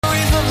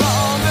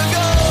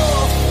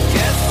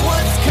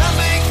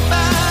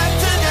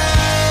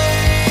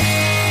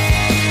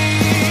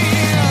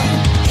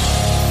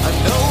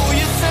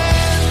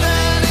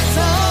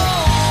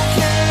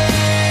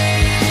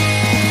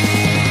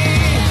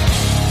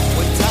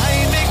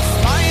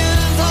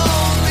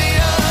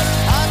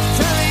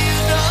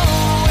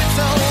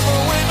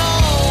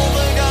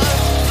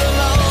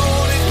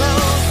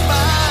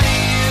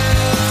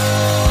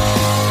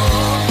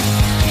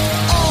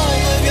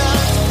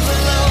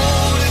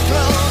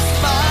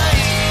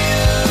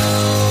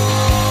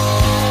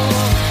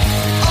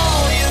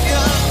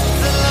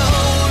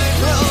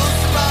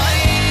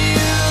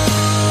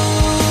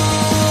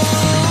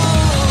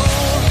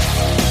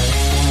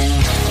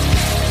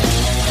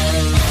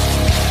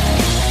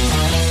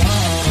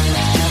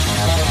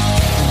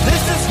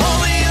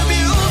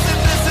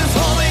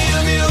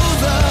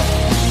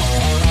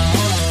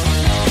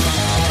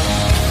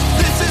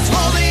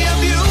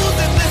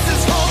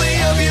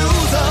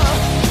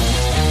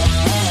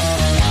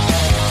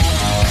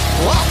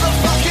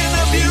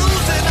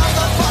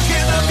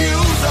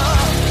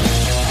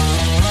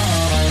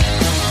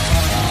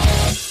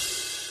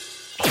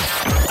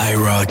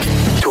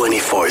IROCK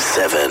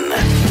 247.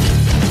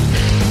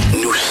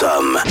 Nous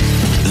sommes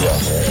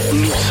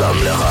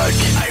le rock.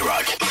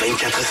 IROCK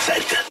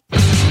 247.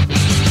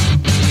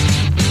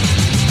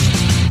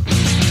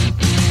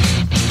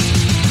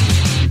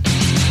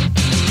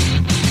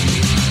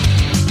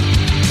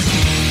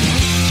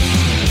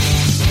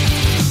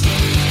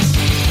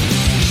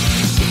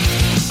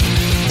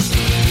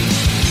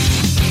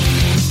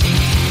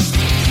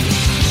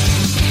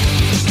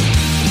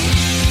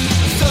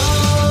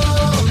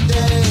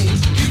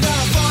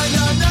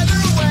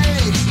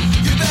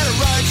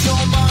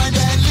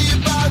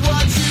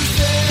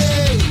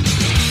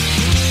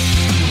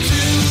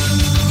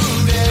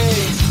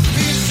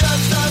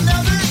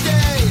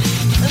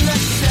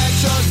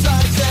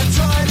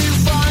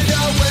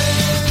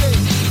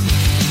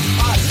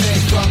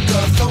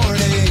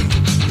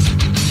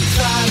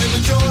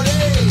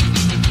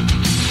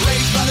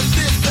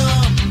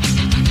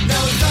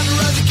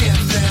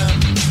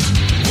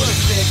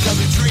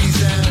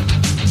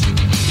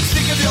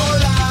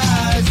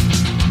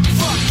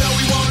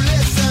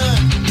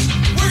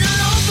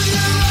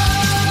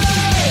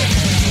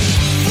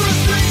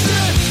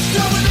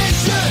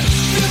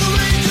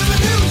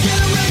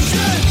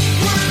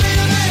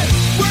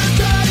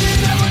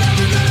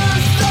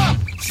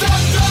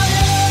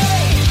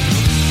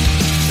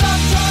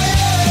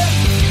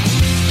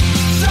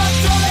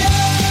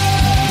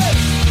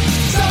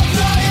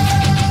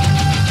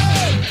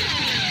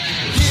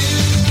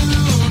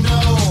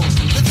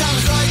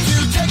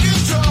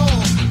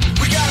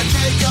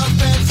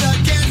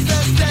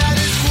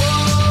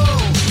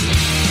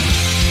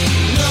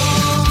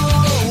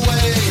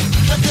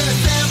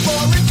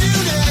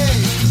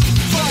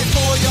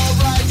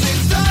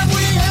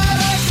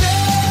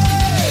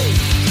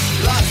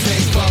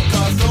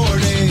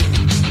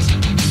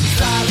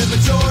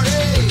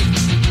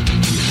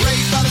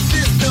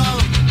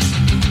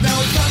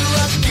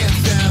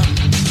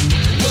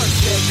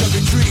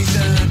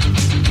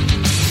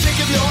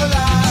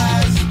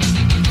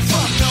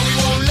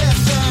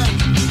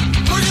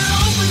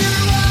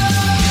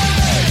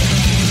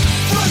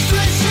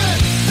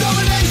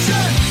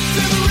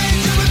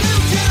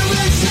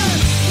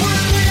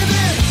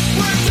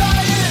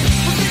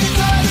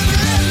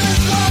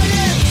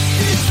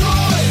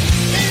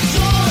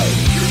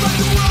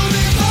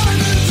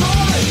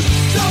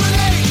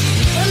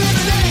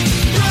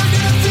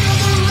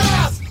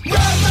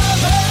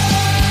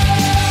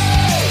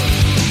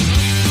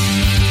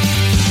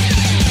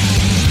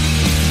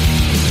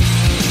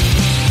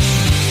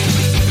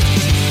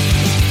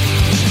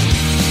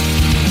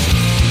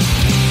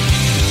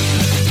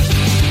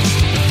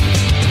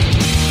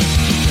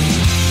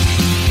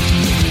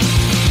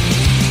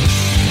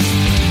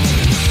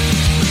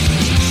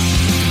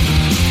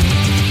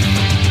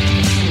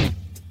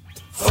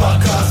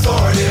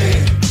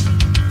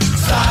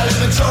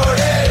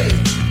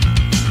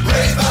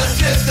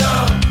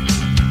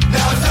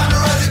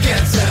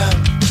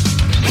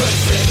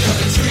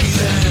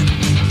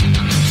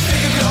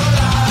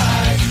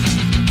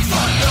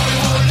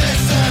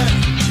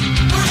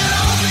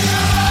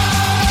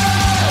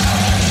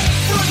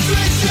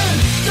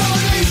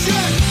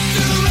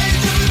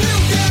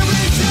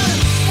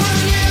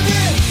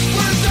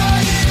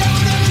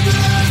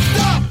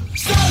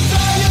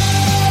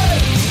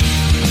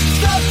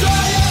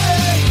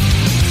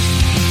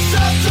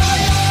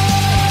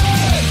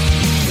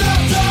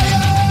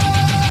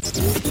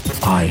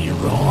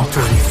 IROCK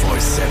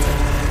 247.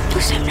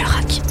 Nous sommes le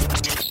rock.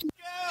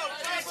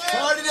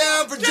 Party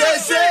down for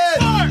Jason!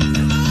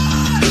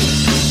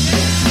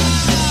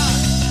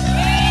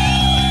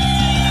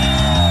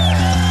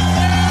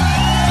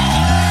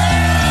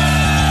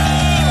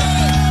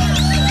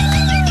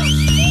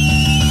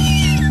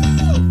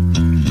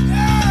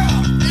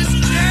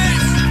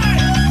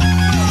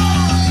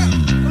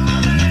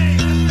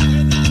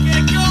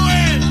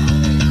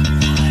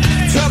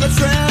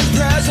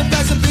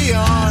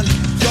 Beyond,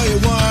 though you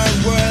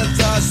weren't with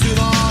us too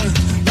long.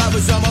 Life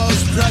was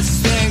almost present.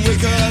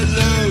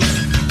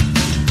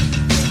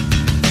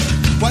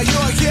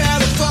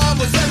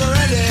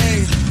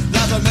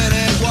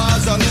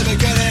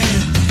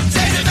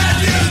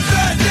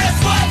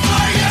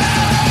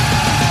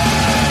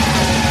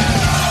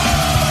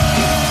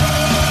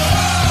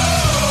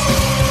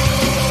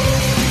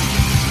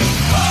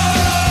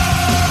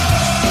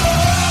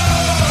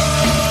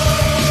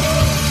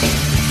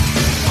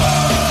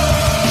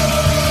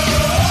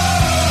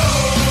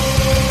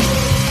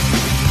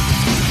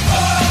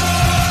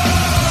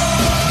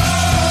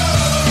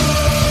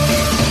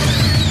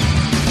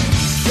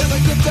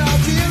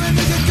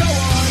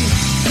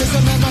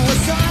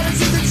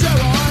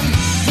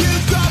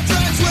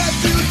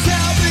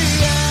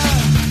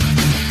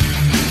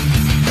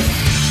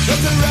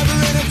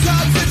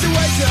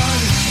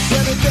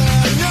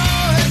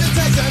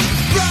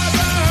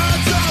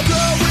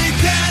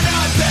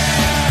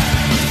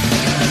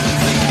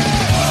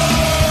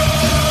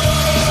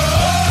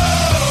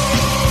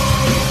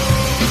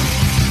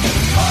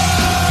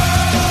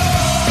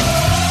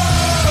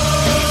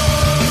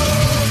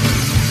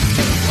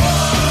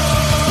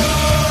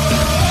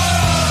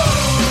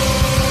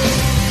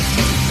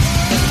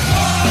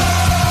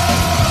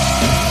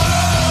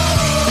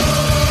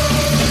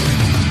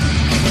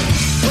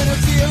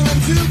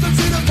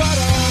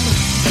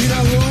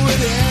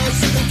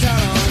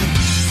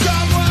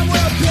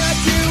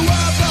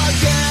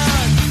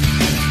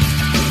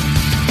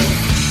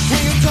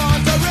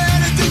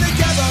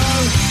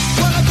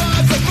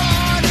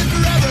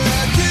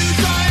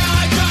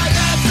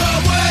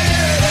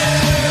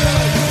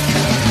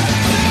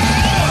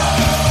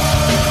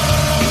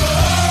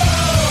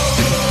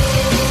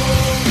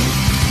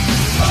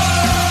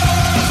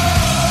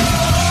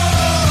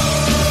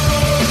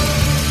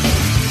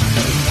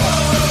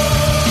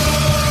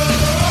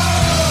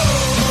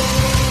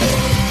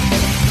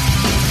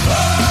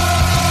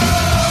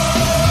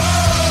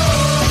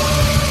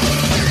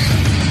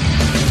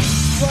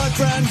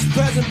 friends,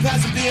 present,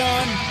 past and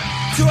beyond.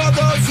 To all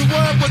those who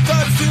weren't with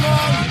us too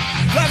long,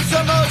 life's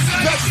the most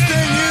precious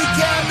thing you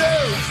can do.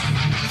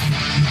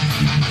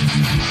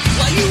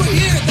 While you were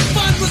here, the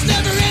fun was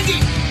never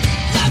ending.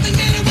 Laughing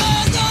made it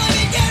was all I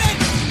didn't get it.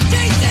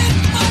 Jason,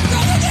 my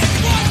brother did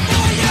one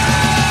for you.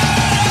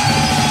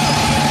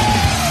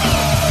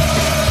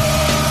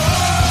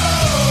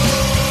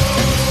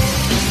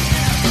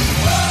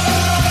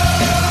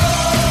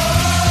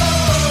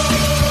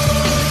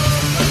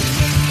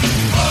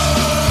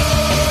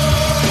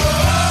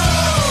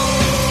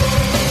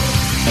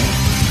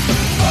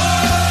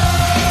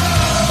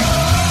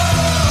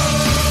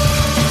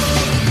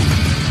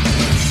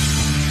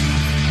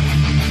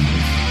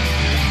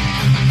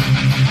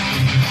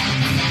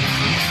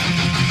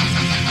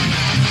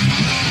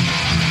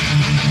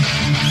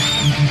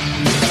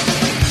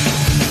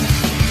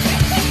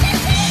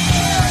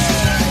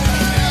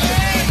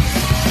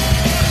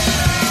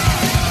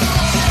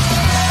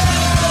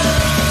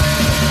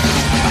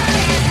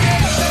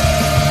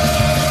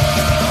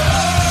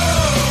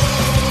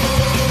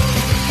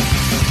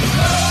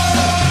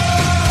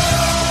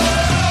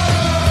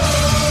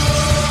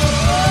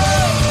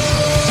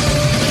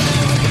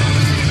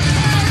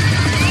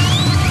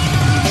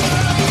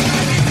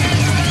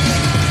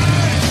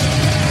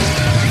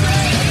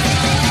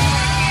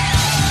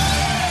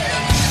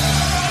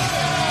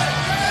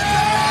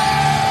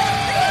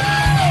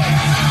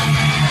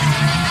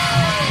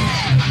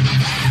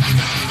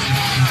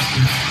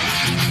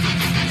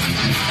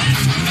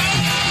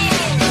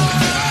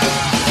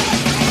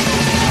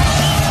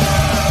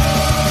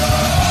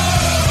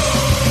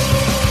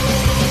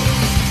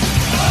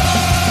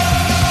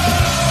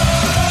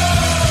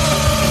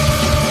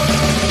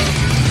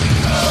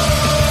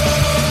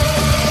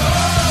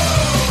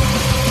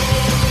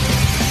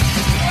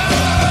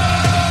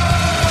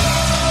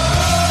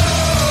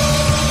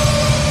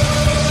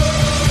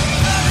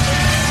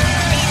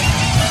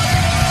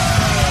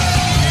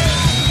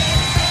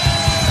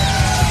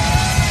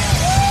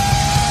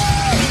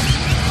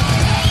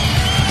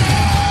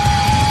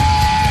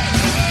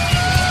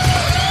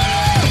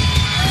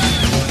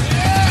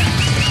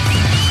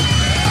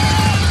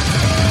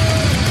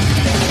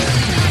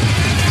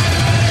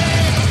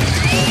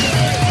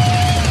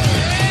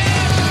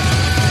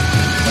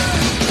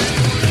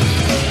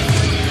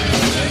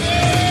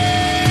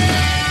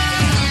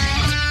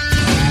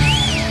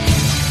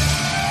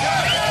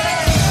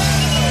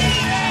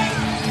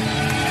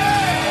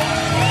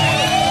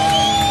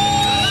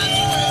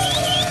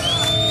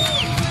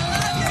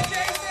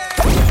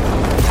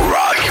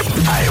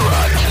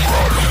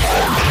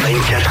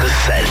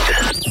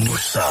 Nous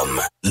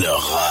sommes le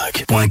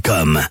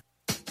rock.com.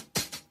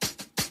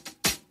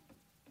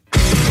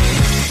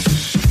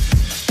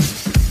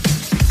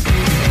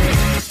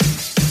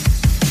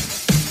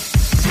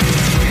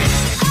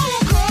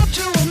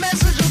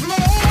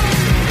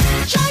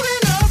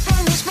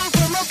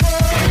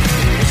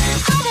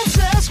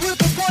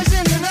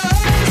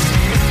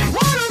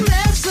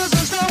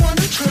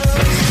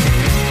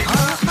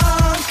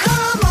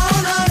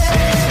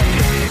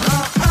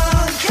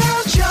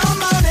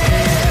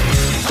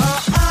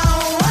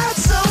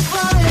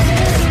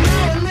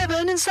 Living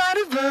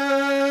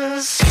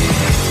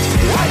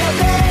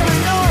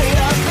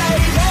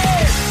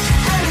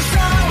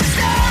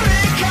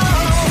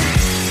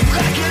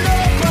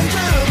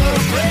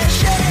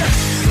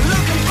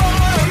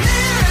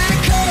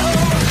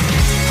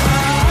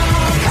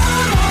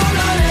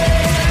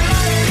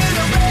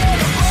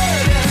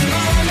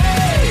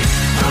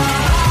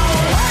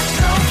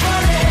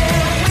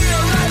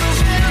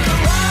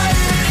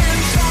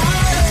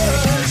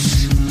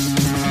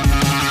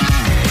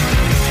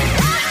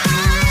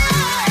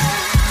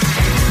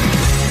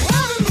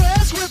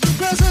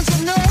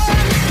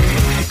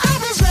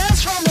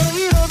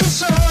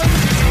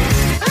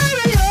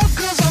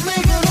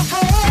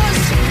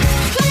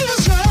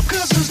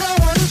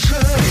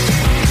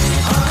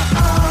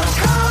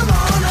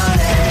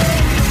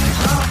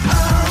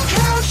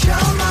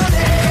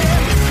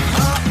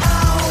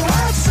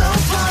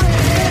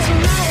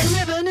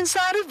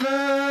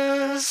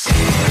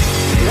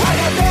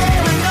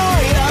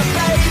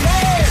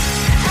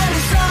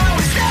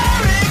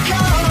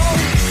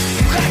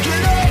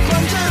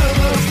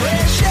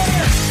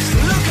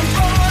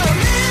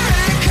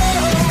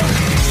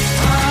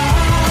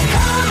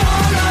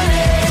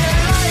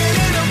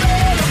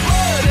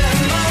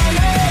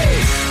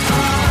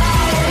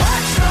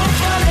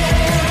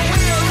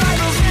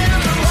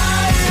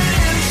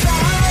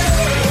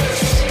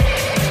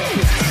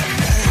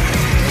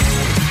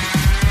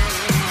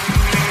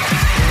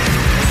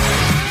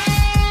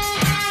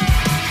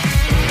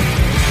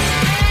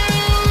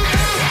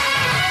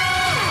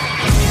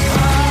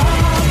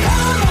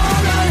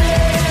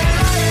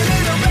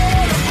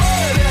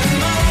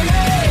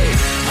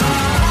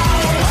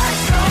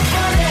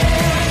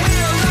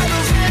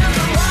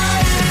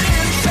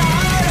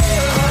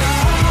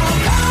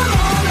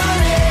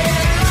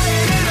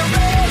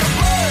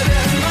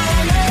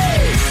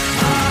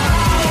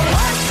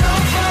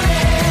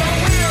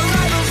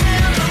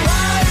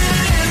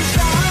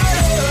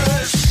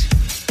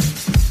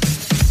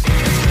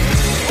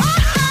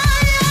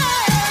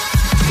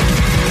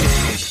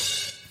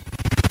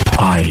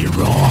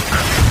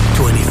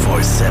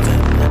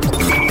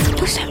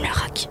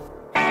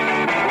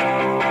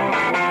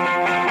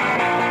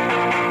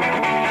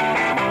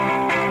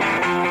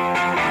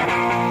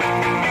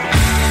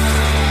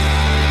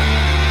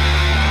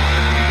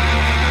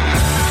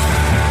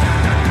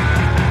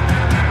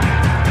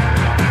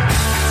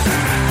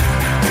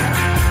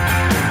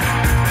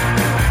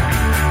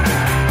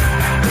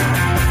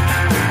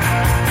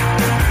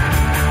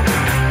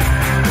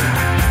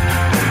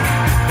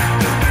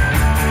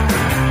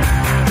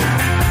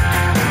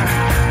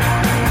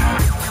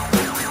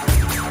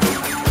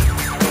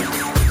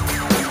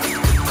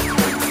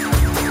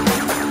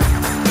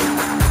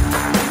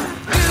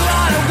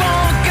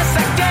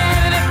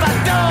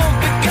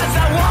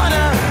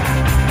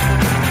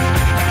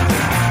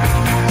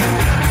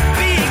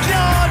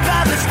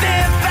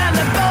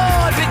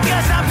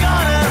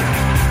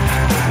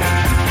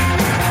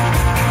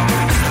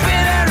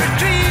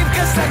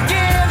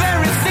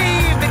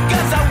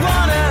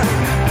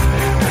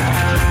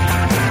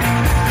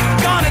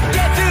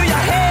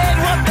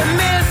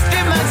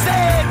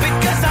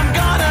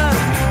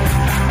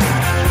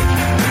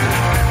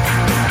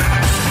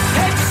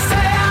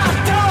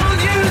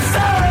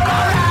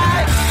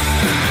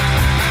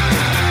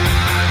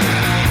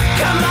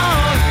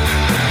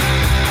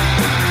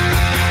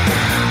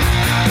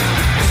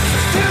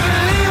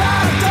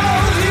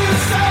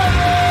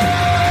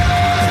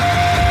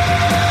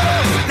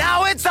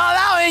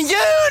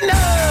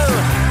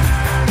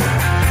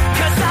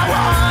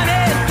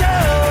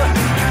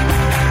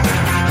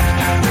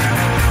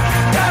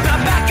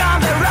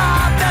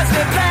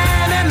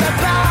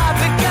apart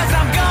because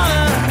I'm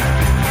gonna.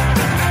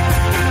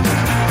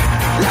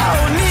 No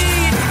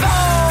need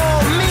for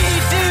me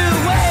to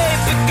wait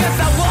because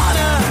I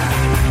wanna.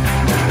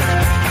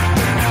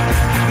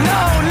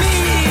 No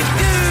need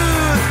to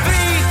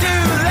be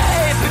too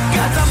late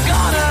because I'm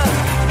gonna.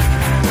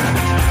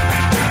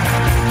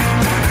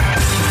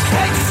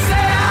 Hate to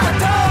say I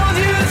told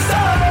you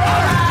so.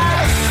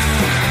 Alright.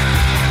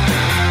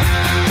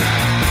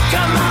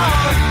 Come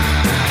on.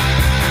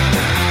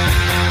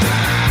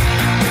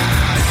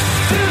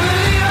 To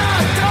believe I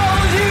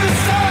told you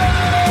so.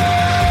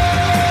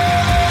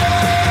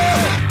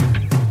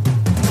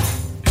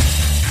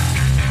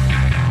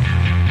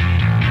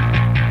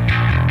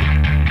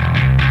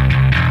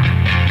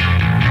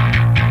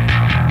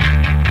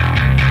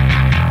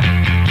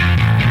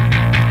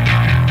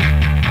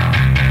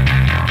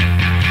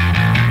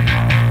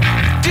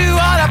 Do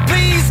all the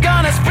please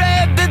gonna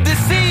spread the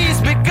disease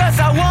because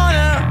I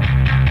wanna.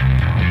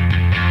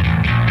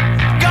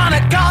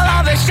 Gonna call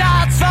all the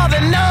shots for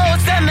the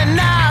notes and the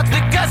nods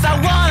because I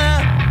wanna.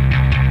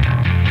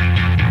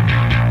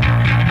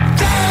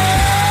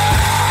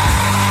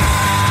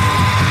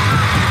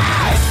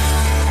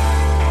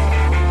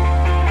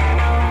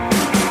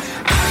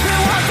 It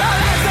was all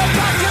that's a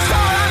practice,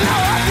 all I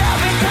know I do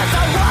because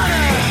I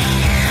wanna.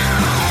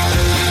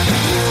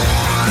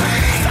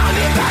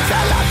 Something back to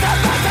love, the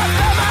back to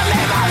feel my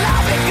name, I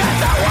love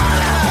because I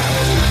wanna.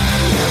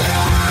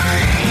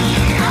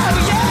 Oh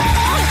yeah.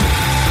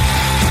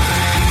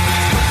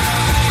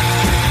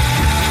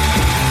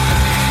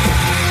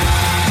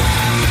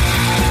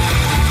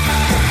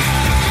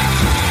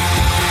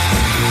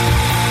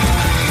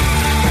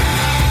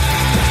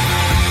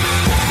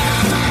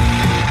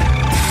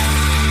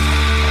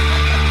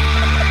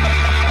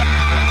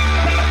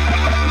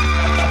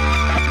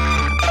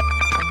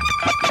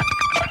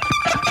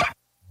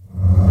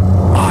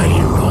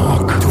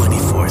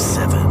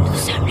 IROCK247. Nous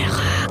sommes le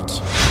rock.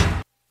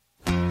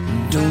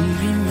 Don't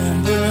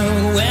remember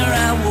where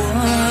I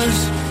was.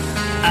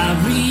 I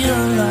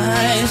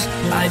realized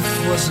life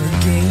was a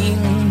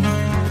game.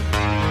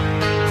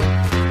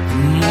 The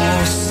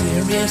more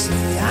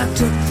seriously I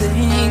took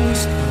things,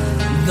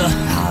 the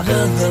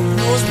harder the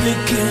rules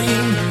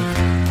became.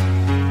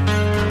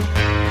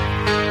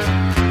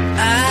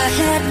 I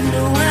had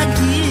no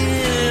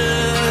idea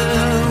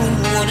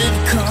what it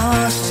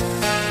cost.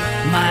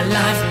 My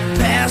life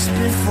passed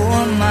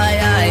before my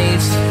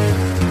eyes.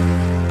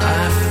 I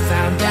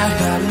found out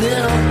how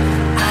little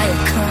I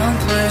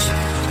accomplished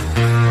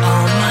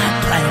all my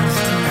plans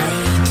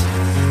tonight.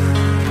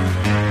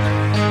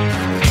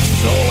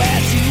 So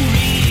as you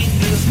read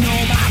this, know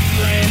my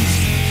friends,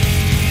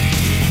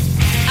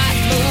 I'd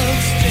love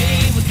to stay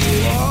with you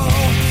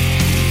all.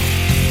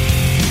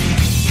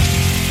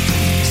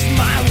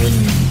 Smile when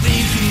you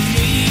think of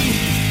me.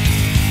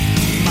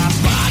 My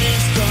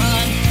body's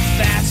gone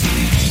fast.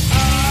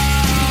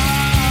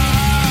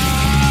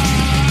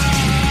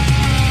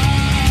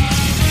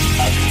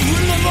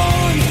 Tout le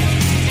monde,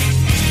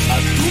 à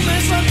tous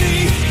mes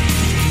amis,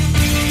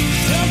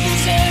 je vous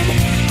aime,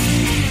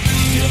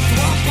 je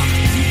dois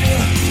partir.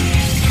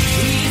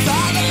 These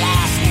are the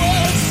last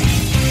words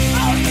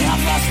I'll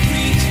never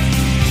speak.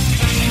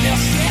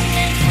 They'll set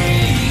me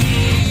free.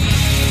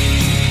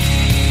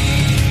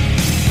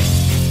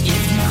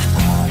 If my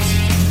heart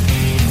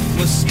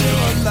was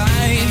still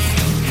alive,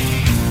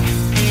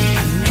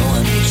 I know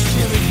it would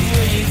surely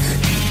break.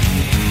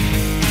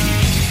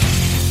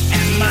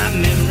 My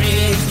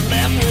memories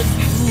left with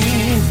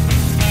you.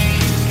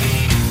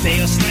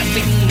 There's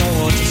nothing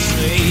more to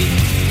say.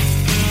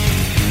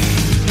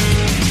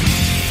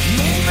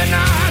 Moving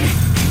on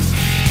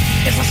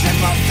is a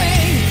simple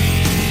thing.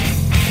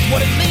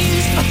 What it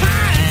leaves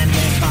behind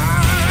is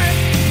hard.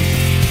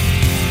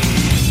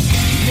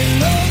 The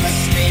love is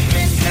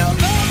sleeping till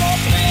no more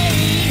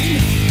pain,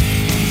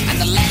 and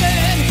the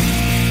living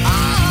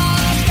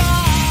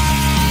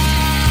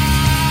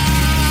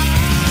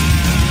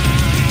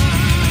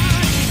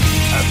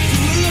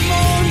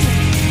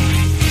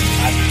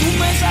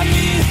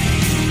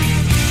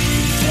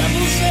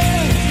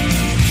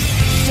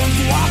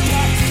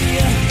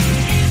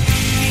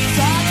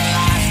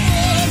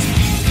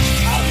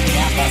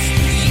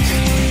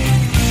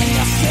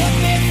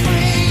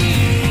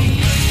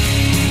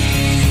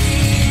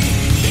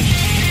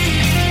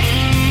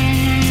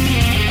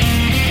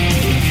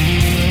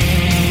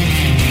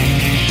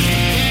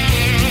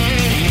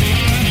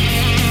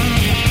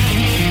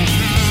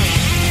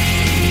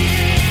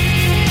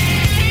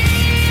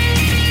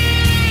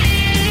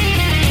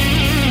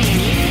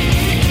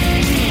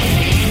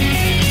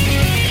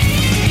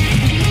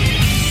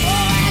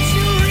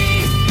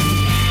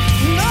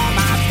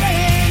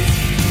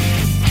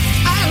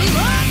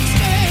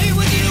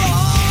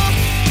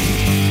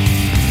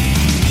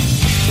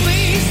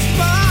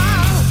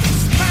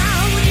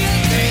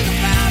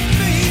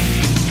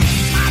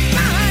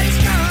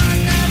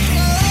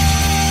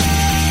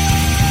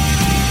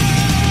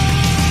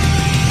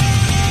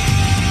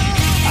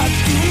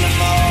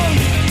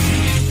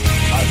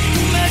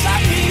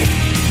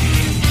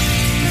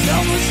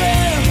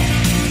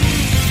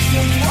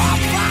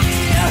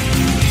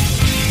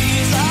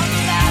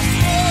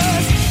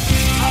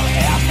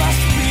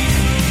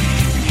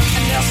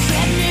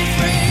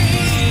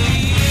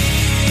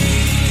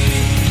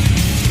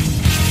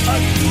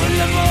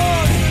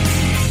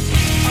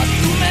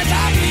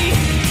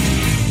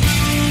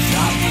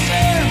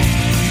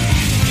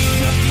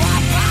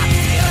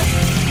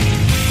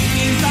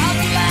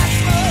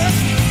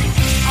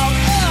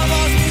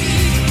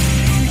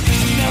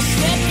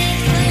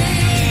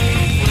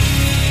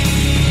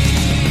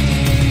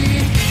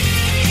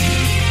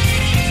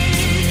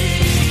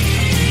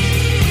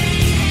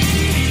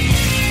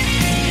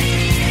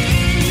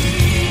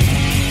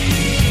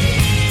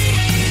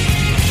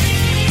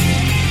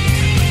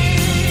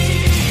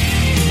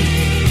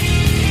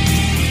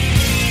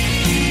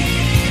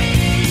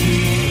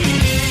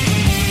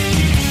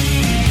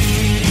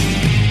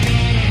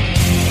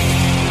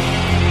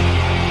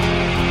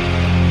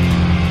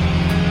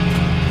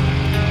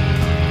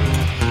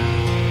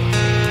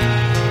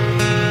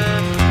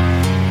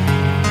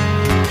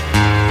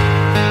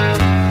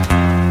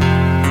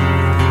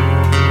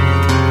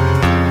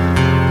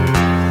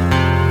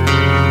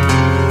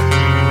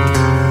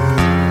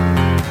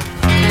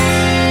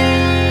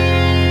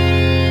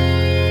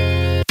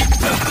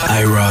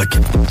Rock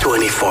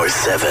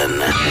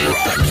 24/7.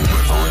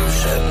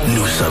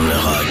 Nous sommes le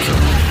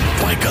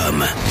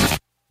rock.com.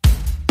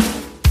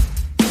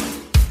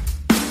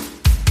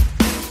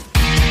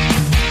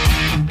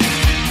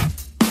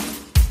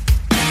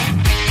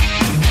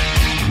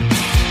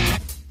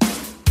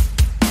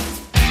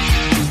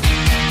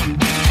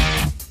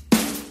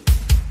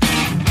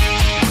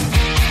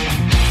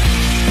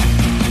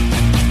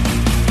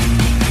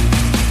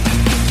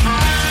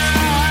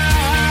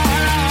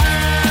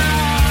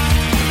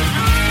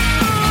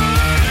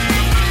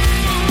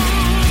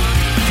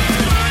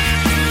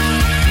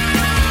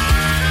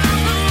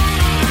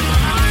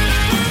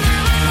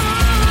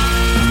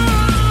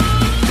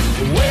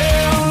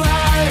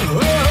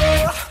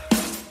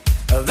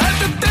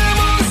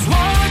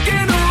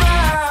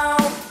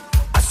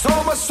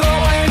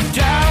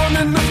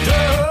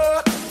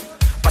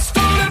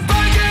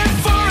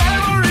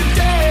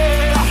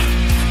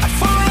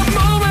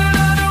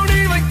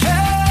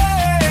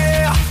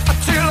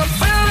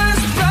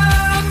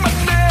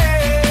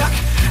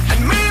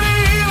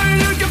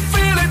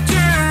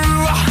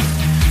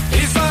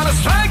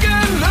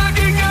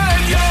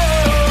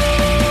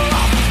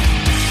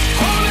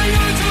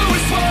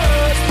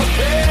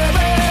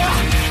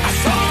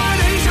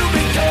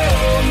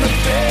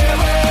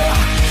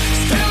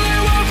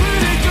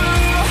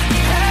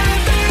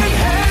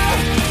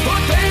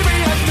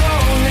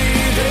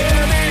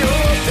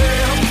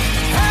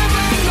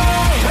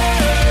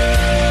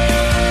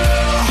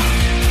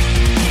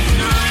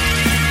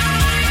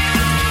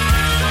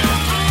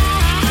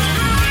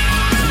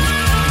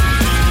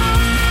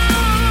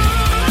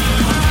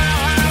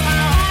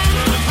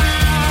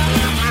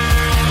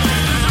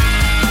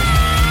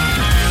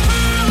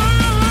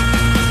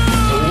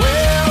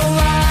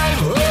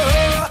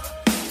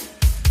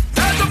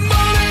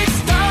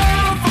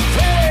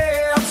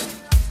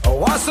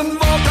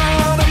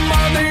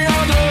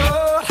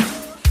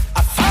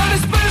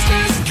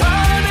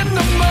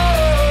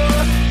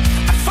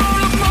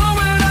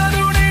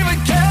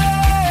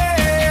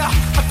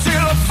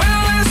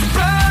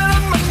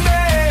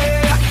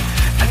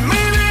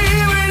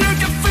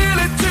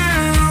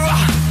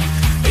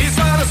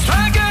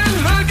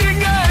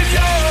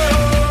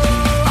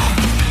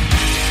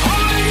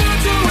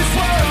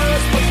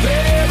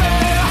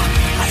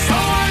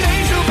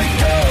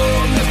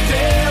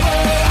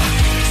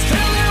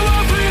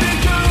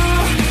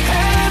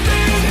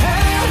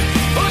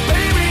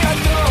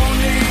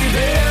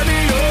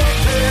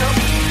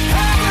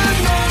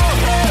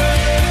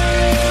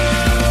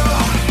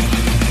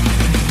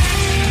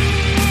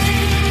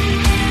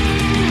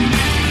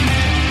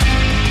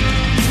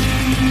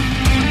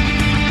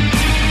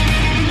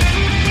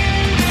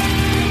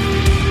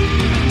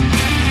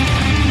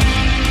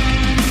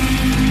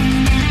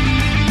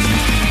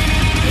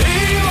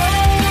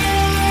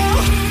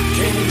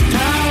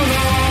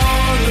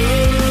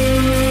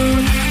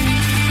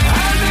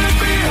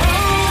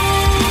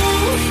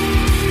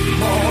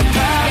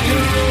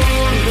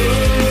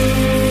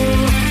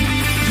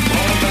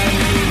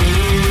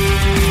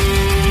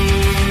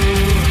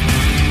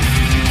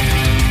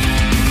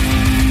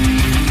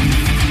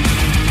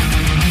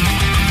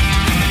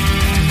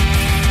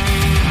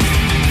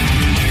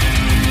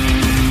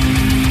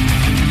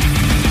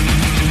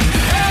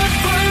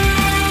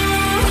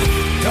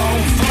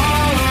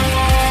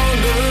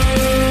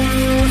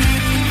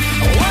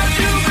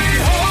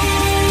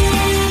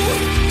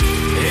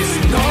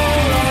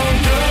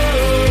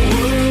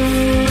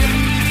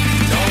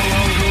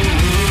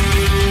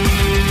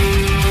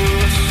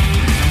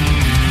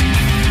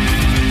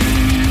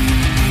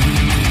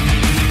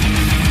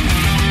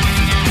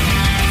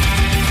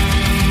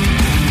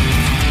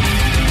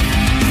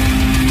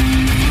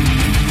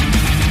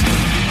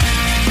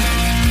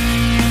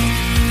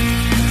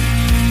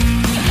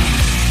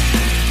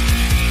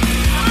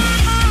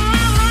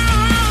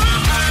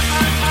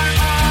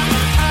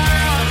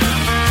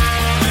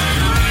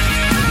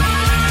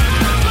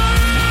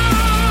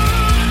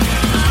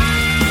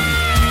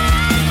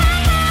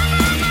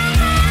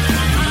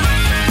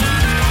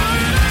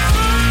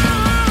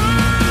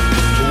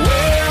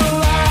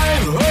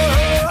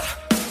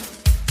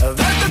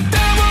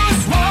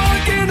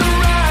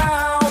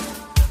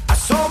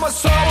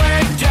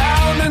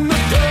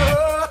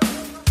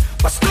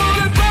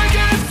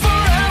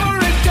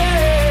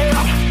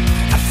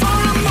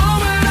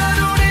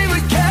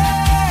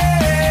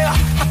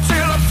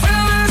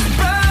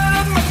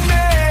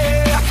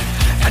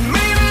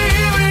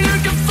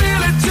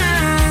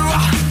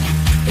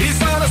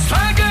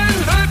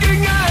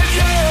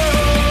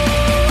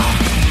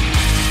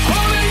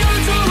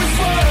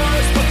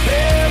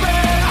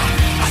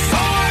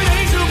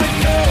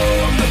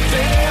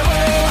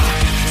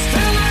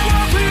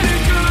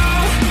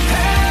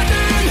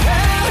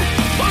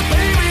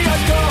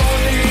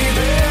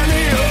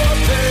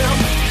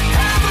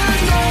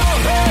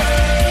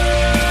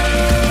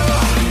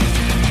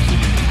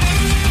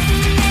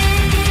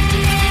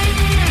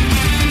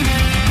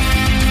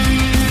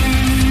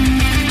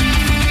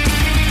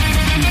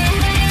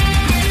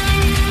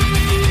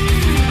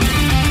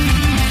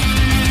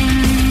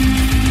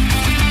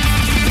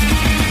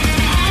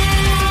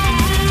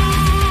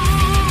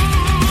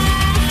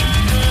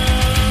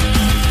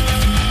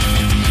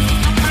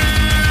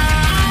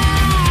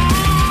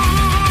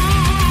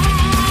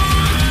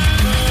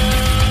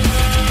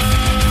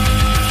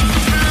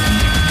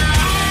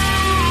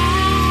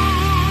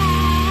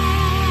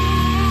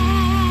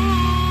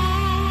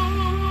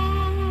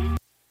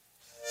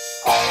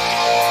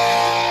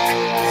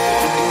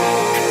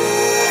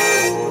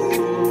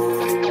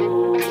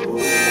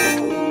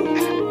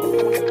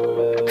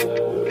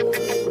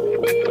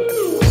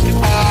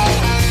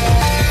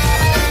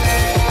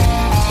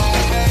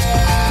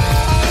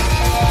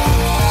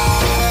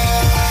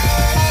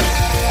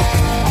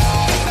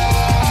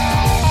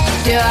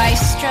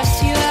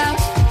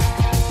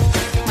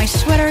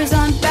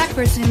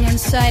 sing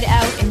Inside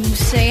Out and you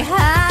say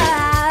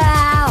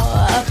how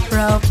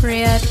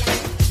appropriate.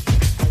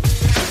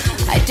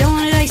 I don't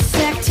want to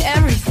dissect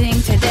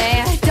everything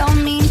today. I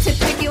don't mean to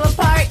pick you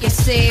apart, you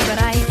see,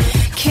 but I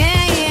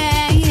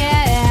can't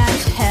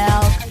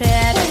help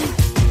it.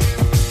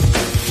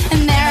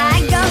 And there I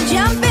go,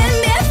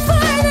 jumping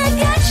before the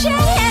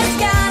gunshot has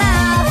gone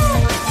off.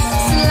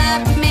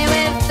 Slap me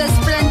with the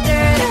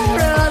splintered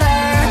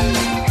ruler,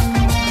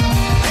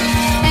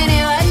 and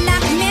it would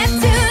knock me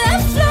to the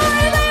floor,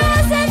 but I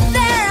wasn't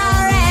there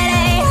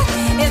already.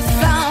 If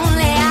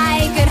only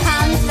I could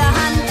hunt the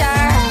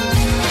hunter.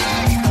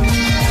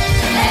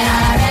 And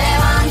all I really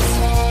want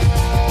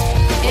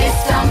is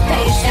some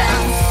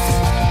patience,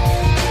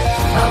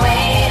 a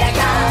way to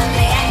calm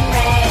the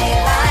angry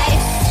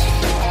voice.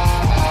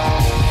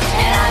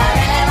 And all I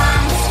really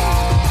want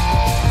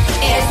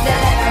is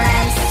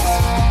deliverance.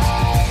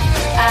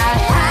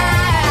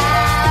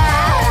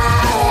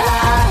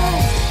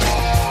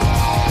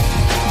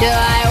 Do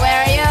I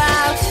wear you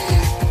out?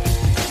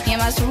 You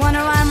must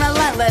wonder why I'm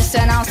relentless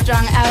and all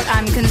strung out.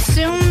 I'm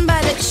consumed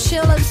by the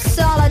chill of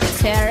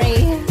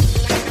solitary.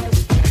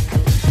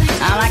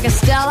 I'm like a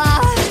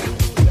Stella.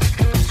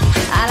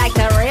 I like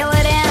to reel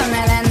it in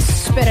and then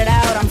spit it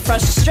out. I'm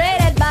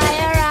frustrated by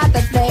your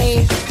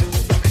apathy,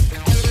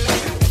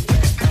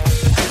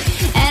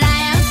 and I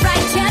am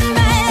frightened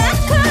by the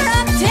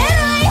corrupted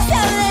ways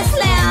of this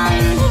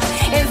land.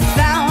 If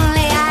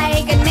only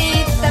I could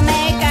meet the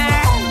maker.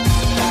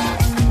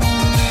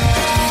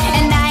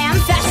 And I am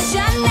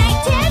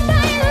fascinated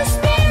by the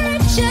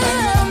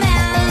spiritual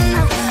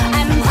man.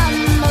 I'm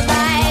humbled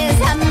by his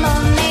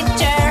humble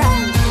nature.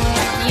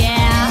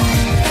 Yeah,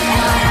 and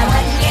what I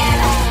wouldn't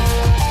give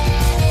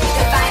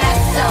to find a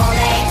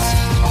soulmate,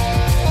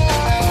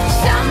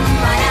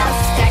 someone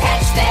else to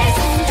catch this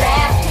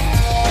drift.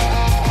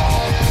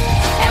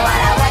 And what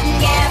I wouldn't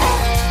give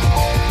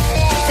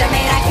to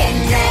meet a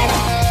kindred.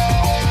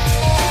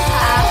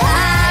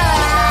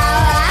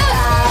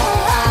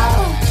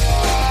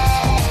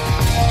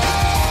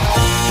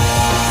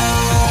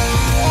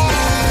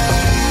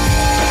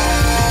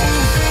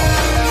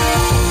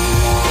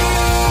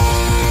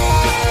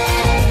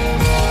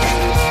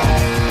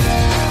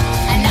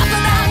 Enough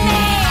about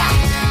me.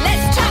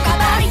 Let's talk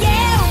about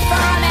you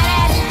for a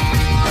minute.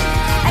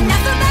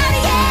 Enough about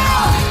you.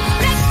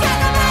 Let's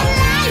talk about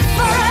life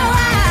for a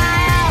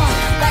while.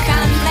 The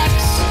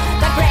conflicts,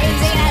 the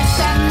craziness,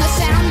 and the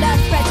sound of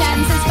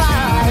pretense is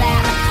falling all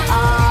around.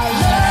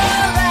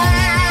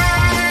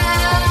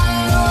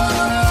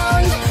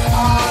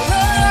 All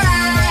around.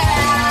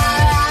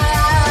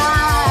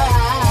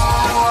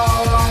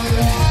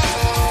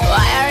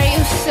 Why are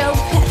you so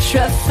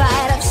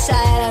petrified of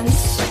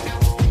silence?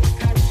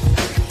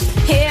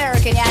 Here,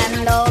 can you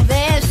handle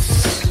this?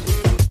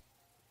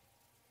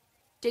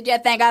 Did you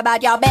think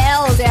about your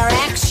bills, your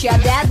ex, your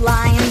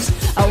deadlines,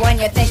 or when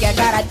you think you're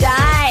gonna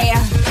die?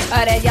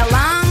 Or did you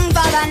long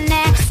for the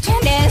next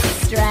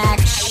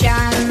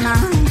distraction?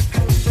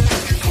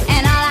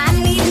 And all I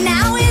need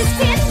now is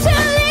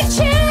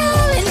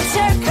intellectual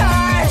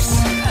intercourse,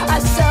 a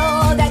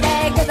soul that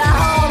digs the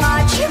hole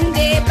much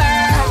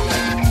deeper.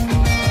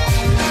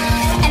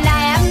 And I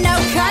have no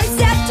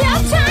concept of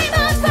time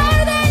or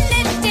further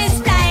than it is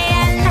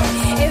flying.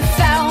 If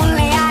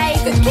only I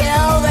could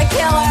kill the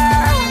killer.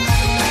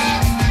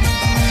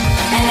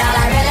 And all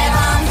I really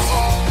want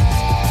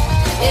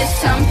is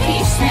some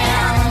peace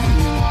now,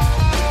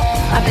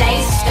 a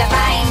place to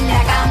find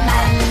a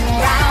common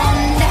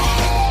ground.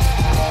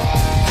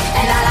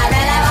 And all I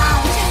really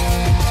want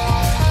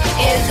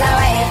is a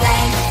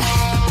wavelength.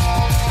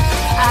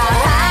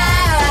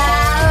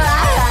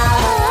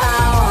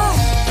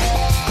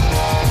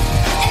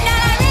 And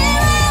all I really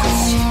want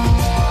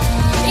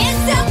is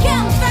some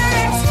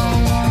comfort,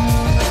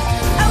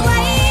 a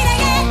way to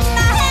get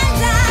my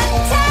hands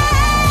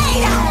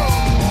untied.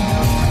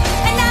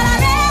 And all I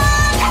really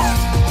want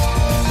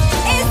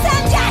is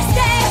some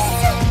justice.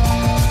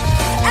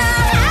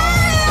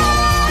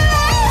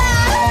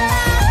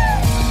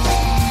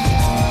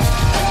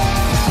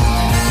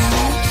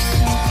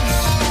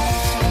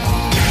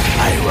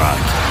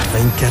 IROCK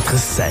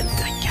 247.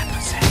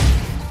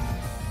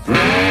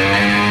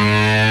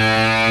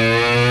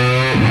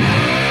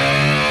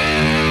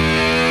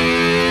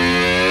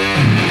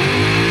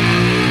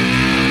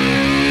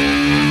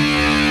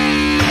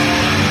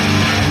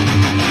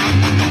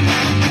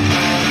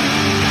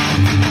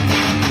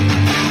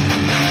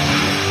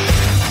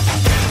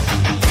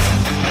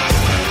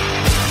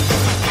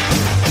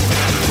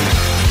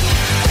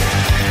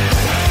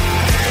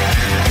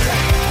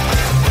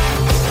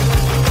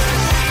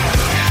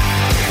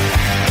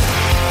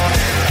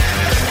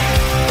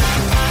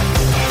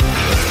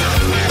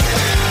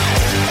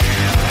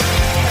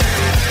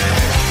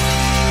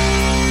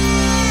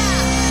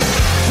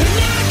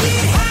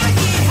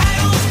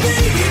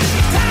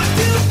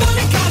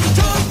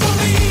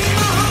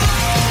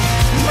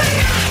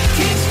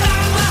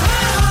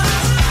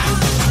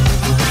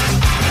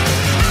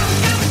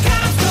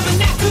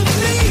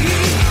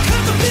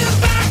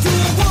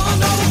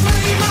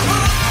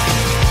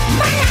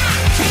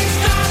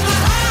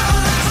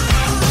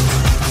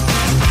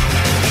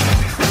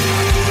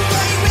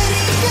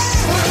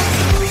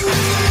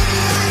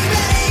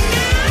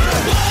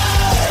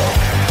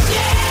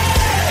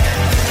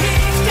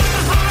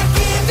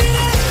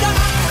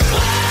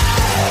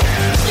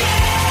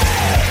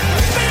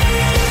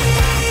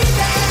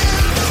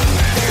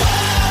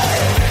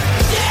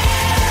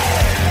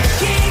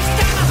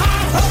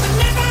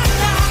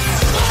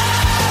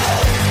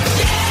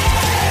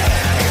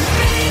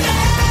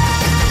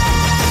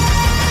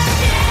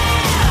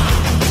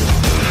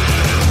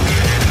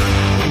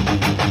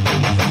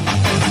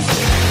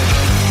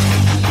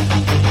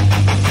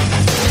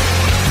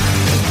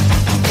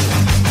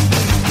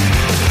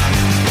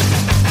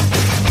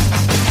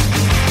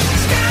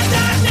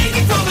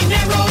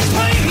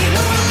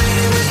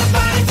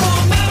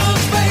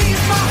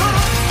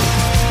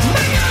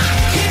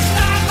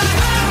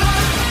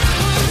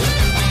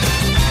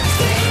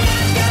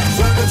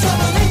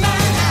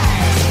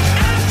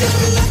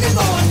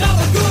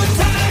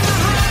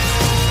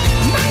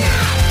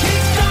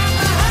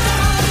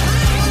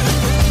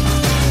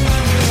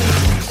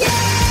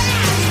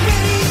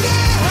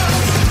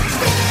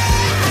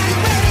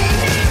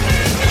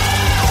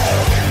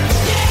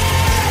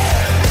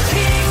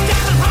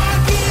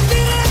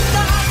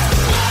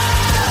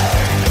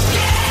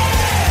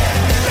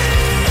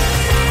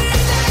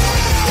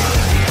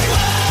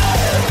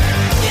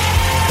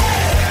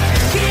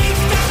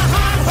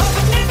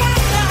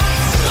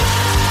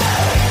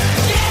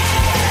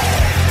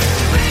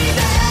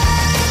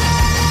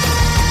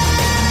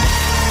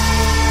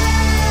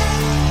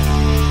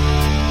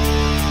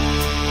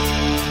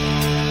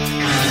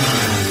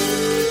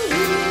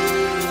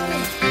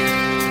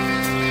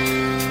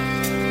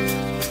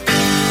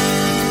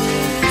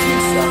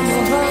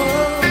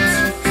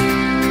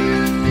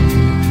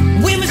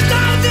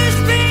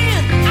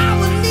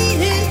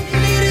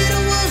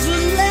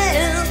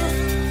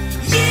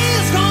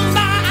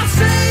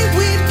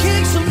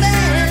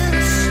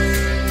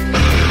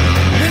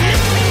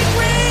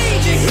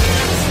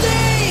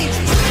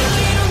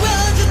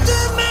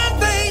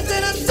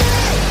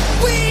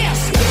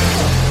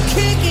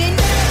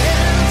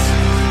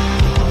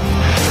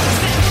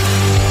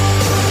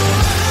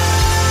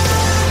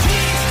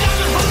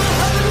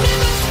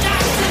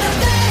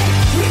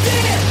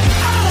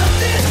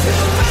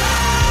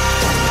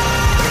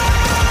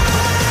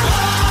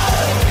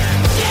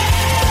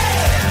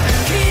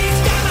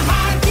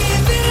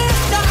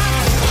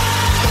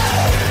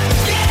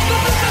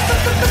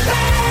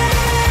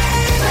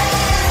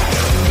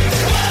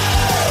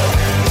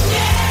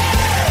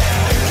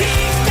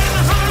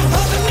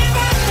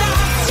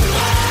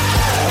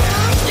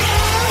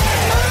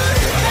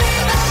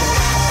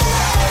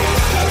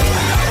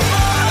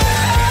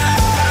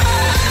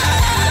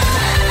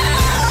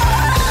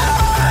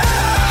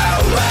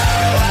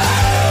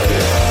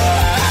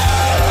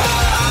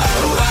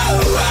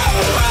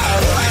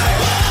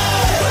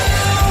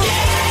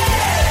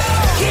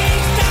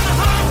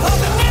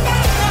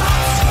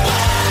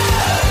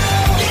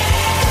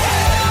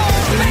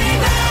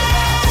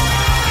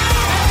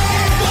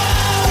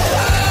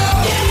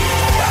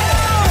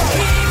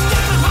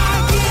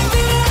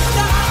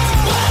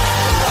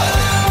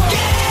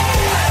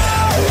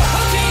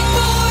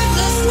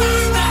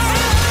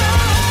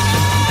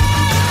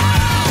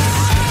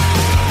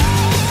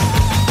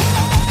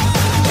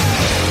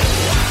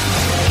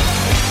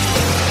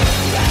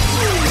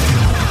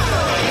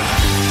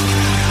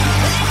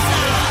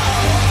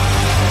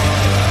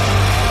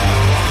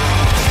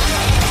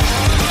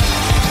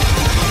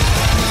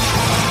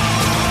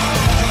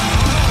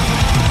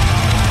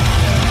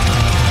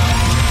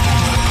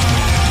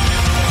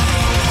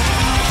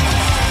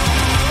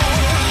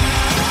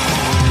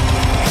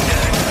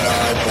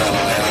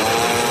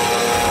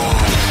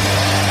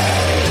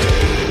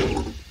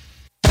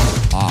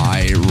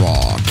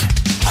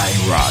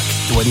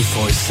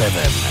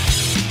 247.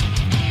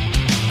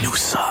 Nous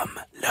sommes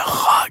le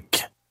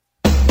rock.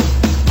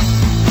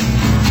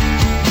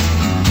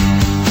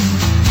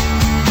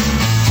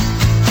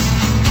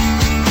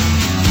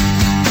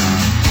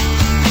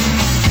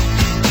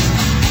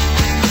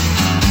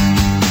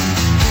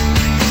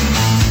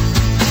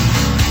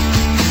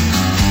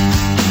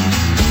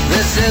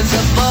 This is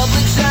a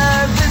public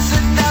service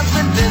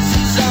announcement, this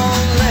is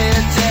only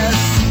a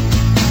test.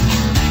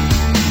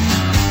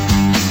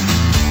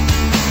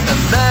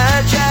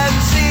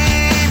 Emergency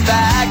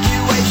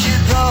evacuation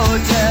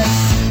protest.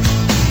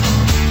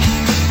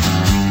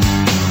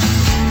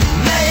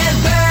 May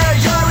impair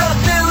your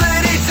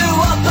ability to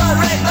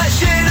operate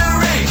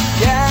machinery.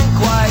 Can't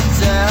quite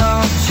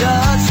tell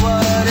just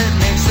what it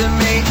means to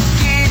me.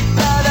 Keep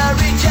out of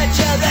reach at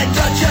you, then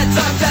don't you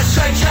talk to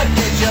stranger.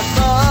 Get your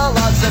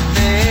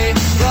philosophy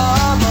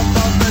from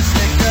above the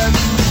sticker.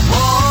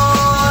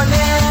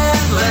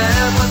 Warning,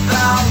 live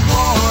without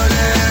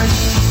warning.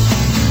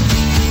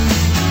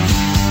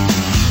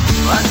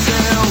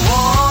 Until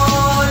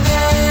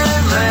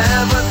warning,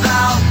 live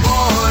without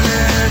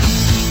warning.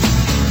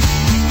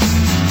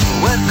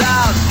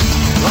 Without,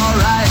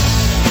 alright.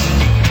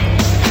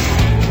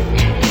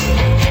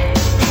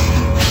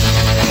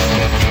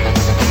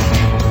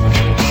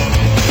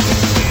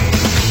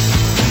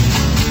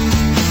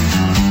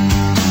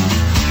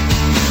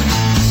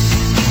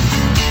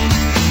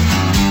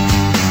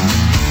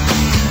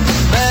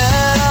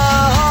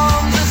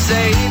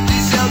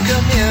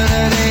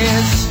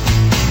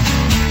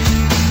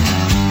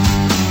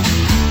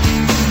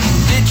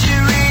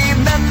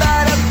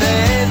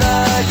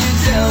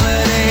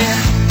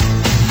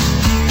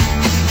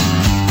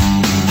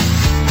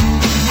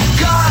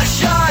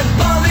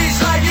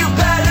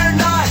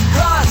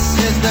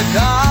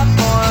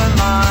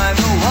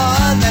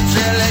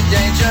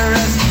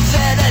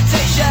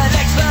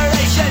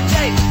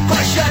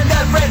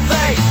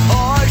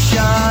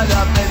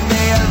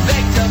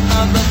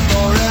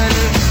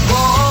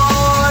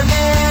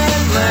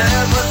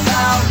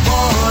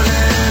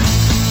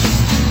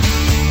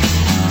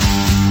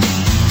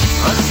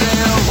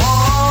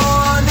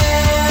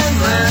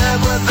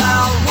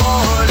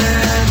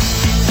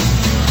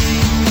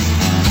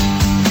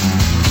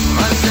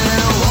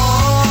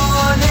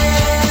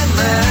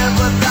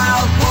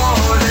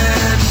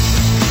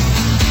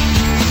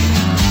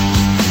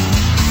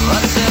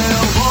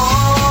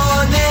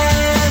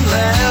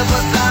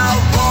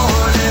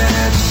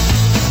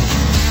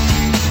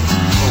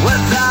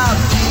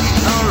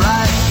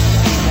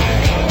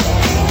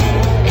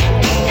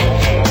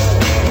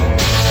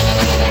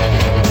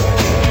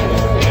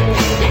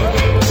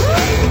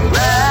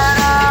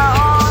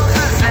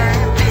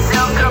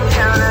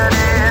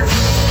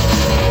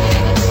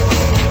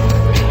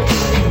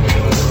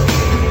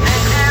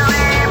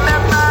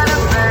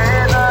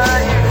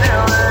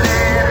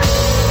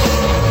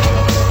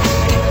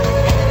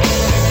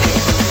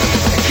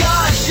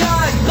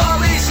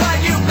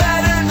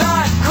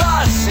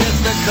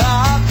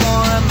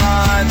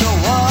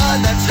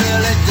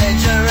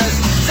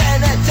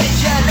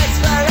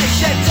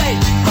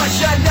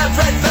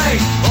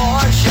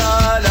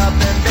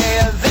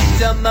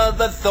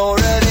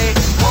 Authority.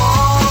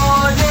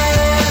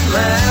 Warning,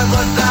 live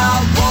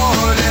without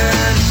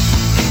warning.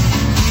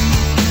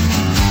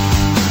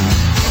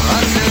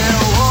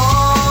 Until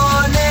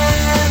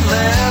warning,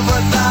 live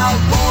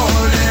without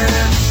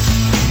warning.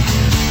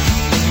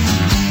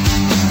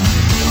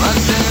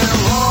 Until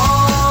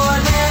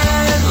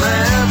warning,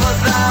 live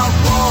without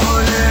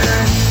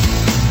warning.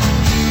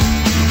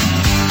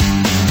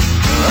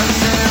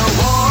 Until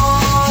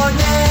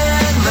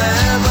warning,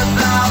 live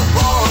without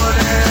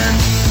warning.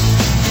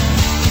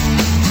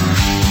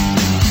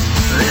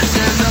 This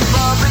is a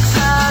public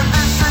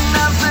service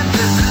announcement,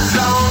 this is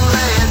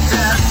only a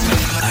test.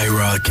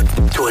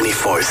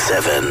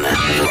 IROCK247.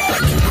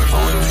 Rock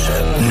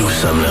Revolution. Nous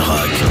sommes le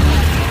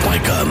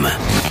rock.com.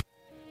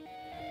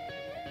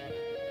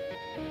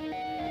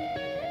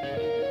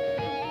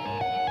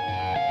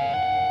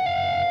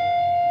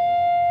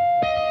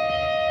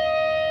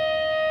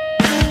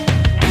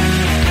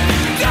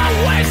 Don't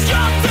waste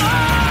your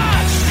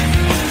touch.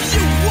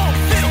 You won't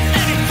feel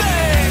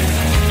anything.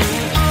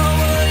 All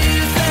what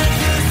you said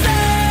to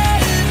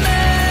save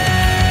me.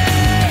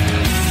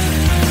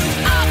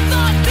 I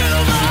thought too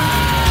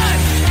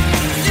much.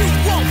 You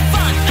won't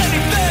find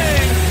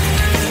anything.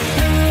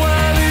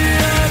 Well,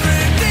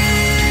 every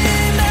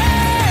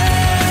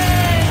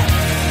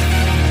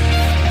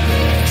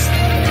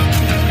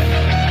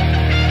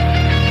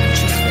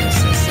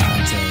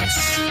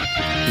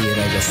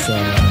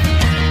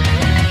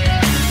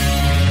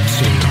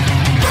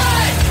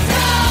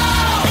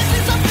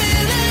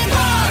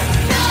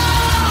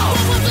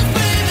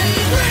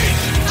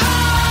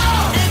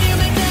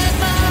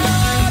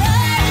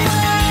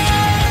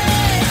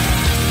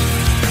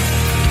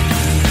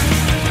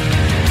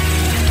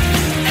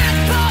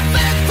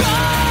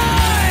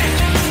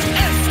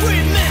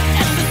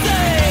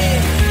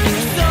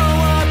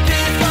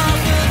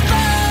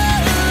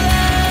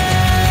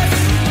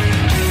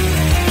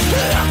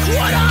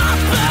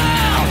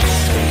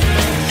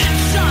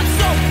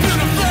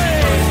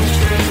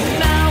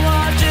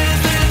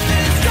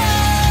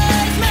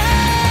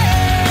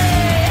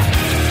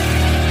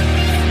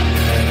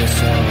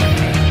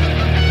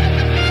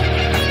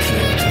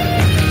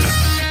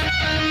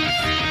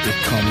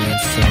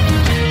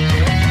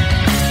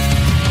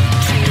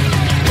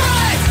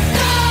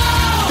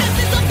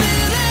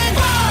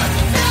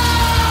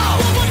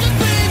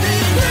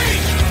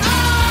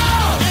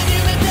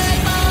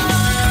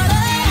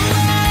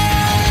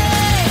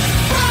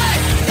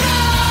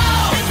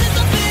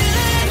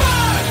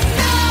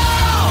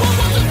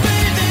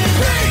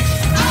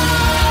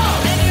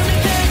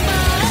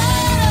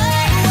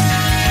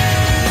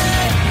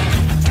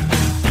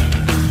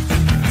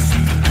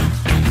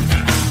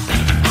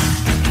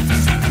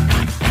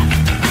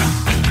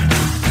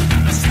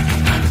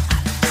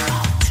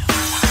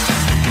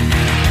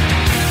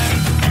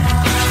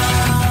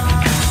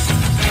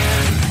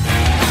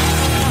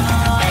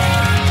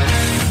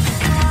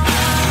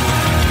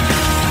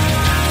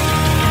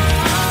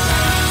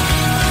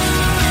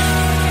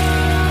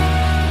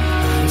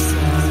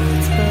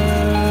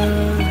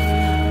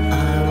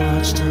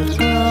watched it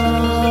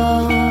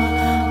grow.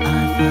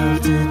 I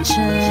felt it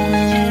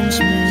change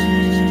me.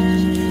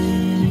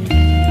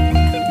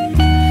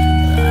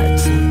 I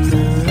took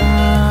the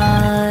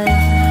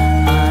life,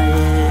 I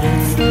ate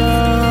it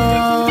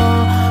slow.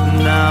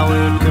 Now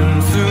it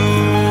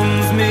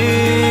consumes me.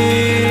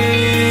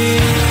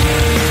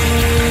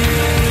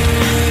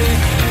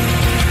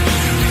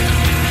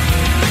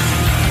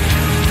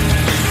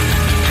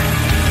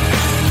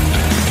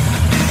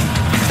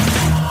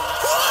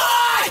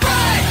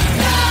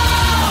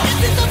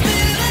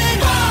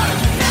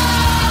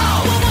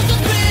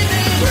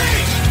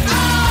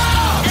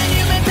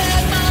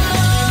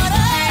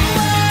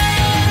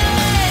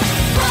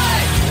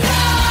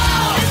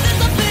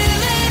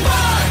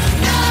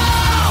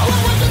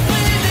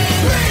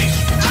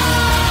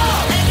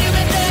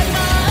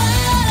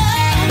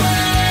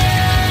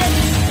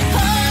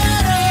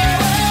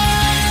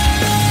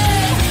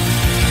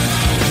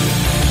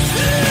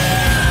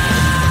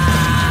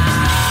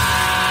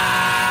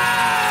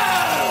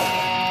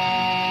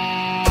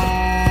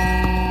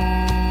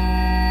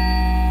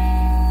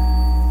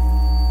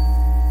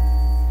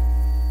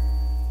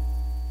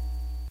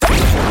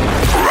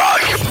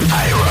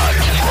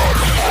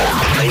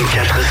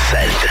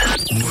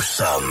 Nous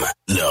sommes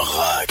le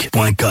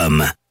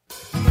rock.com.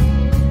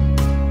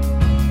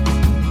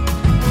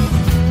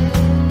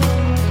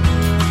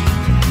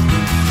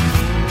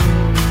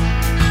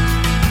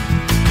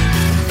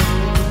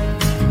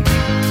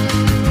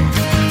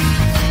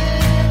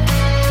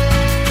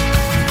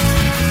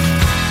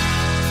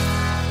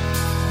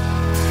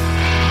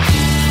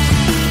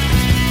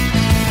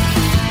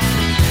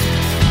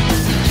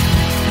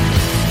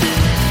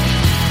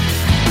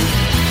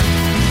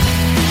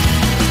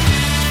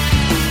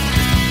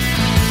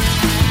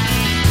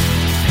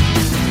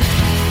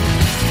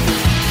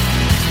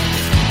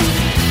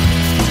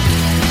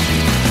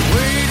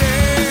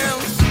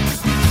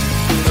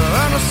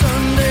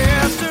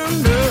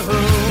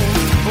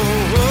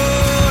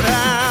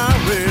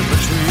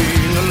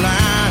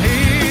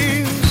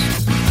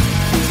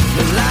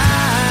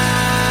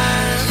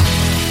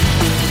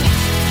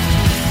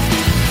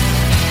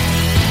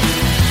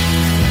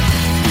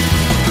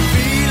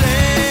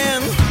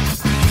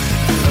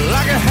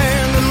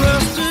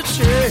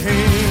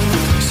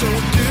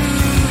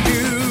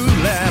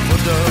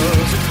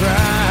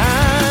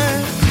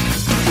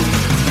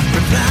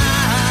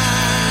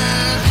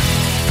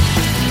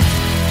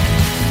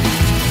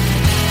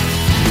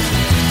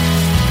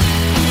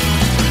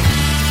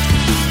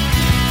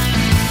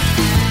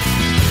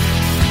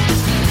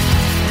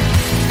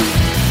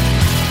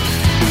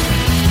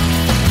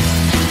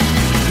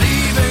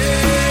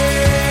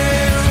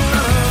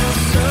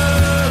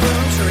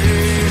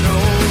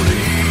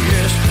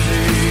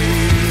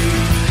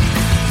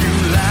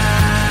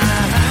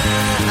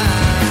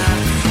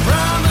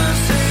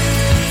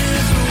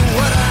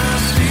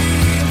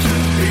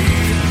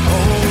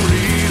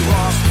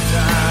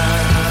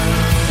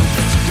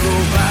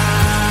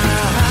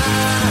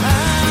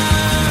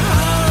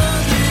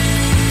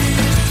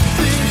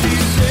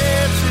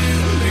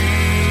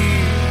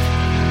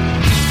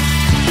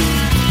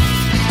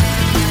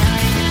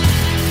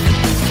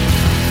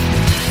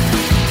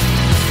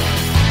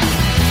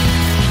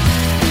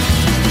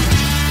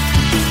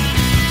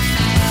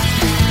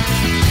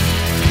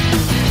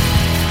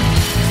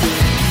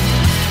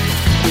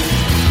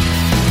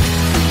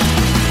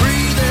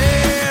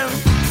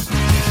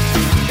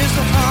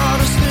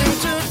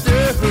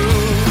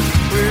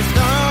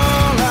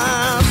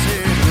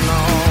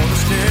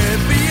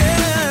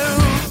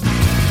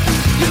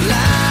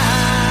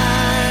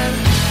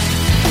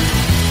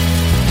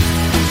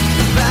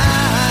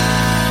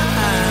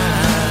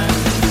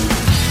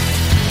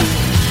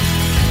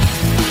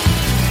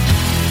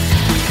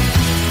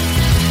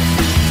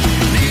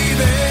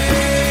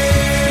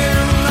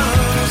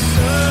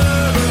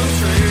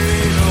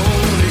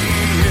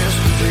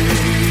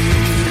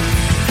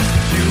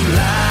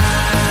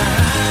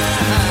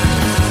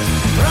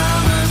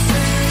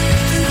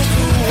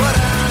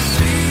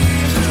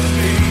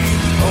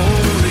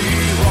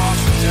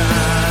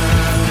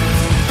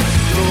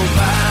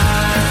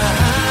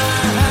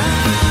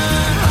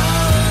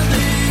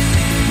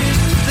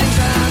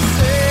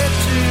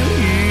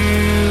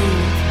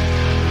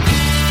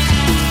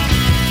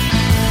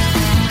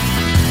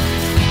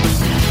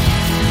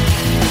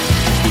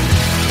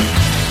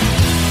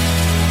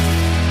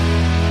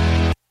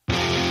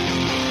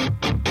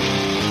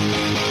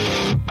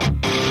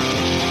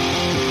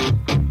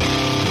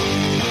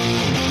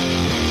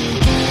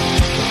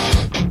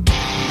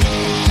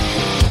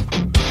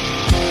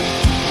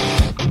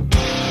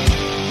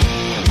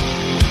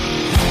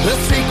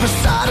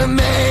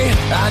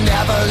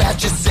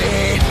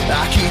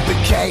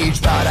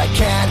 caged, but I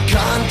can't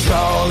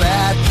control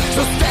it.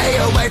 So stay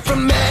away from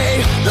me,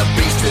 the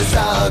beast is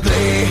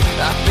ugly.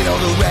 I feel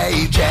the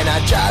rage and I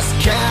just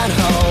can't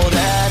hold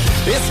it.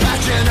 It's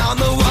scratching on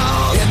the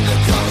walls, in the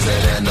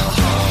closet, in the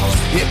halls.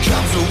 It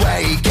comes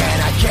awake and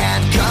I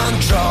can't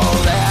control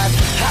it.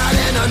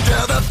 Hiding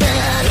under the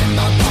bed, in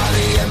my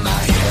body, in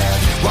my head.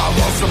 While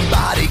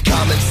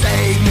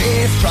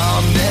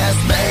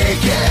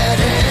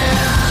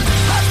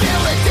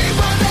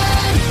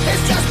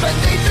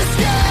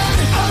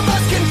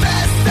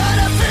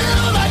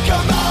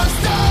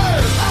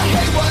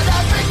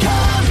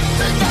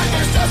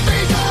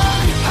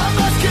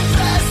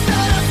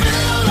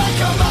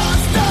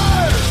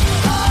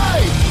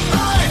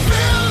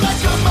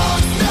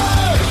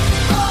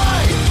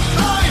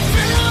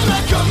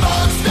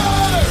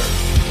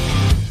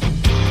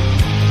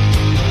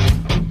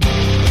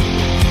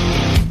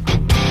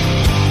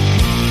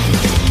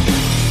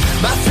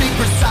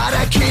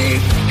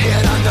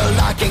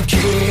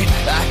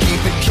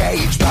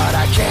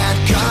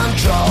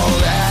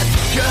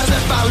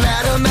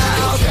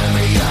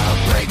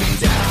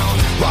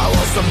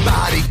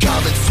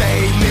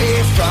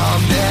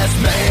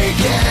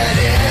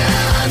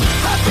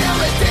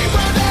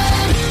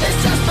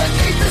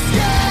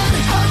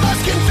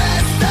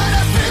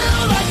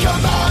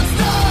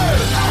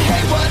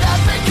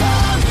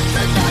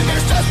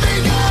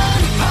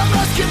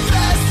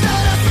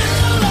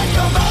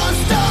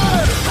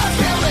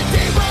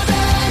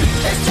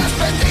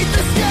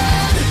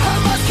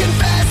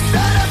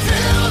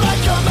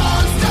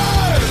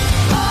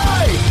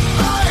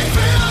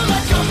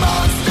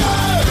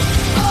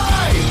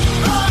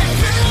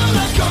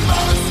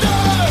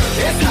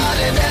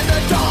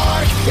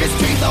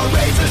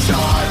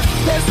sharp.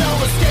 There's no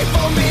escape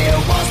for me.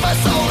 It wants my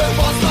soul, it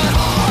wants my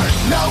heart.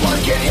 No one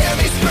can hear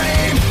me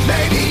scream.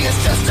 Maybe it's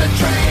just a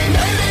dream.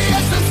 Maybe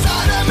it's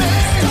inside of me.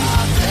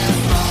 Stop this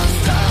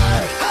monster.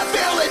 I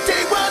feel it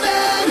deep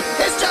within.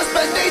 It's just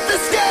beneath the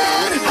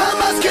skin. I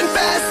must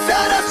confess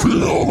that I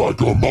feel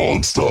like a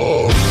monster.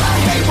 I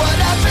hate what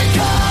I've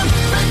become.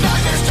 The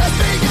nightmare's just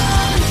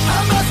begun. I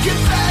must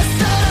confess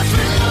that I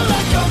feel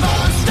like a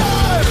monster.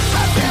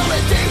 I feel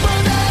it deep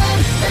within.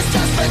 It's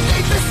just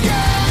beneath the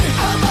skin.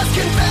 I must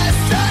confess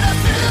that I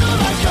feel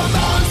like a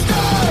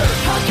monster.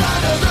 I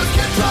gotta lose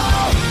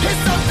control.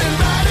 It's something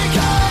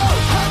radical.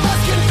 I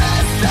must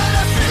confess that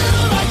I feel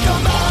like a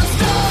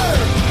monster.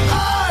 I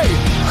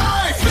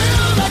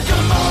feel like a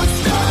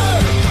monster.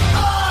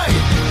 I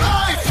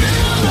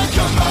feel like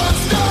a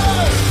monster.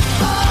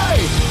 I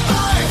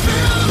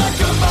feel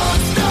like a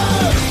monster.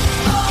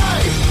 I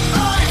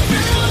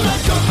feel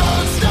like a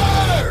monster.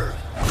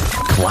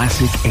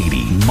 Classic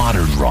 80,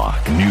 modern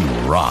rock, new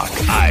rock.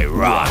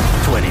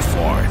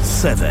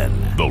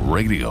 IROCK247. The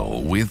radio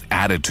with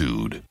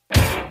attitude.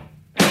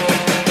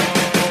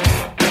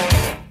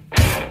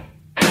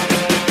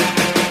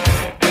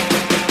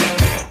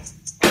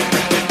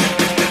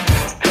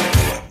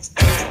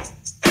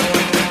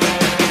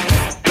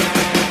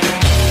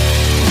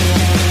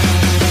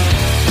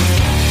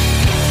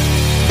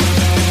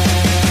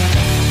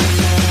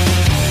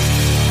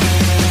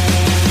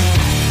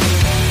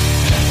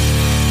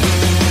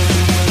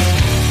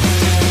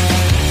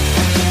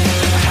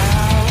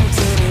 How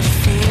did it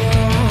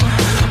feel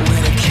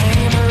when it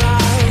came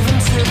alive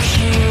into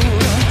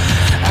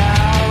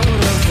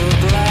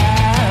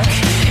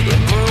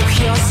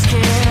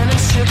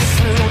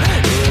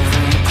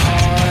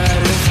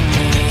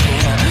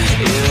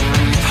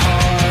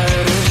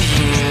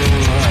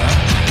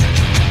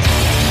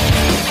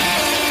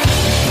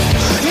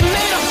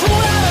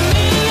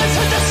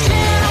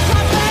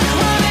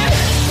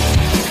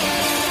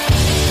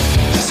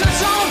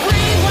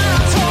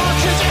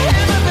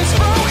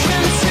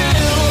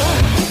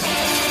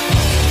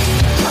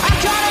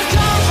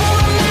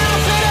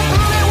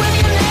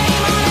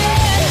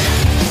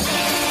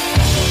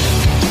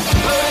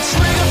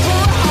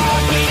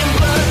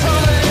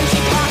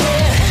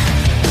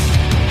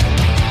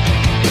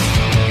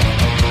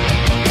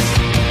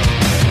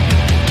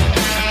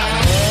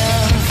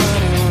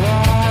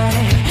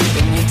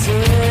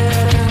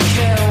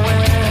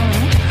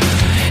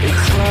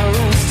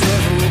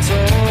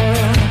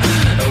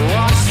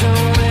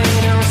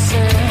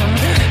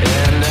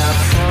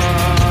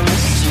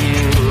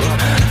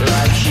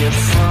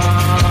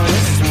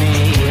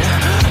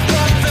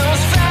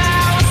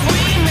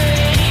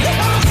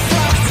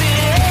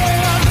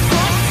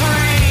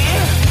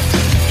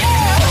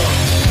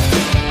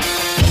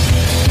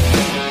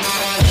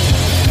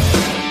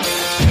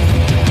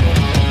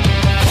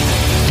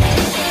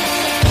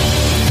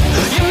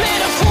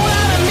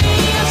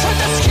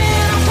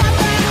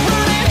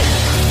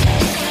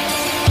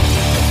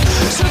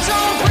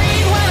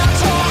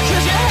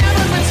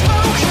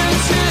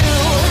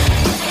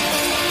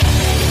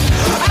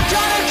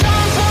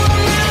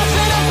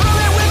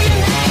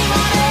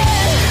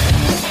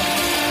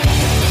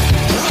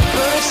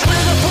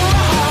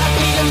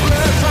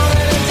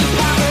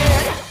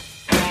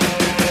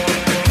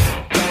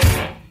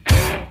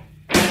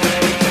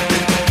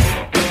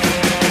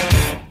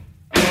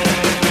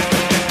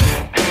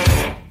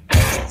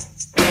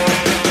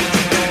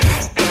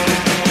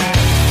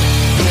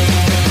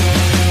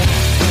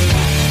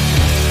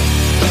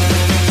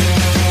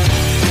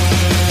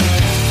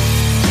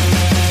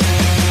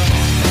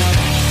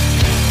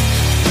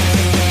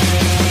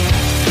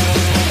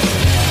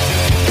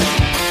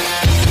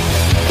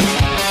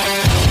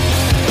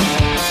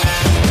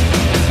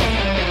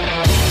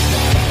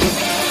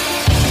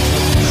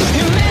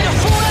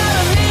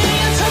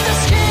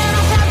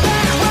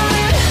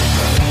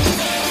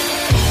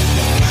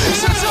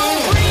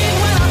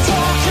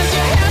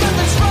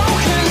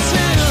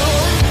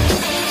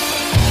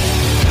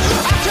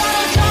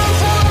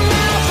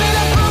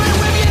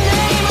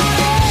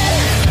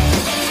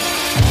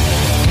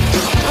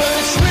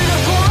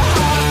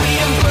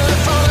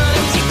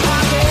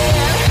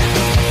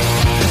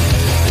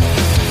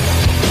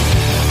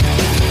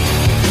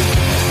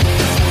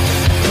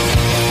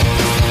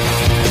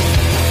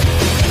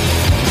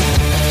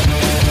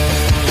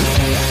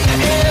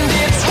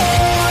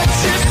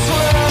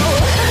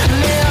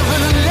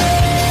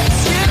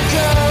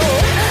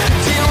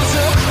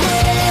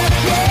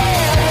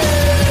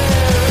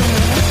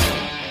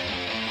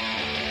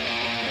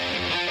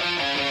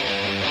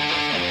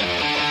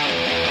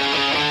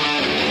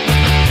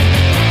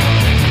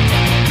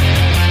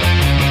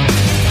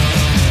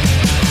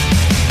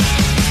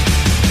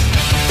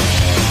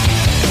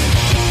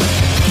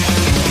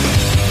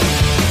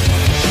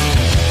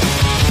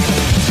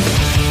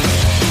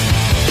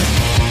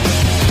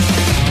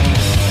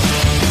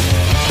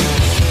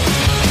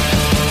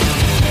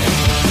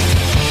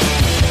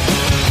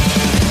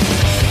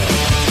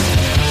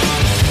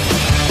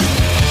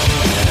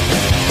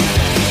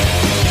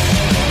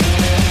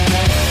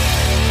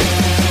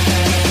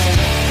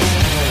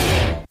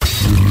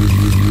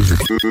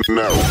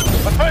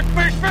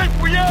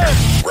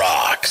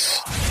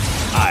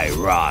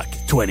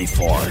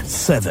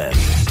 24/7.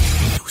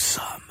 Nous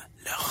sommes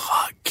le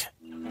rock.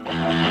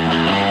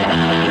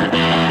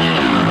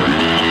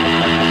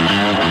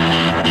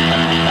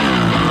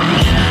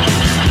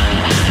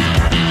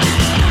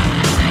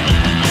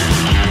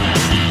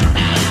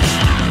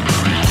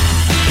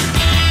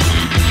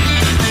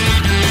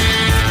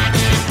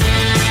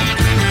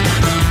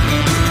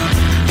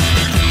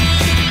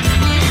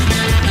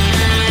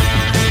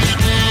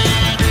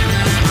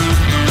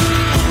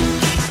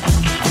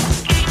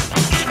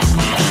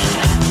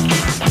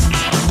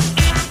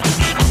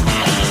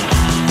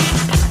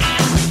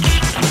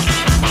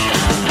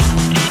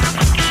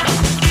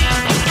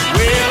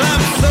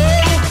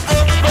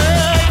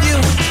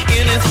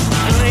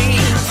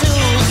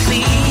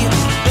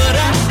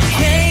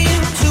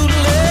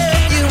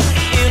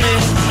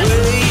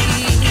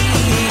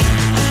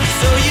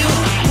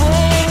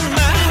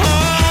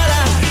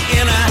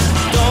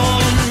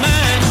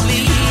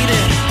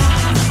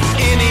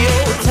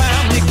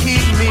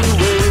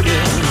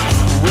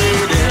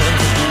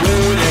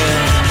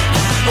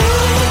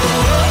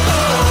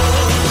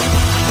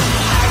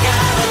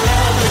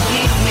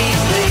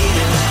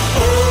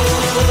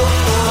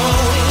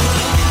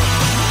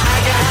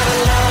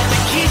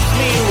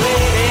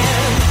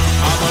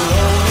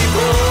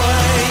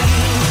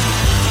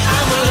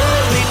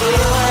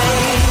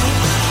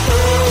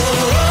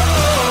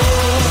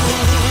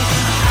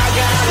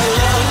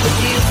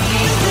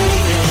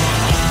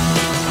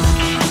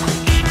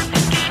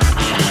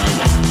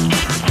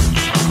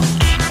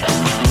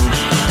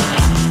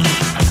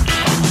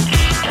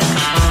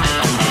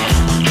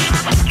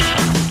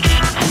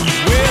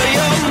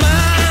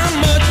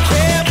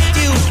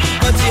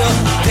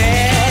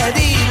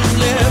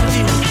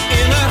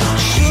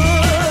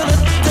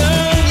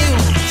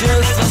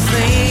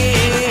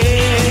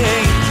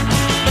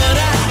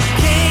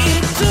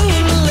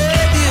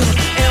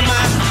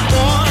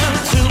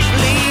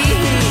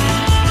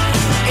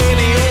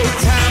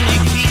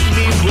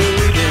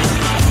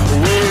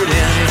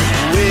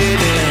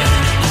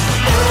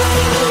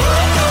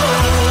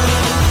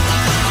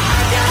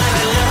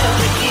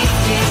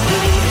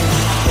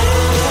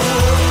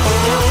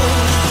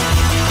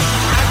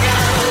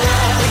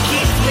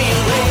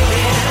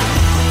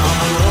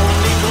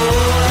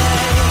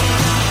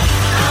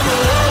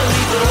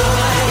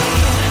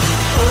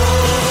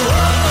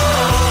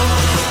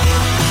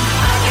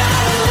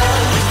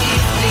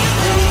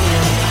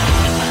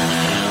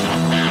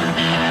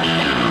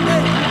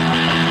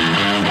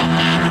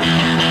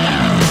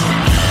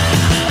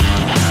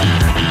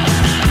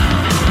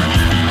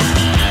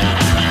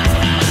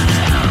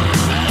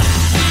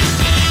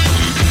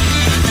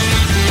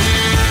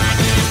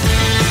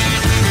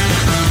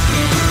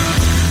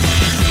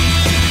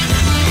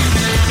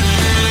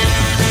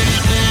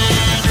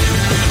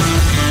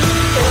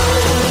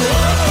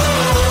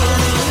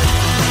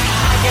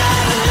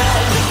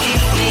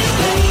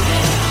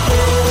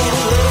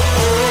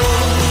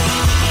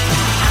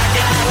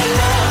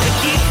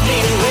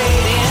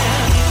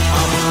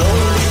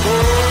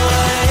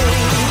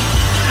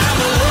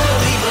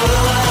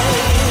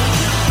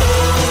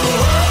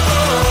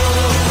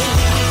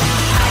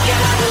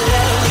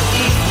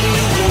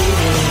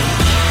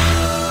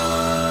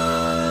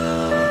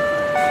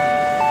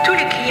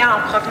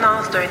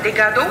 d'un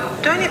dégât d'eau,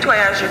 d'un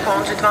nettoyage de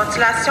conduits de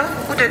ventilation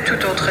ou de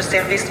tout autre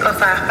service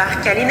offert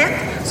par Calinette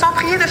sont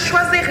priés de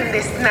choisir une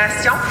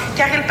destination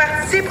car ils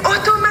participent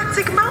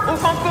automatiquement au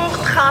concours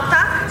 30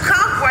 ans,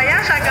 30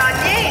 voyages à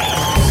gagner.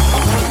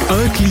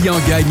 Un client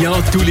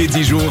gagnant tous les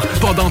 10 jours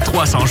pendant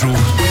 300 jours.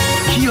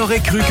 Qui aurait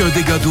cru qu'un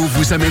dégât d'eau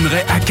vous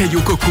amènerait à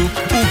Cayo Coco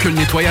ou que le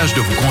nettoyage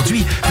de vos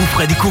conduits vous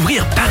ferait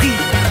découvrir Paris?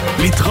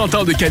 Les 30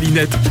 ans de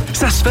Calinette,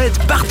 ça se fête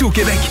partout au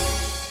Québec.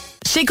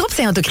 Chez Groupe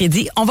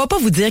Saint-Autocrédit, on va pas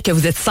vous dire que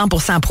vous êtes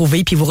 100%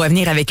 approuvé puis vous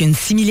revenir avec une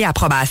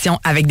simili-approbation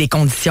avec des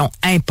conditions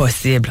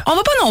impossibles. On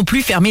va pas non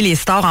plus fermer les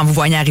stores en vous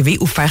voyant arriver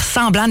ou faire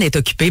semblant d'être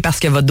occupé parce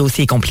que votre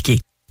dossier est compliqué.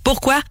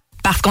 Pourquoi?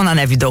 Parce qu'on en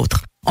a vu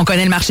d'autres. On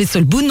connaît le marché sur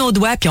le bout de nos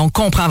doigts puis on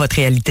comprend votre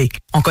réalité.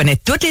 On connaît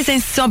toutes les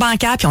institutions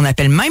bancaires puis on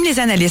appelle même les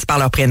analystes par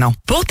leur prénom.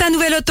 Pour ta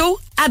nouvelle auto,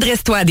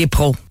 adresse-toi à des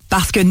pros.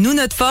 Parce que nous,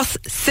 notre force,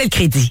 c'est le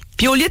crédit.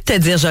 Puis au lieu de te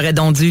dire j'aurais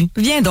donc dû,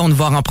 viens donc nous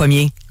voir en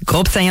premier.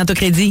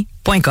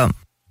 groupesaintaucrédit.com.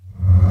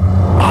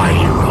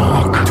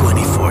 IROCK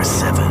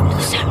 247. Nous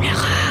sommes le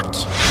rock.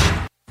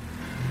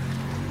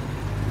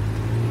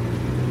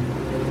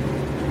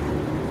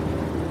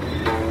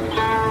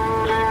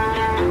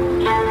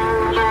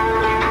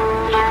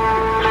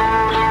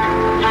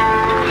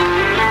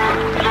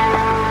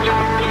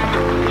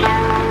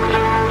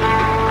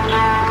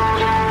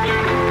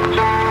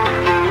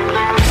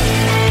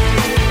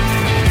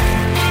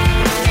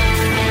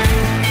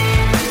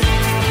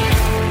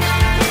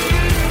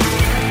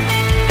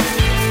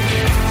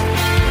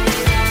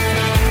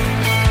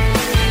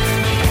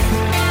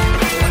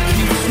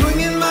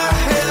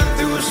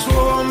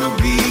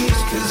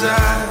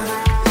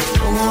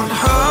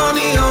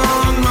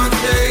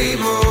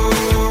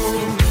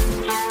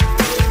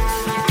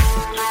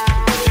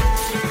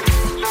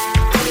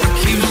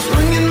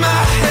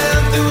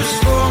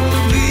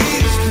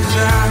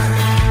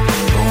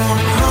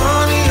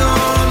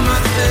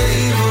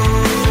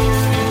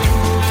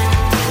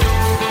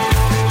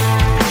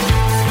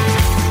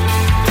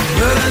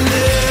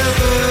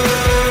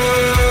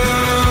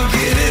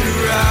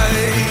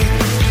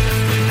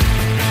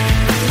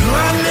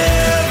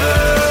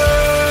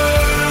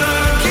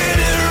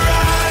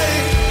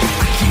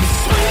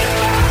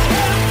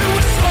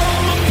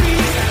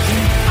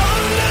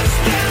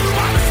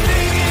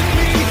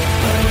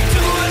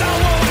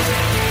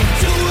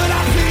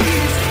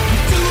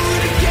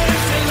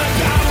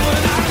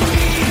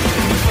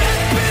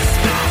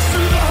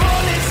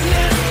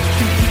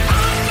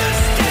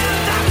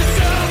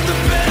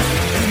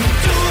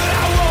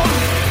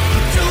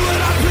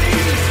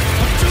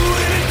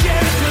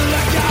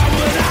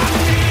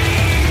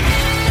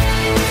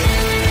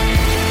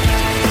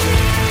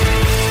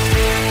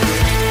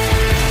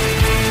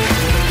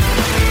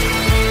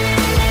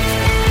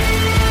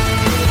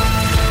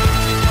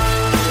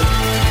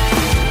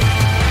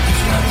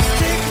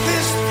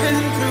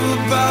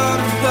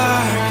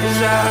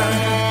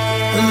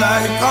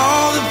 Like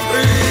all the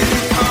pretty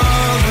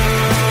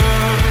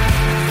colors,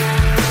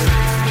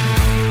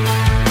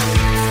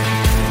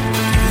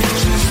 it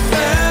just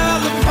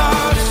fell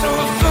apart, so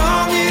I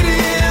flung it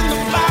in the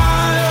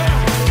fire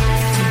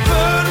to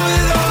burn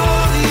with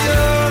all the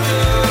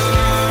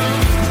others.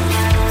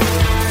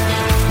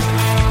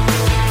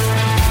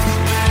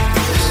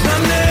 'Cause I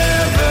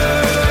never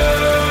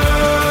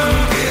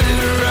get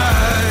it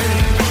right.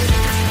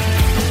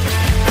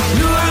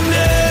 No, I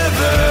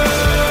never.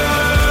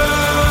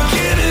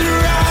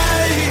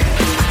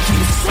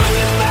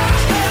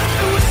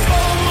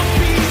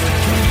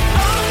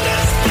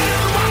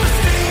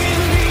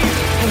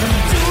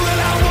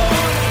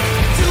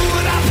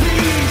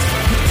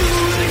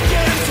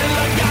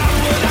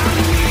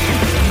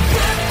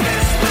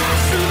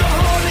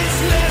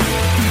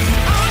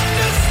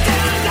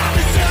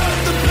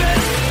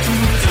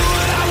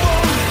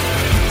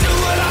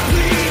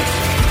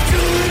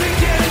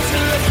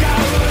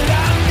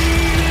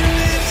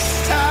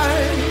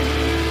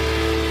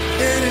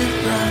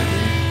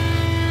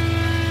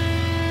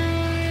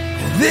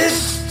 This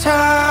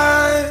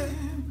time,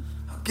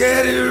 I'll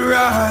get it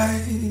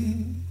right.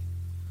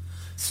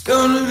 It's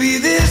gonna be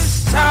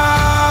this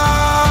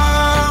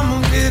time,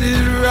 I'll get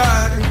it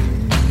right.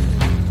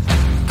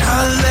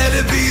 I'll let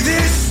it be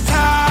this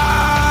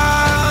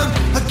time,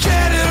 I'll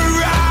get it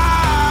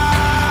right.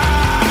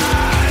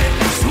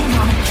 So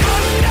I'm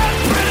cutting that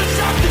branch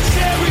off the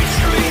cherry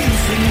tree,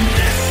 singing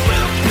this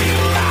will be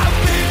my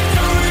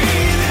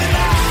victory. Then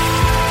I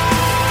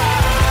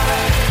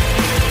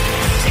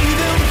see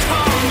them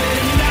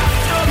coming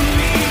after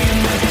me, and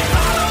they're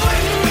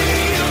following me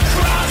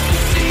across the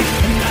sea.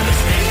 And now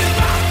they're singing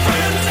my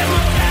friends and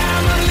my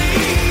family,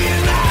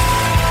 and I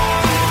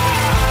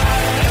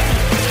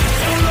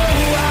don't know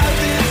why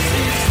this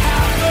is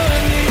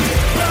happening,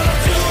 but I'll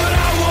do what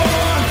I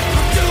want,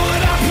 I'll do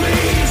what I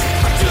please,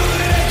 I'll do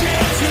it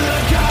again till I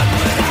got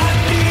what I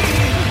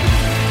need.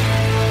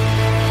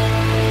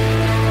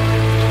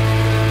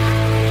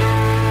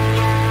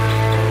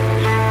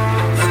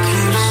 I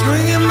keep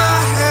swinging my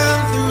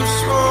hand through a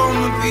swarm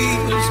of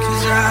bees,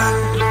 'cause I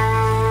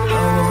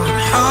want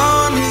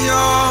honey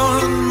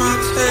on my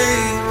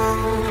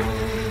table.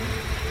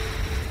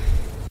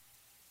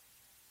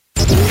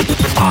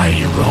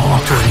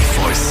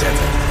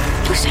 IROCK247.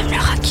 Tous aiment le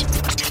rock.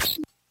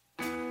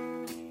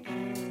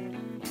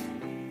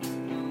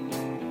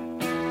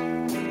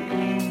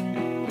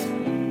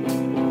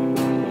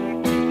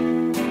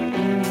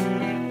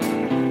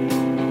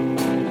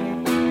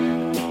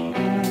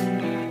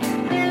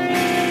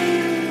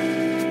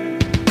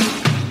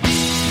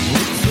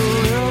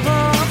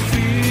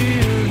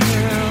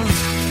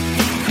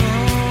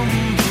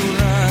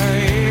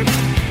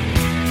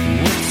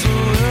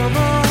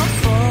 Whatsoever I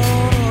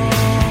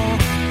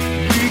thought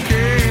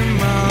became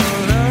my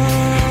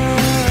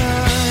life.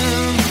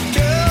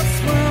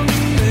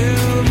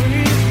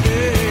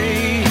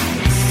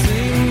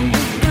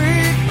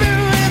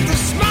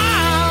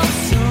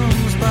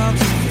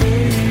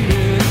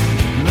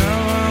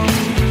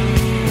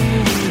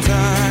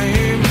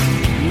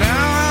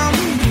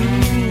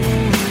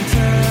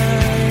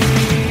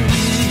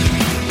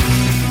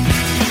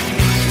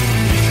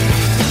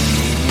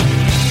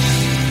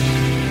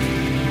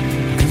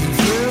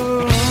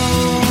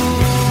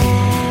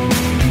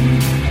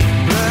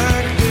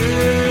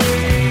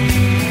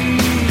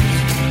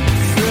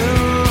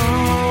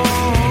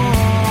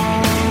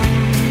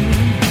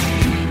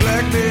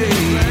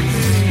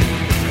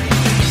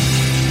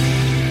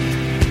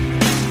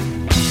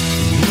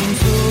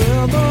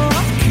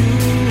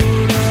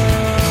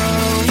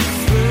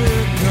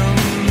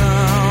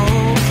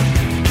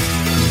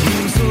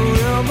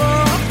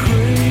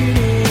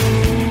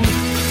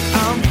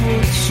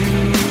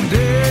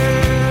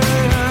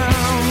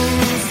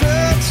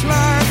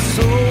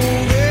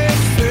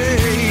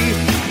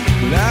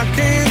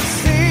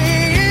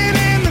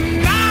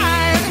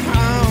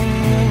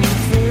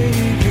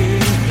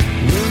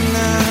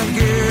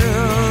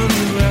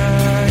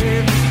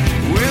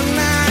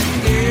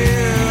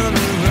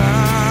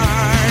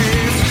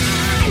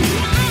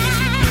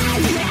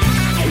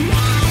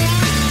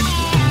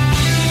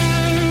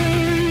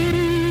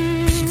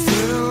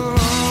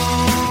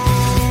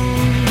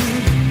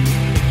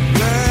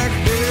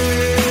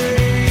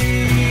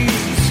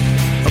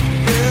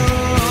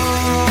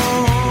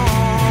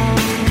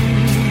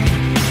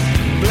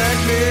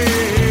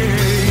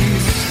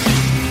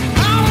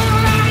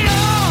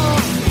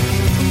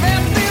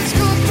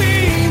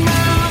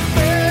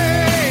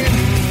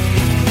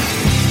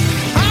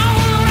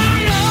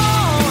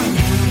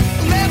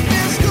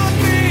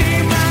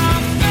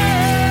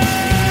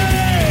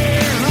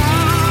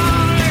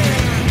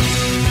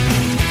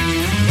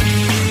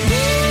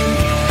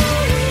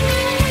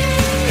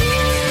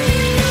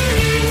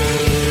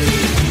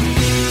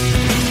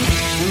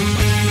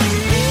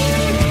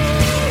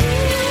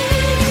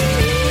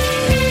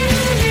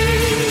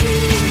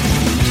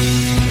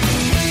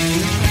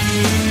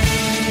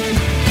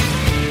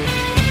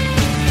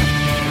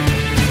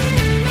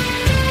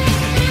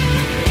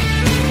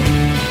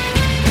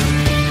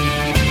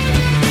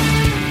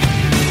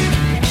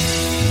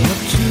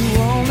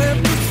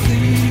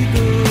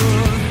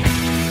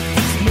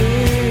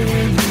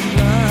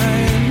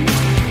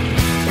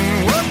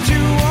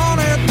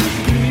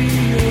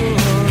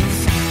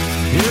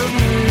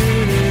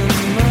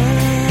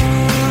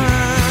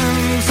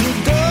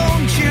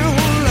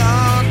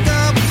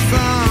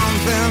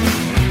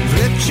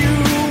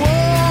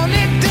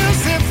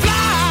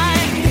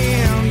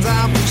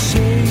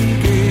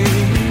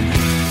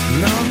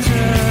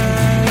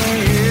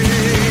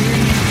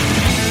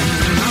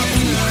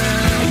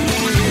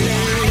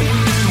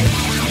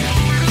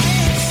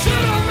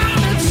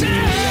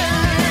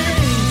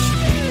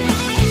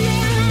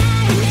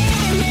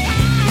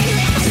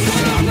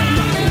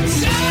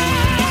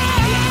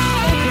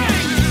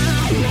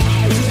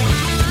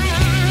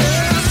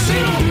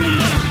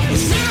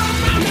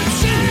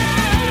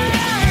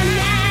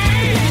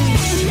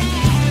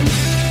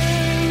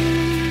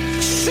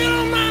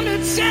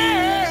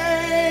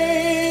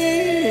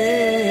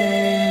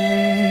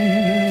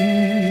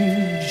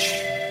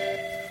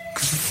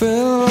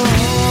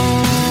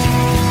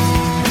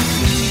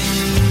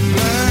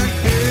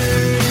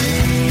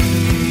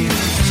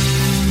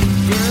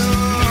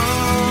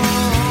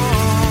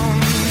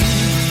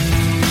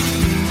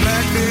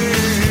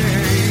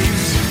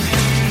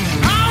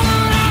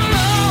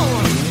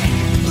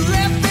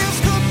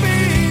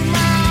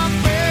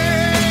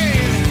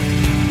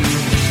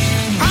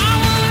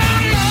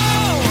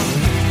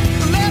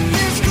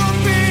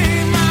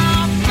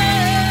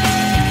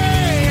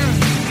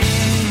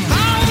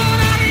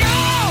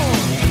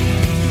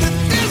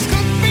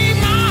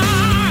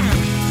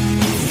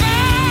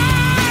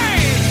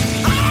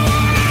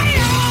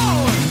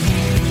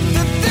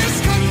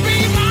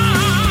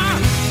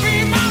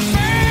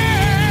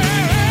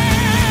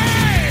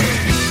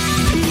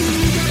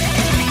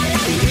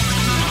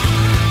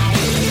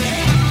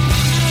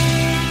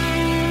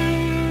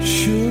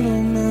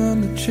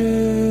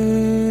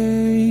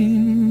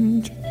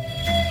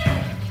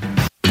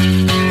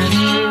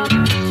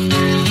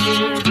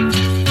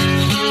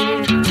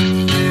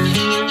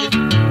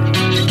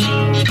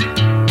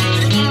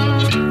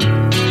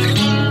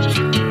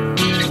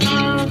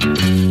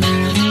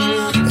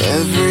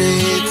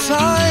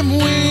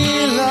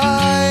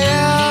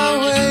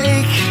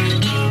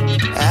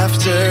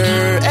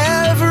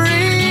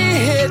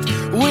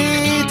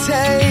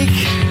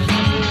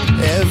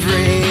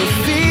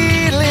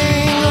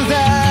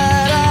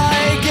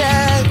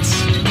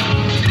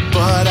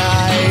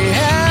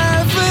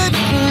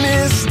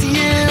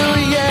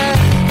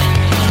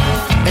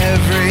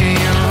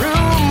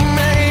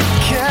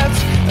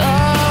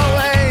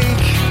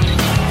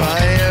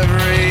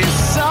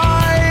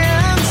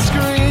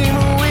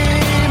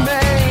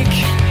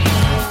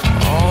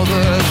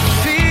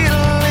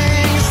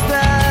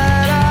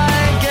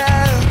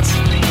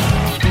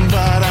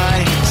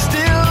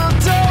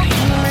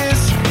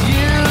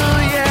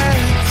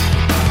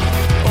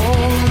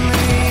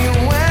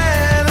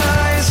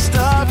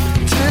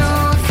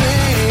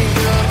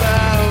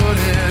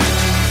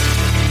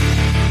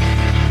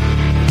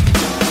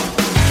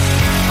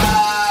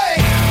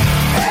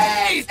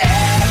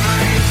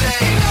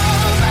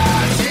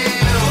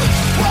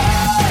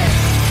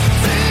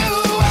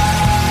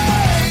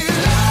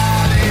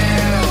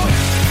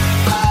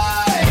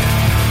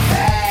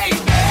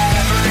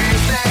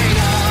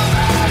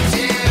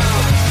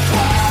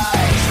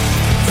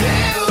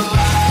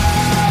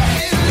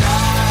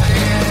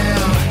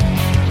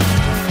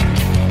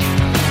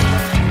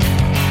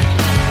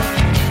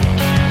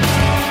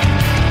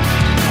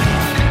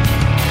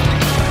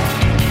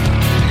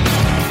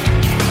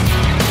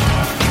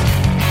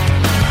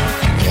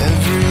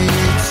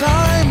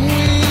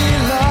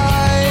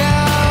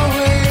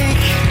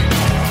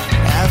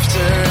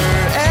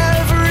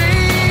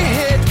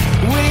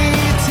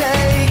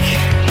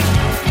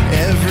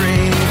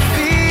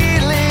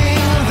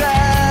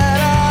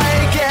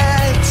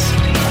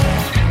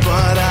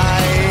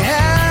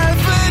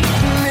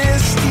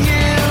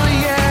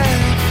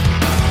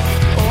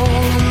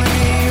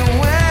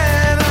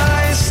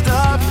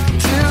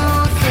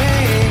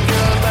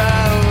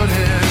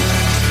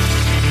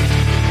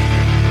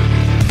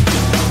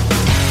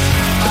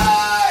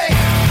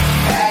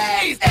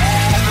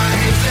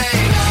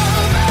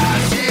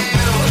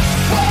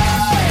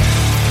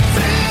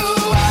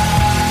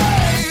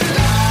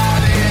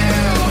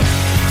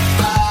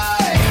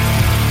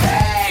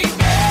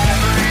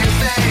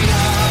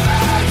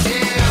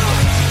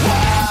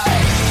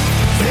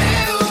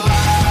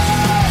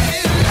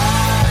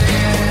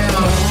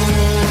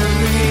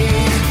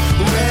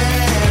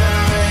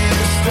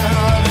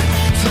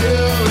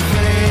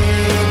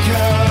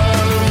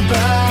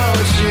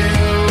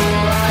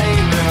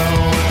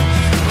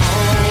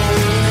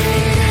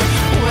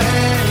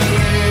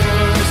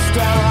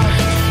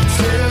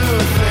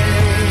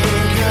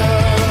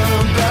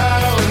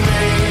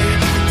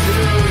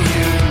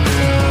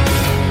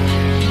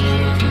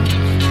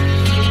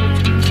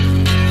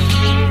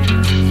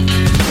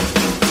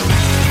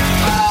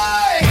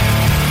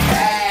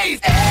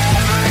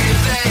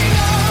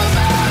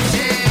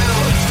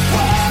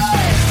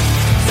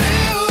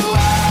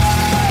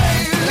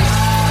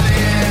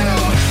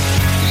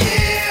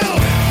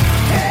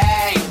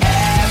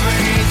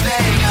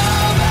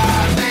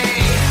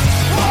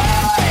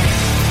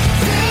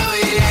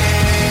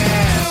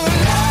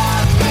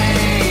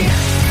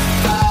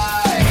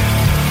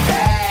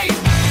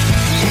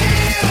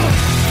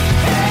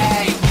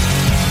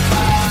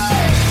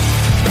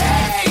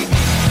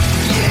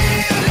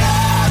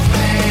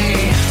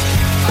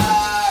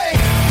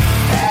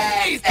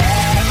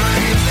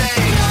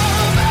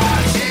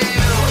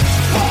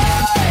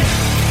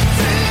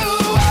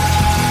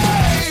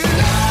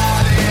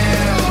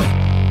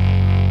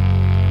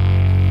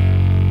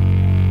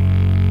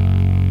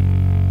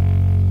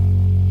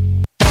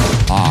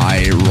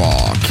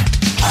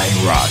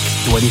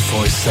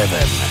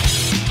 24/7.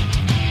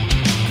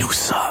 Nous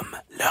sommes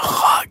le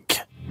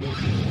rock.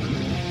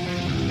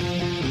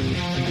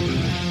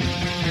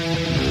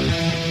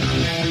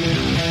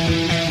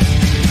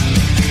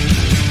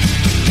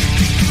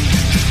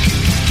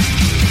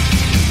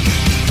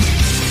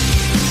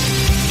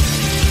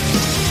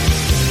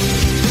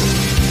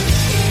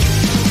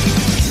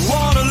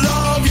 Wanna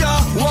love ya,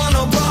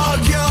 wanna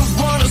bug ya,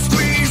 wanna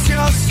squeeze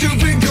ya,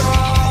 stupid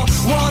girl.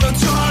 Wanna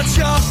touch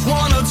ya,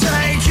 wanna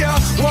take ya,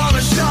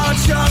 wanna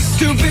shut ya,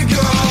 stupid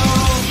girl.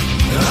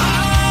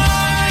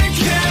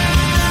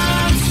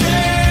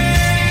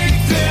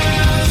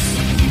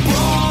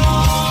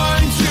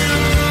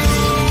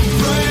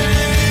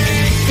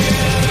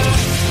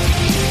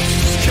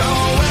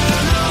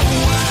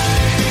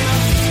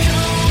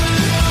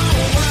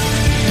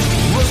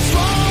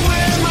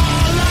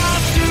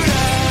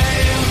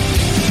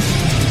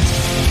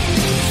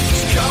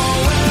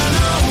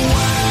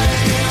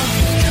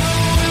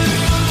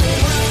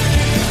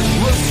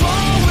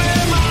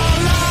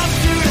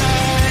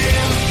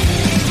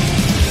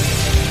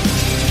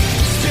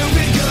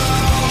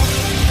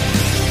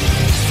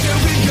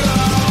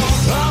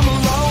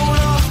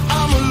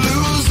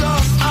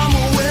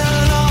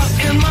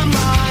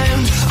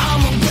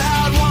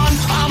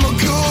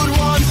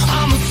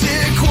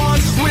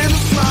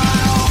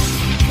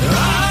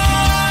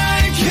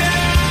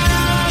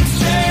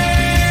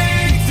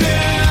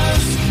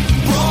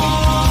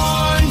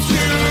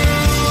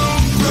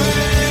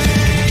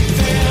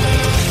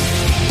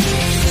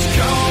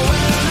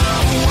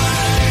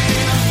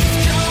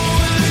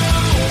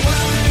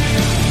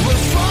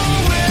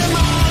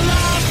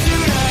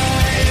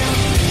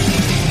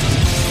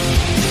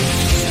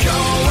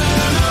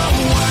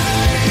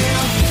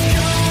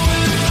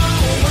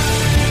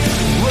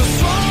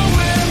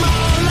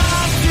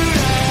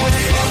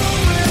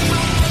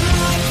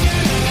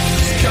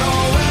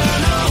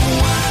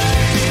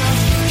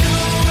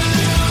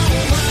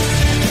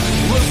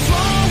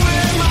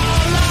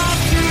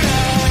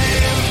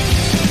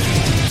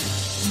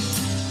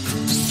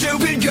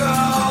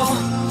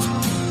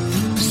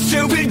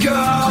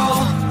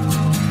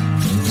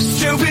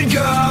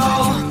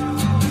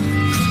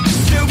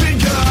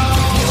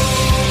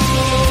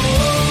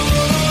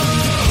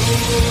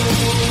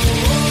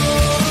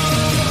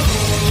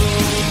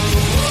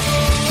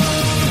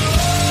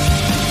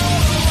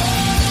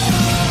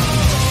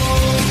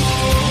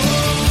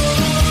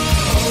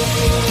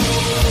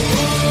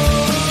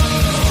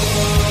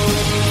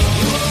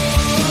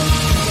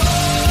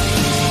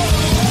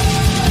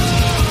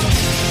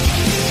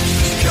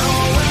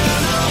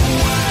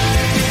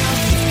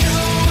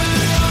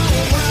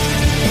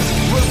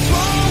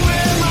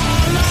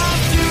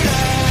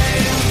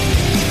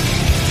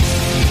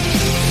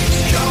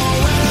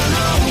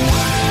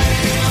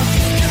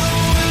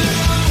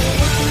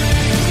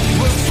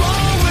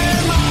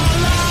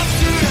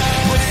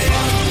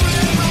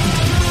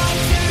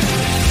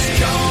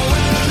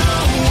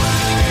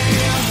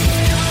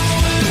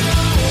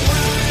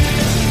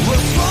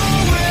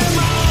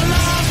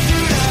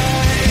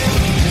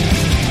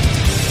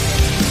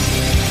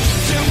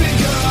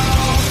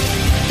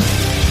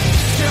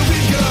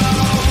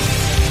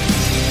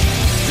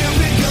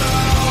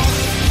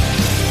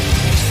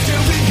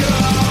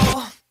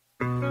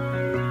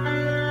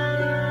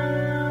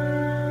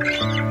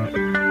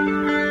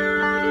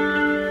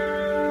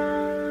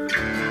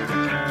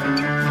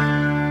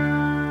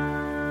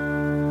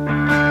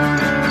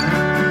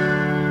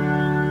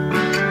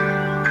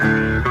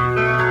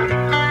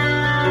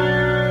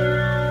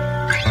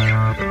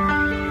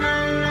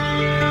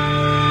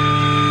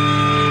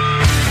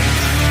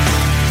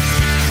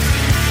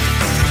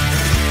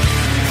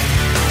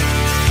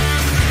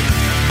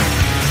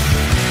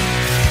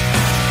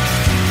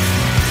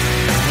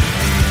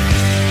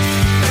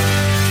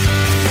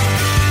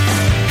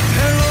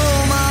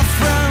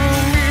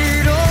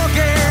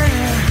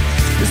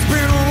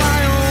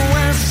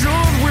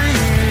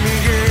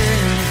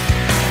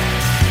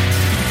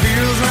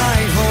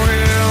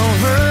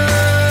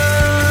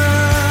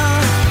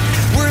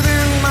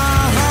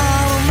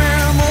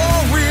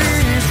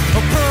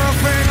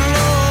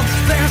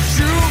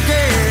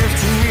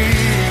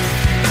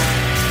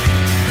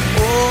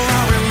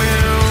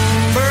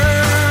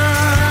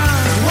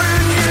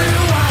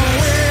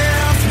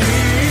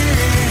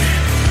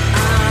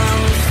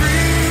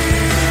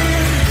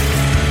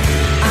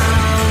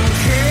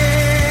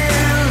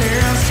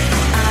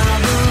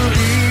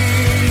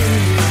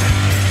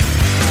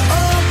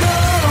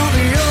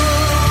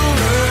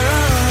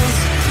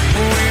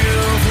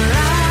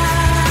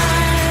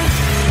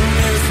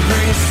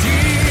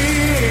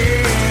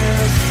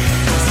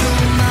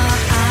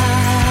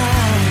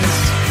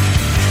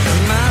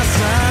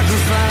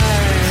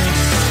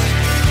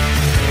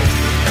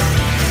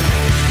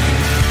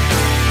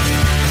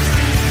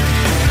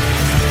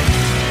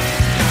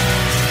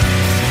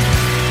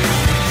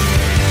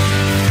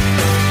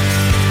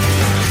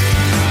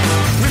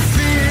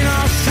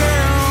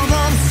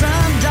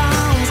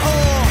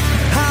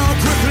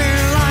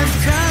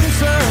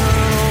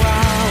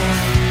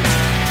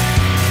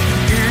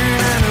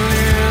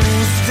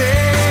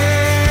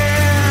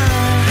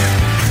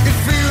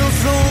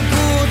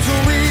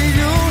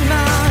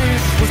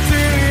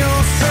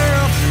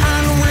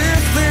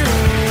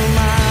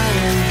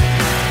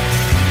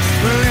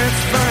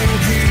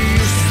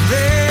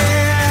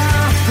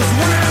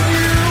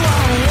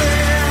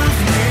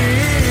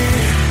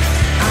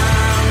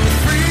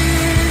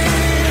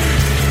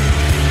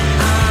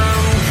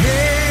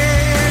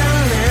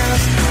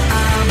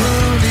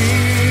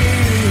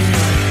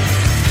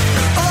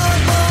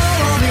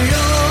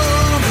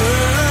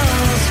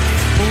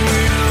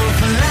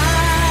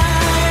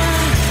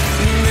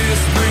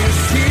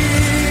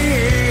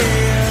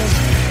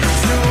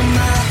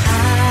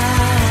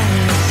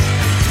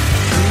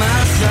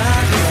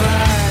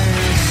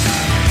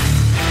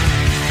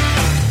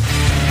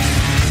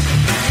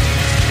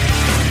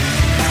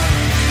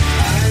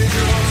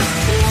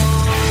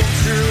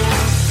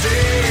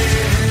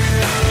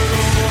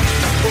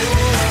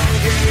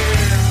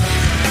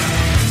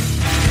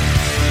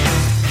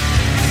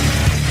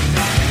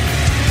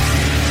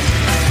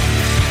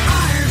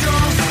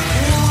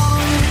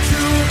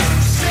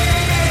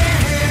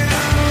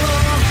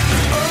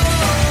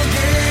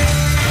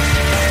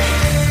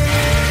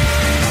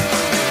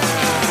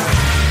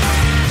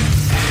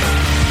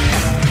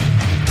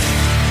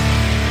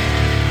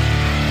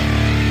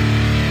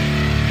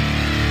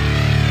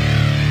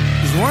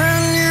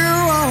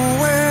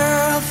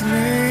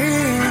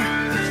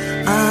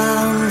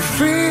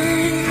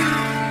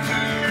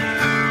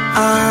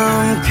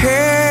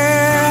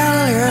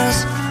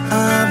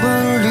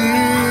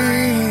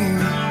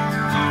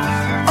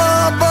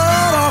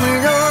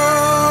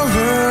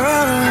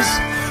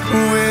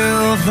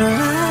 of the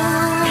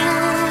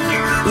light.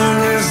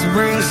 This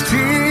brings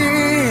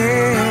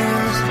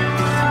tears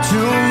to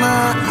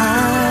my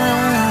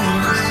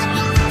eyes.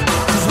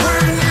 'Cause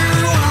when you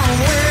are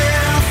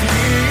with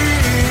me,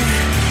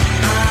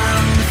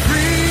 I'm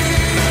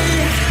free,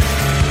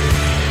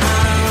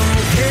 I'm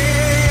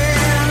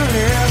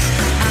careless,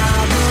 I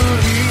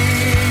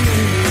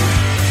believe.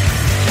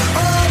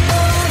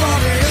 Above all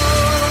the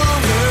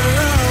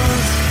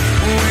others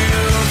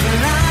will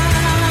fly.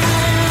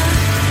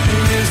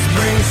 This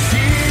brings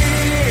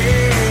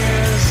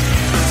tears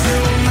to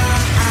my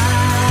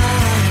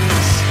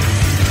eyes.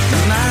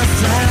 My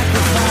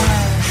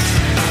sacrifice,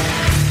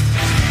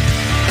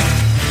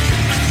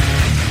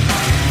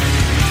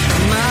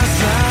 my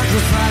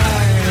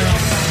sacrifice.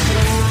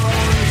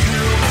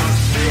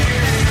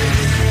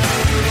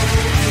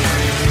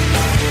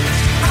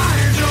 I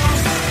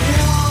just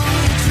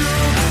want to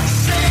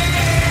say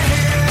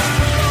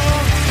hello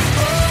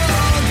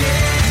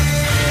again.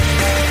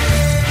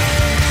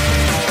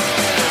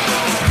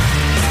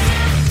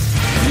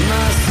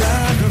 My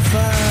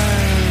sacrifice.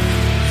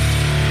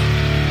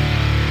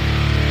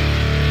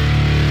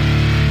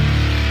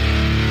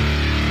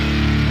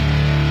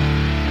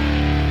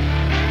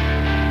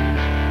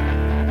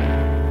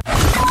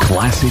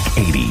 Classic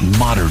 80,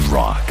 modern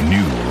rock,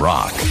 new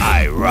rock.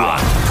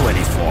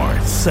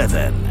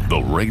 IROCK247.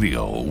 The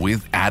radio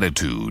with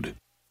attitude.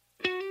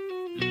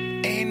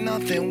 Ain't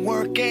nothing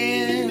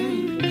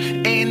working,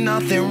 ain't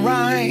nothing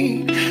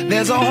right.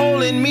 There's a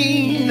hole in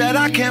me that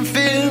I can't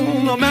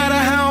fill, no matter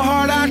how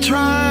hard I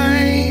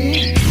try.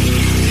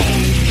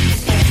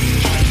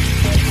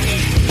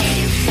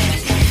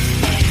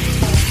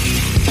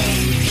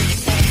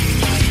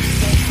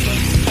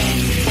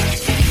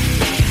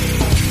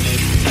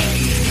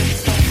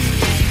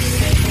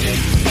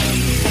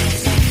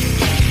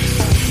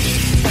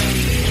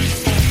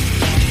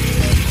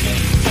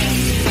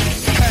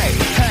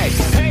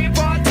 Hey,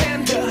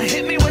 bartender,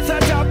 hit me with a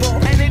double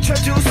and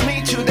introduce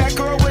me to that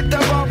girl with the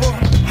bubble.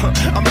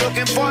 I'm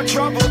looking for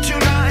trouble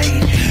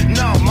tonight.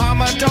 No,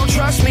 mama, don't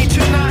trust me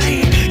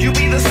tonight. You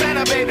be the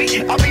center,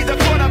 baby, I'll be the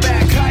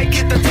quarterback. I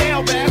get the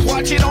tailback,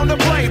 watch it on the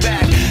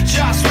playback.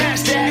 Just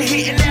smash that,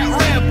 hitting that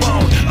red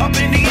bone. Up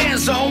in the end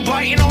zone,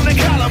 biting on the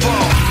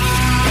collarbone.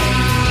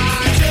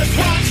 I just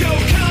want your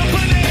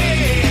company.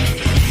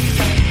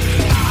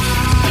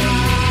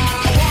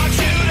 I want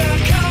you to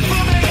come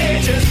for me.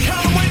 Just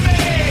come with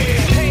me.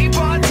 Hey,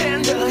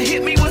 bartender,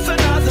 hit me with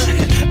another.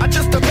 I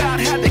just about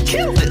had to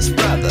kill this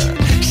brother.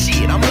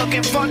 Shit, I'm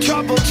looking for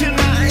trouble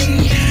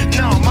tonight.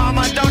 No,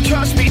 mama, don't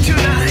trust me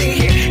tonight.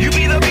 You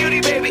be the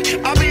beauty, baby,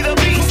 I'll be the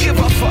beast. Give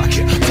a fuck.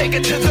 Take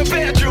it to the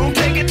bedroom,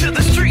 take it to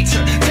the streets.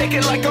 Take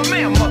it like a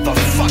man,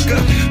 motherfucker.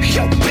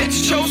 Yo,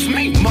 bitch chose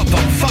me,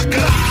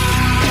 motherfucker.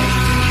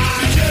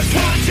 I just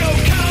want your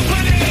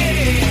company.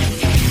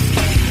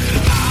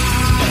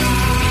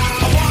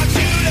 I want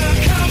you to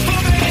come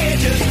for me.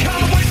 Just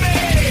come with me.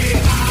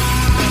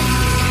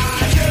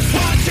 I just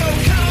want your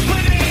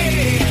company.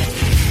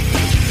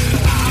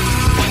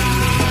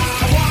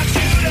 I want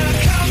you to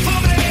come for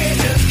me.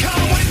 Just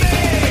come with me.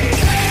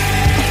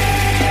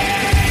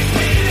 Take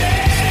me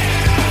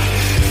there.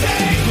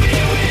 Take me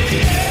with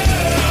you.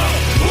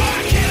 I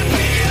can't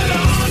be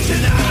alone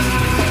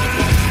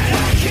tonight. I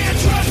can't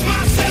trust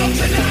myself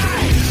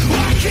tonight. I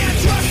can't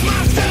trust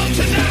myself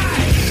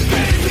tonight.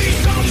 Baby, please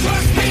don't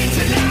trust me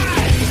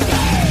tonight.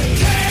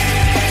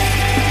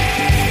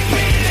 Take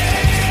me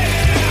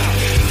there.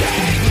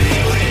 Take me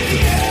with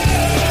you.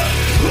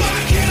 I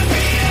can't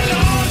be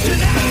alone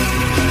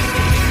tonight.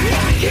 I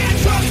can't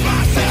trust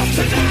myself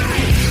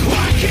tonight. I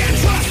can't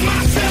trust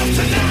myself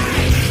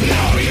tonight.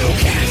 No, you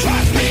can't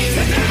trust me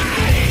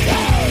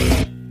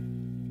tonight.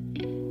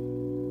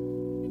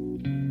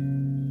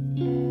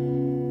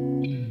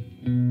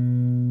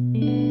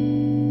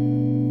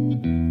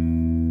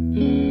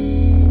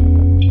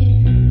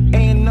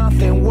 Ain't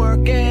nothing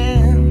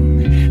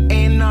working,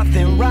 ain't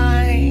nothing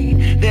right.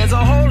 There's a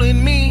hole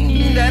in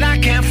me that I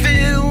can't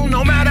fill,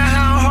 no matter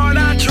how hard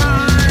I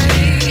try.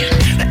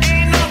 There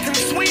ain't nothing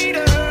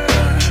sweeter,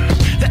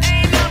 there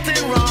ain't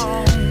nothing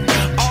wrong.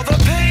 All the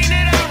pain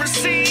that I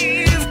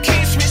receive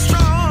keeps me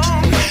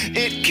strong.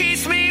 It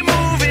keeps me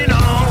moving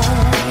on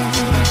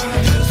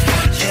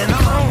and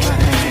on,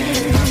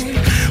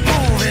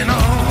 moving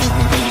on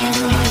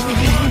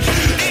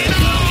and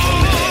on.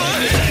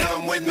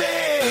 Come with me.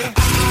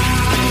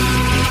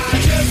 I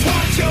just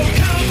want your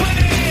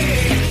company.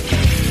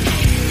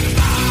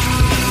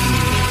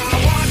 I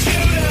want you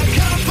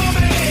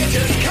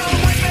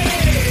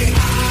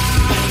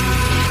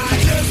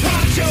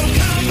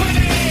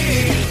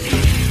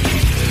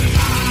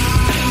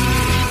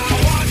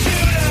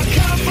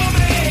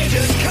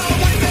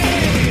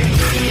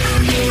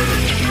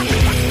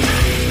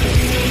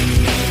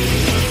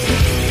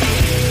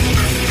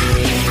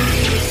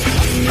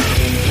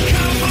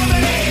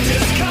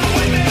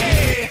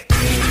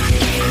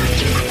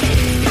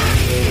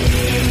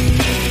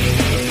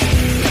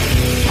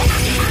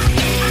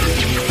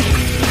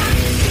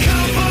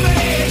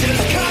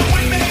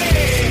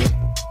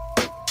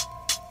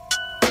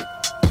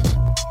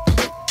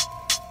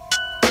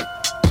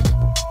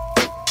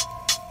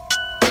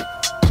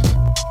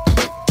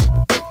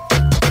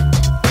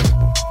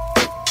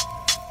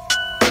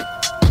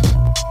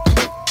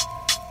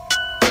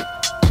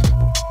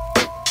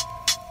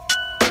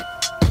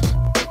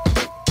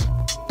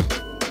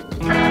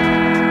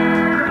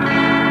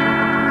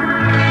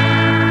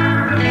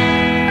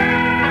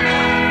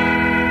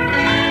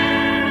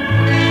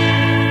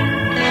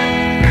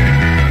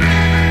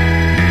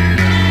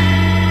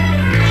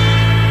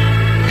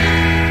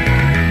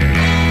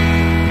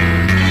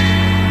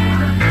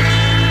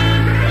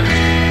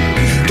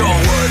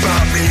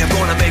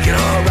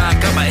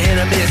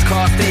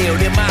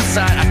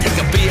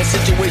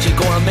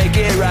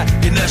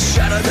the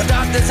shadow, the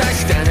darkness, I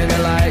stand in the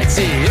light.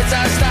 See, it's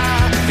our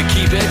style to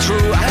keep it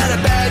true. I had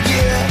a bad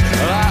year,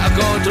 I've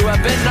gone through.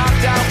 I've been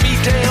knocked out, beat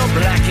down,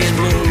 black and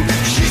blue.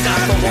 She's not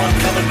the one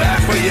coming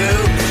back for you.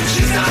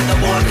 She's not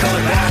the one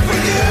coming back for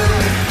you.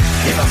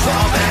 If I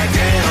fall back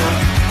down,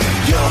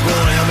 you're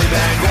gonna help me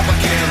back up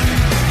again.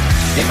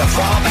 If I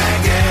fall back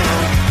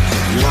down,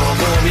 you're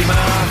gonna be my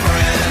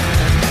friend.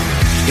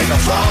 If I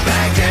fall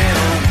back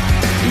down,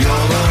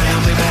 you're gonna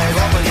help me back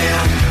up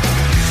again.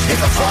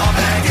 If I fall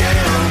back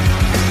down,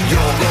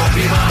 you're gonna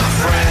be my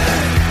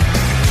friend.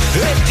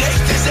 It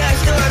takes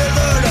disaster to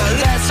learn a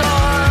lesson.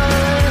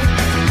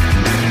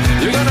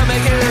 You're gonna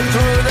make it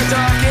through the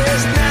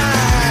darkest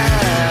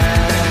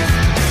night.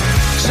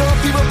 Some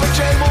people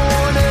portray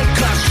more than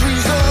class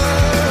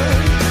treason.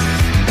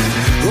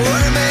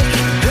 Wanna make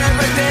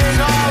everything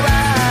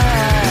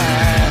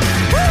alright.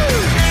 Woo!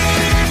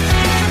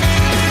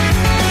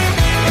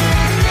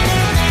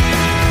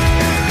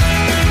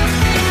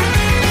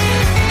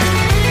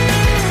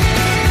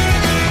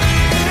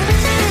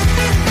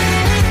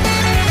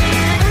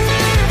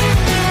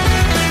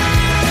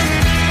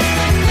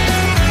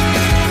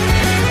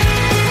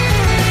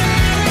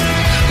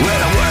 Well,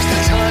 the worst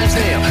of times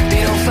now,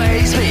 they don't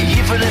faze me.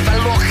 Even if I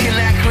look and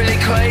act really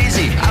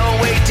crazy, I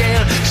won't wait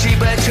down, she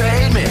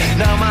betrayed me.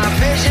 Now my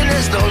vision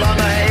is no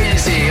longer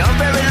hazy. I'm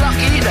very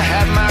lucky to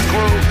have my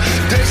crew.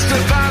 They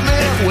stood by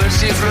me when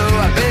she flew.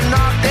 I've been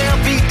knocked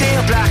down, beat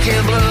down, black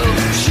and blue.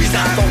 She's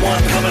not the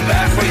one coming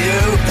back for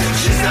you.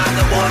 She's not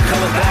the one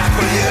coming back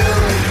for you.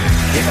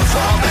 If I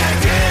fall back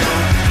down,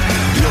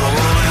 you're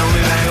gonna help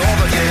me back up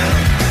again.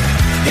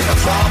 If I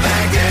fall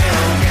back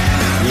down,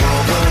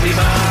 you're gonna be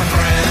my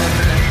friend.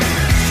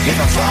 If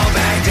I fall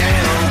back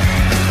down,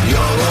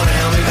 you're gonna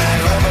help me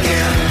back up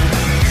again.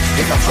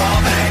 If I fall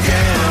back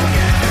down,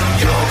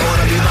 you're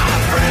gonna be my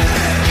friend.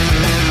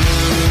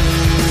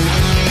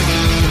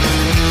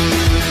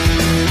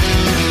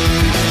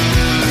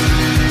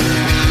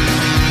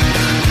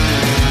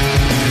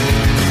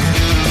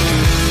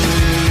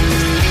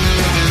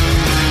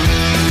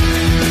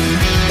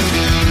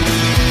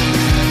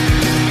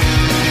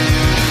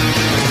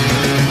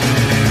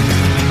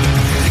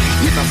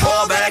 If I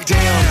fall back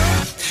down,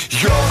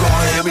 you're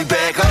gonna help me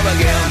back up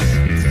again.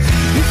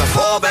 If I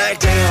fall back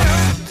down,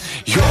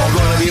 you're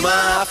gonna be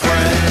my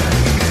friend.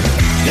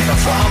 If I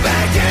fall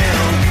back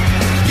down,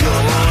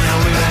 you're gonna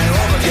help me back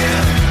up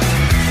again.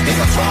 If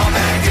I fall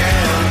back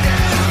down,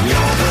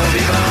 you're gonna be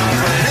my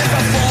friend.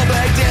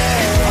 If I fall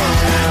back down,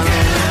 you're gonna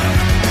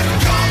help me back up again.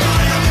 If I fall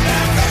back down, you're gonna be my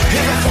friend. If I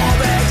fall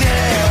back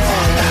down, you're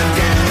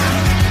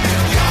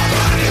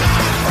gonna help me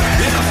back up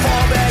again. If I fall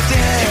back down,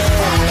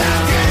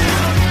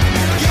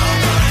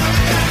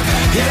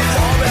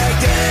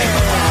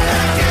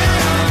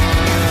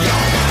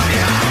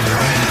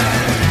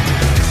 you're gonna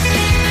be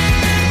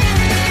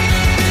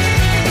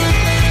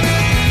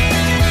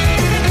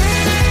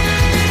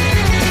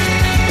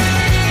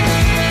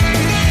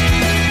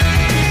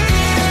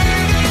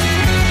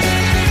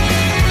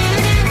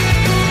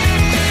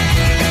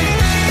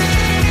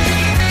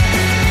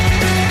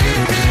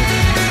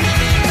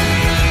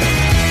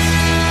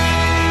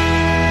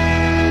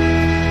friend.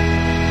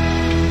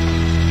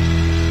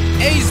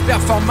 Ace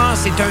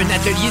Performance est un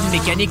atelier de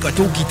mécanique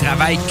auto qui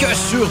travaille que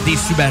sur des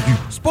Subaru.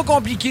 C'est pas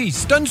compliqué.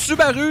 Si t'as une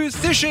Subaru,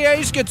 c'est chez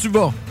Ace que tu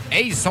vas.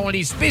 Ace sont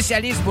les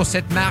spécialistes pour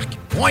cette marque.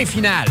 Point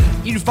final.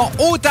 Ils font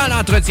autant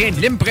l'entretien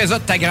de l'Impreza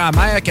de ta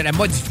grand-mère que la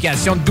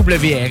modification de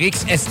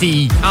WRX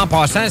STI. En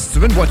passant, si tu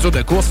veux une voiture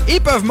de course,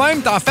 ils peuvent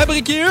même t'en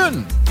fabriquer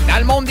une. Dans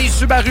le monde des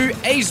Subaru,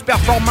 Ace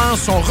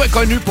Performance sont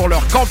reconnus pour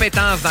leurs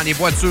compétences dans les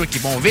voitures qui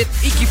vont vite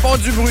et qui font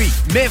du bruit.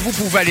 Mais vous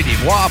pouvez aller les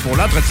voir pour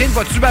l'entretien de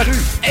votre Subaru.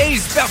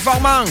 Ace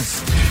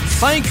Performance.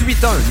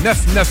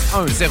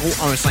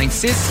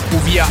 581-991-0156 ou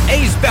via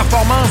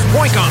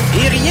aceperformance.com.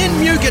 Et rien de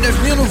mieux que de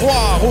venir nous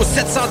voir au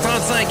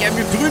 735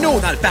 avenue Bruno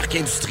dans le parc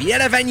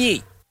industriel à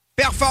Vanier.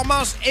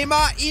 Performance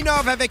Emma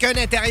innove avec un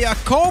intérieur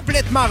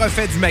complètement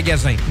refait du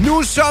magasin.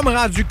 Nous sommes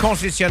rendus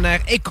concessionnaires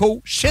Eco,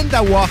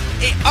 Shindawa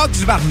et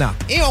Oxvarna.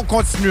 Et on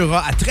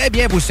continuera à très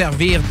bien vous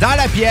servir dans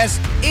la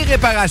pièce et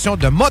réparation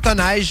de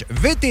motoneige,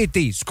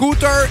 VTT,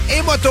 scooter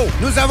et moto.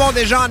 Nous avons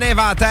déjà en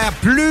inventaire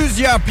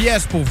plusieurs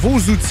pièces pour vos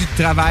outils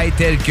de travail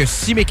tels que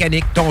scie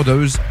mécanique,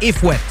 tondeuse et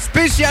fouette.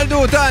 Spécial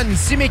d'automne,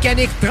 scie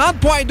mécanique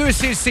 30.2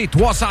 cc,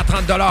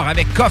 330 $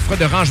 avec coffre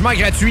de rangement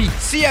gratuit.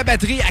 Scie à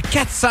batterie à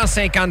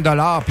 450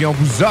 $ puis on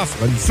vous offre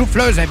une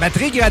souffleuse à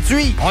batterie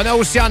gratuite. On a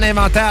aussi en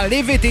inventaire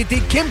les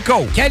VTT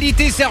Kimco.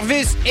 Qualité,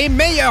 service et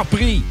meilleur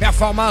prix.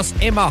 Performance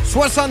Emma,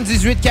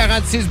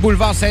 7846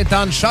 boulevard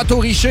Sainte-Anne,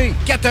 Château-Richer,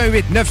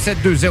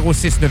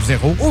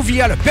 418-972-0690 ou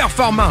via le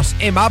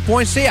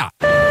performanceemma.ca.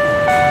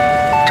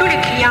 Tous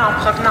les clients en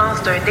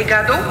provenance d'un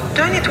dégât d'eau,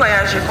 d'un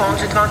nettoyage de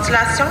conduits de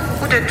ventilation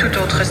ou de tout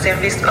autre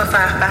service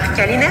offert par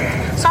Calinette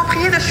sont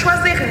priés de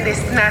choisir une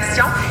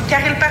destination car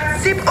ils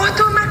participent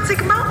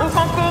automatiquement au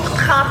concours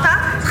 30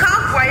 ans, 30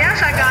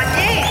 voyages à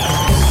gagner.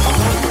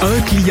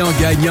 Un client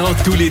gagnant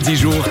tous les 10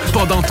 jours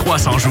pendant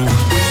 300 jours.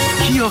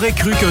 Qui aurait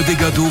cru qu'un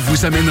dégât d'eau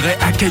vous amènerait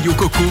à Cayo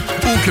Coco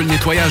ou que le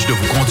nettoyage de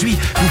vos conduits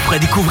vous ferait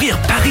découvrir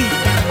Paris?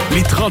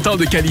 Les 30 ans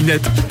de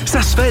Calinette,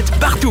 ça se fête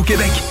partout au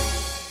Québec.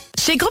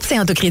 Chez Groupe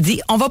Saint-Autocrédit,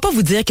 on va pas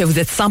vous dire que vous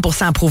êtes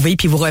 100% approuvé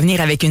puis vous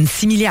revenir avec une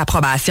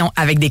simili-approbation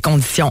avec des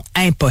conditions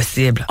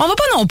impossibles. On va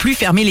pas non plus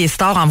fermer les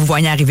stores en vous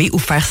voyant arriver ou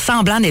faire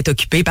semblant d'être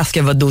occupé parce que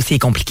votre dossier est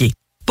compliqué.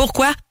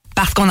 Pourquoi?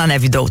 Parce qu'on en a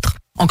vu d'autres.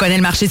 On connaît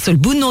le marché sur le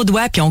bout de nos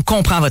doigts puis on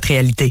comprend votre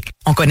réalité.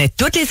 On connaît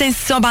toutes les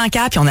institutions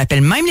bancaires puis on appelle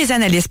même les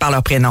analystes par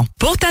leur prénom.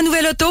 Pour ta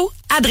nouvelle auto,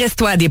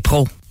 adresse-toi à des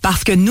pros.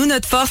 Parce que nous,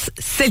 notre force,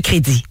 c'est le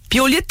crédit. Puis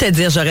au lieu de te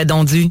dire j'aurais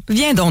donc dû,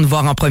 viens donc nous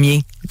voir en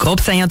premier.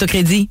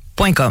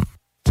 GroupeSaintAutocrédit.com.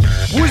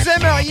 Vous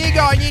aimeriez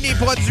gagner des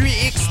produits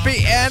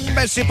XPN?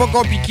 Ben, c'est pas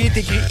compliqué.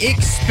 T'écris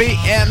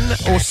XPN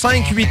au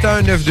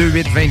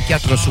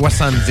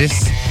 581-928-2470.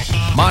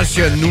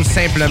 Mentionne-nous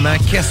simplement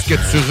qu'est-ce que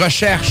tu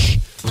recherches.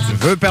 Tu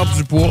veux perdre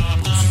du poids?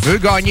 Tu veux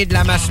gagner de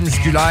la masse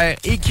musculaire?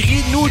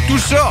 Écris-nous tout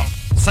ça.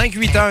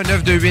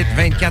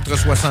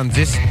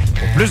 581-928-2470.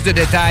 Pour plus de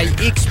détails,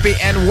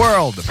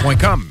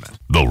 xpnworld.com.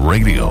 The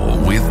radio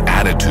with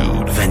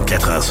attitude.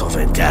 24 heures sur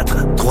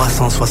 24,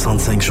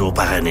 365 jours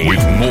par année.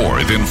 With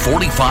more than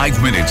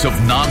 45 minutes of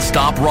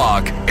non-stop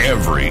rock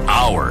every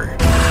hour.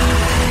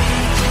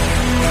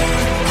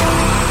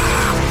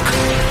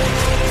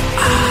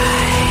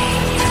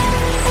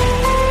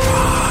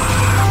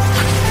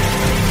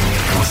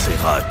 Quand c'est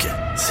rock,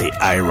 c'est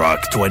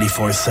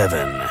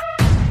IROCK247.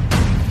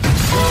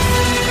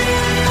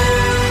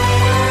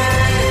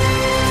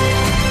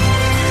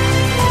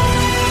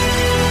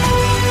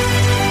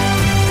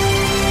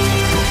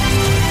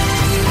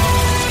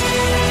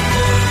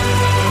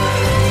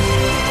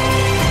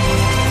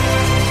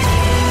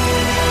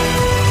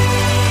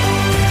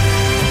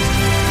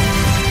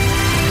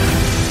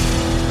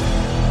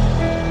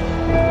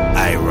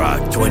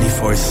 IROCK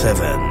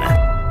 24/7.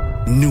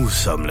 Nous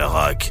sommes le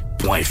rock.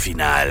 Point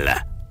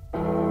final.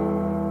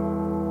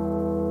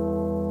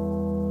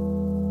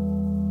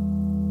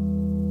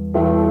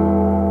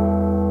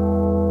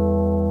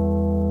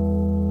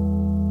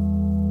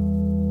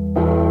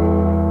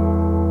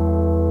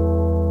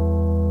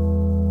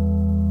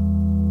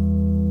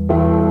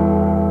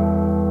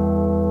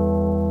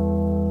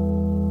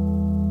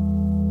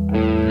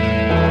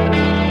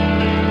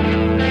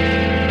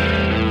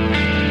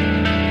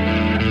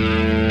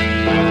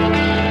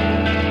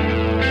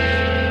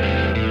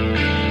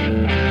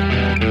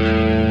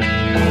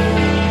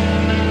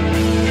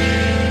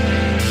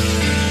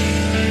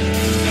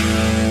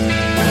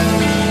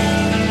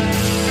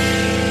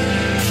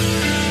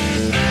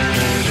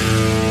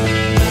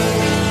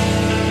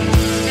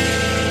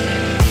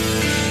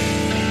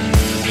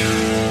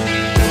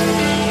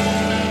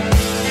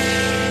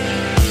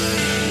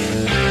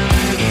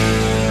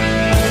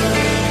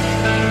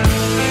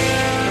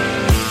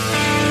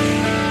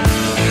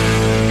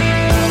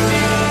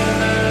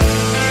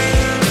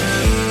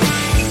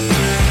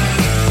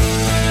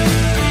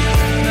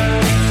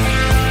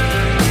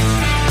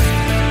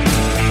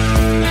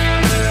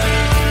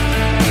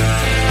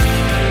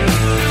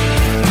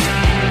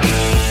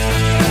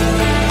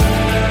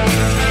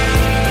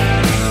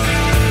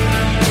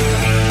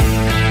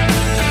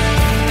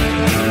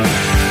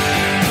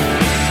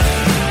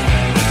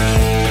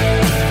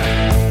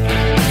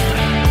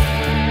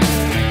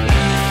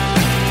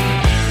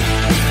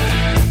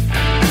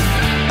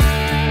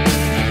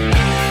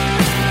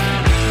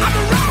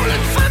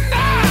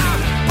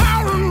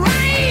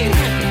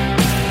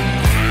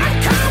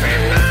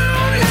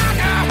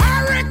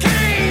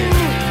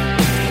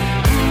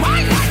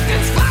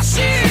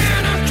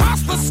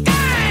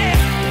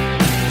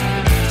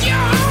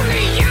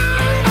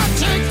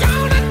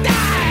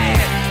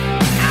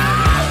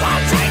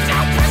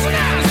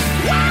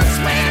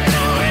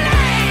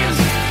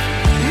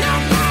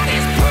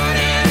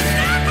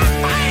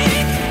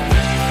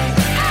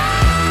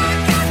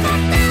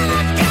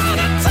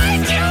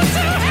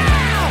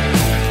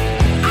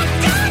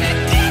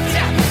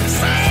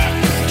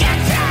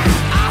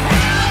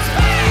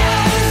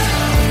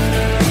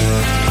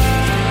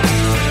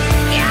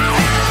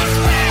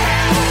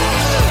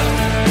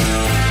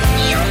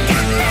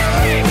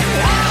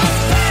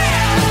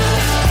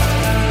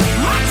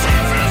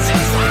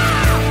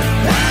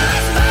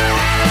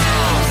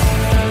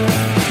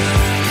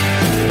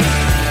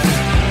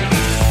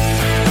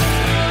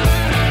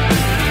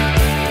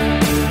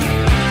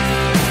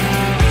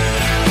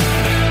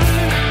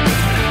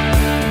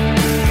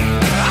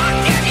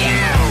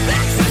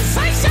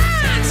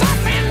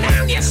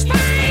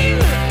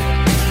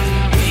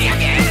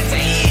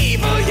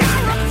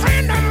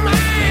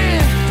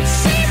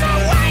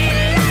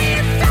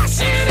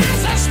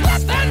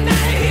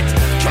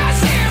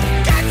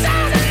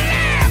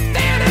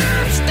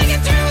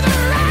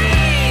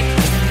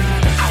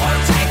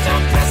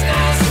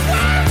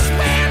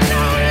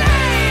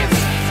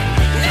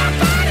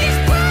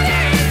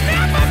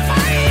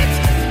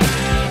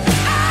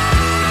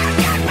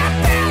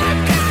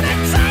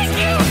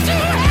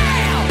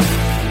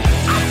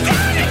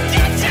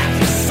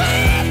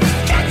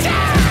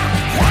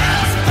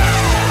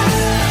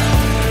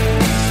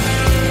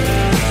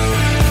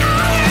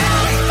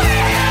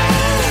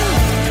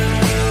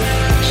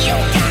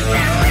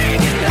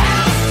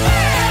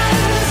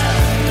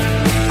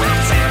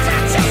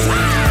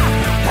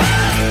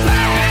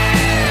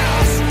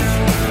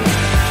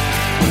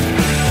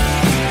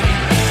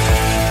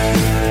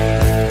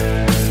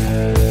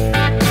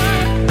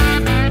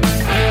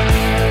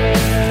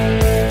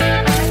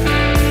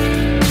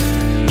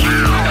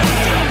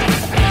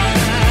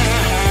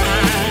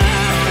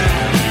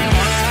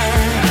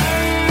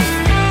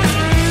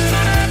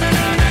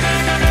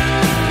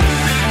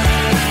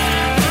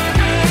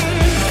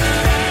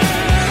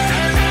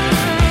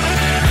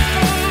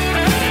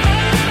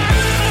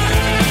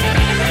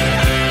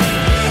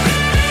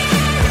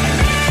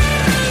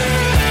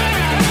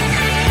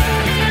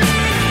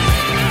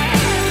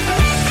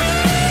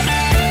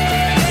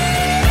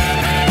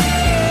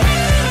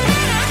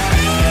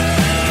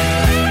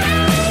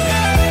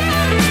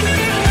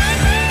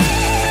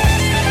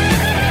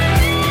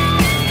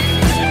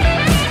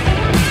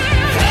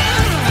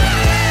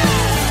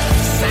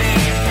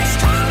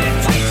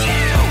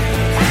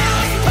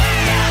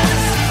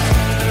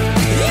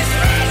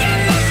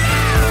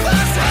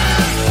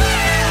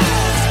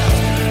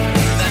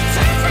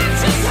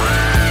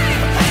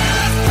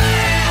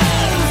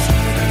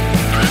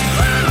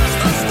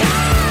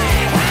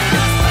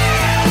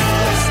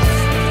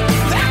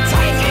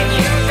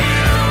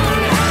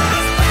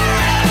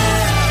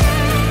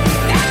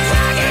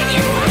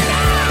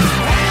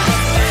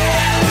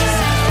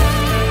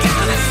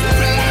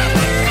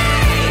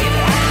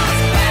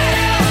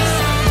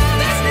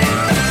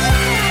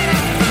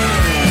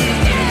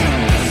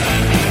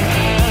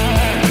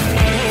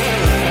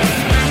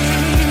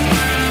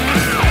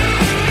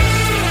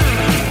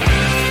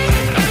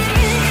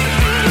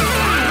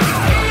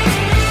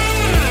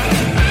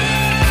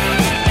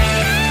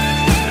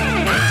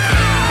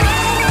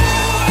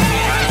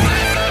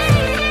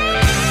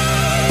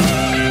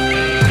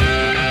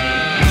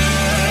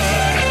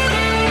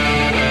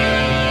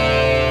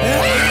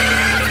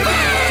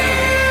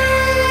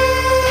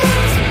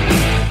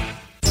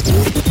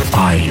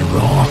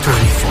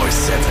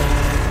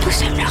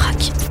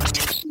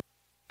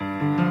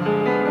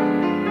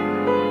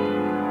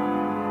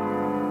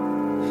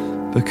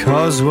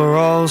 because we're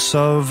all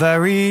so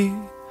very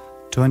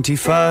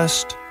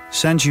 21st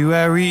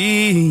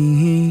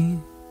century.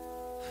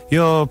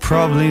 You're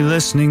probably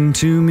listening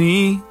to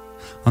me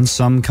on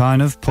some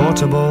kind of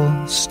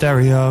portable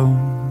stereo.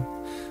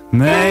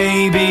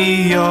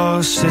 Maybe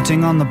you're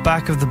sitting on the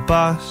back of the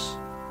bus,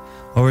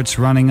 or it's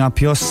running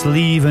up your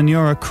sleeve and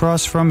you're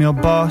across from your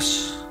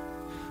boss,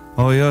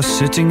 or you're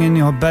sitting in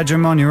your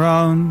bedroom on your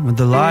own with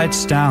the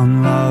lights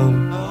down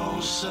low.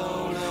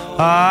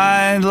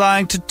 I'd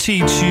like to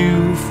teach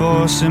you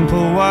 4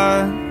 simple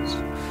words,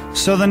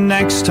 so the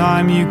next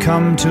time you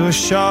come to a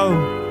show,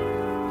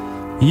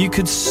 you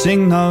could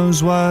sing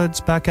those words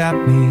back at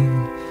me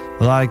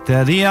like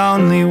they're the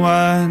only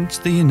words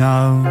that you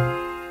know.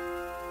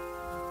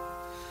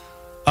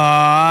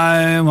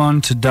 I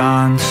want to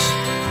dance.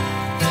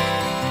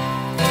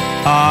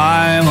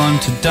 I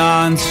want to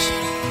dance.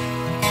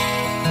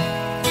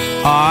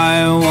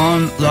 I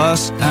want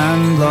lust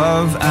and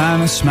love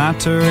and a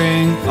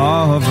smattering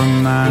of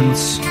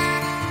romance.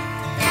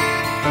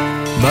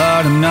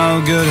 But I'm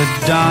no good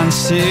at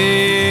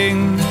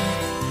dancing,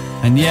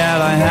 and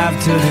yet I have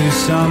to do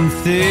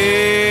something.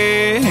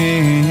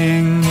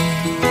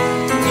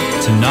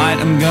 Tonight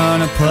I'm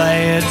gonna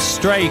play it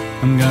straight,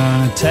 I'm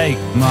gonna take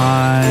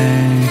my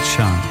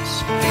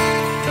chance.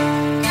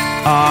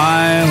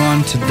 I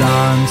want to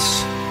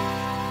dance.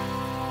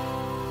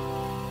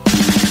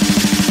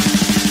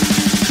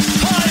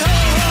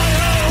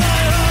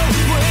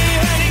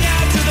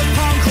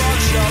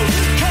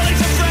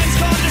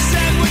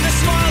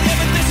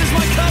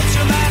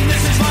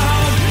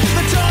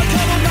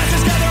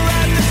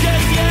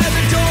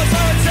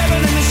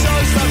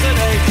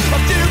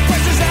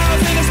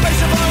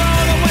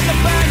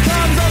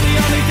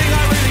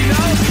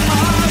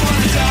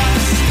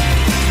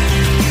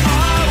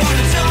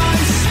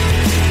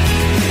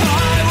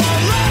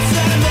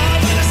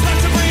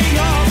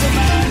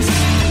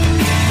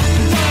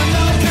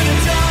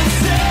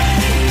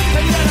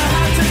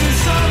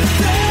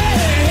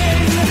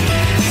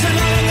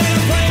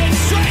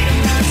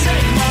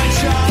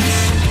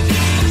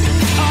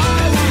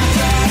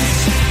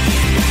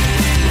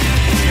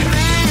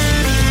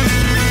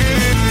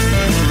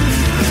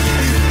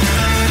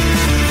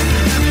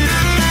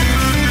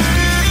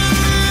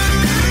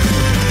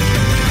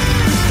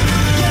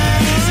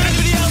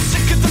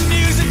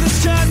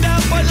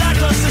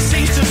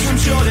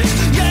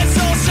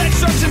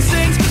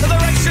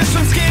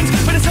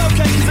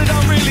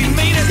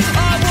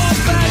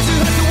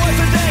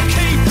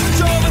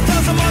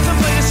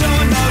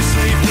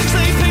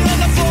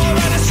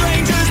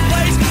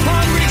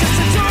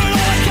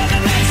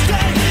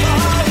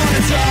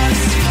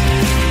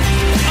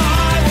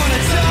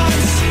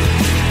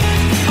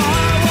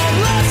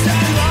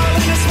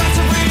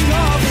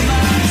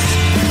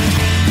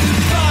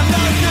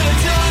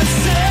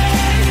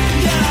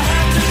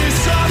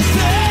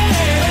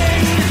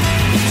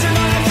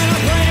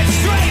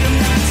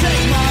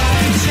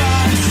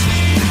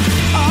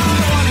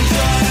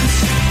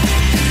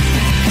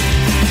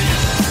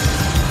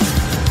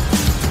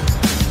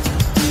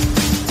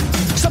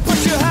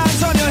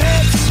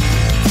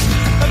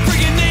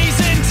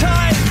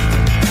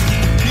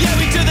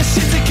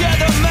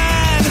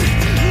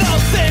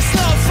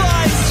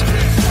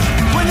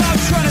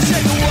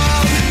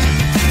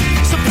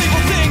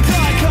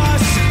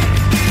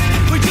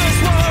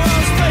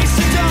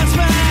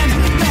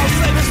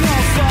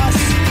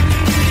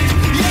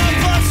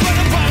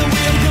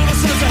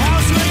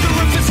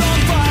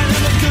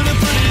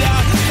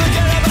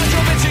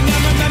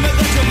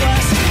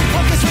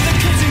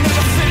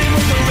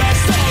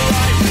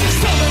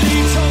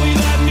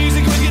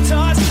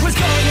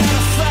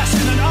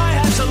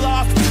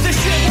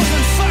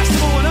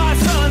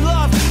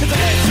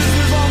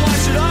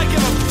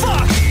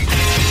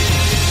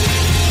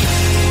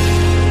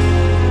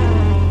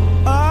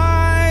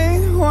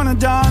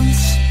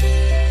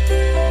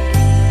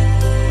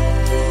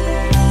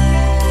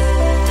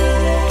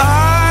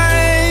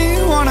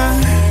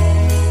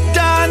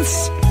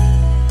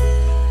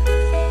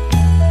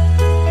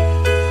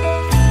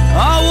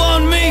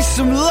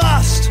 Some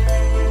lust,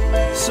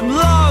 some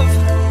love,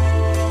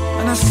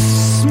 and a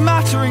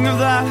smattering of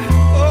that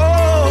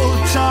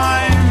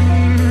old-time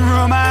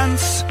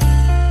romance.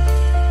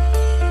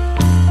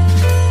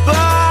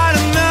 But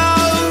I'm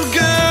no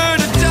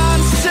good at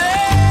dancing,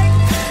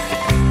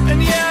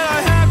 and yet I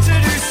have to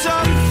do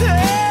something.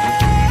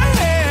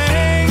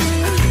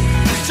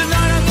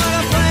 Tonight I'm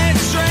gonna play it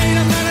straight,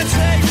 I'm gonna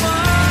take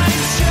my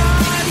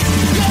chance.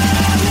 Yeah,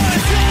 I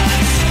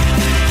wanna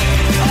dance,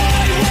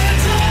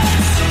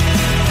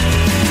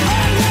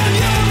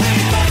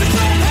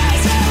 I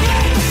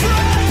wanna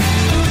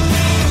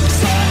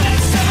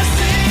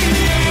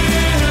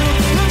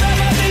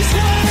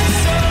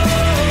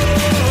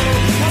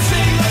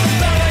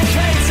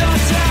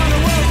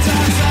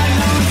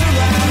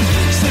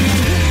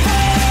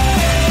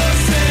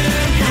dance.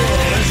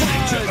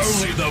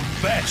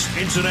 Best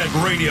internet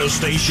radio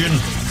station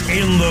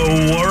in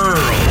the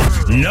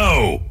world.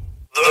 No,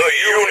 the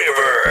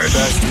universe.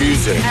 Best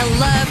music. I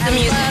love the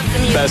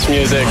music. Best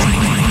music.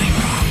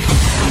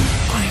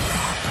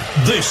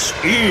 This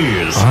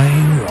is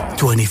IROCK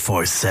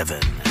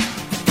 247.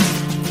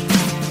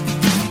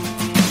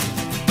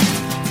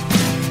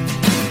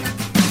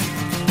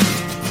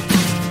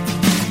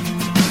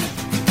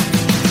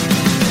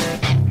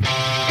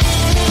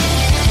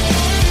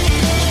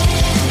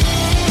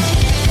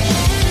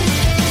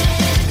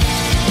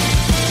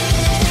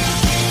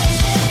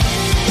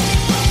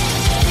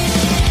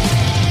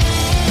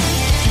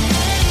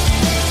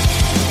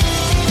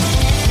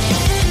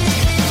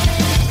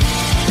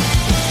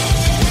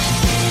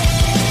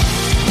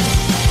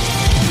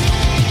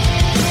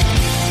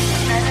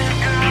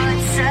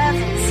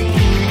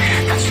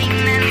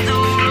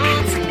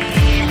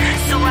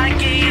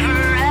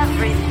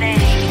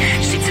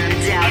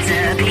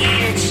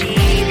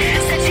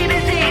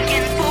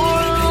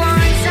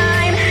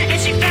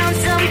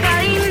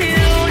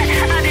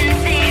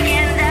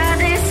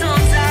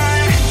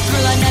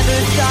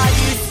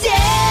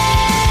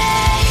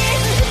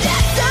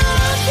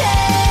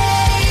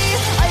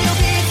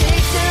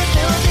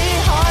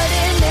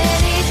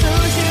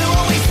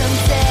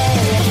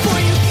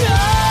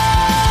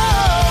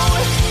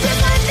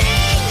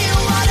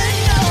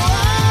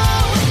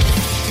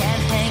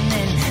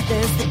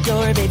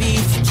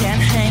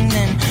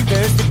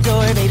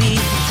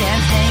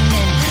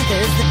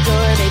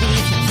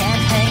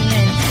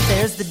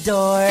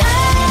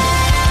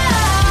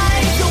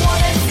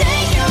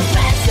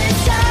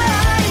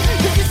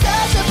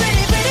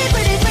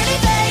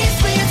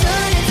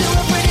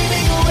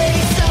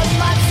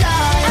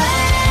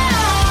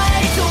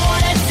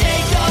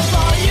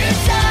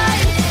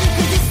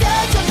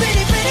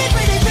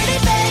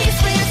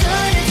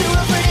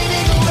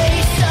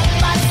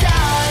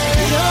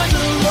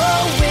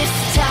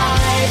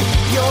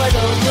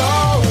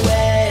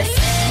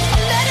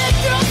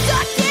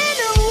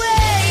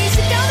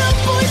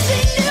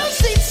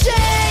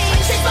 Chain.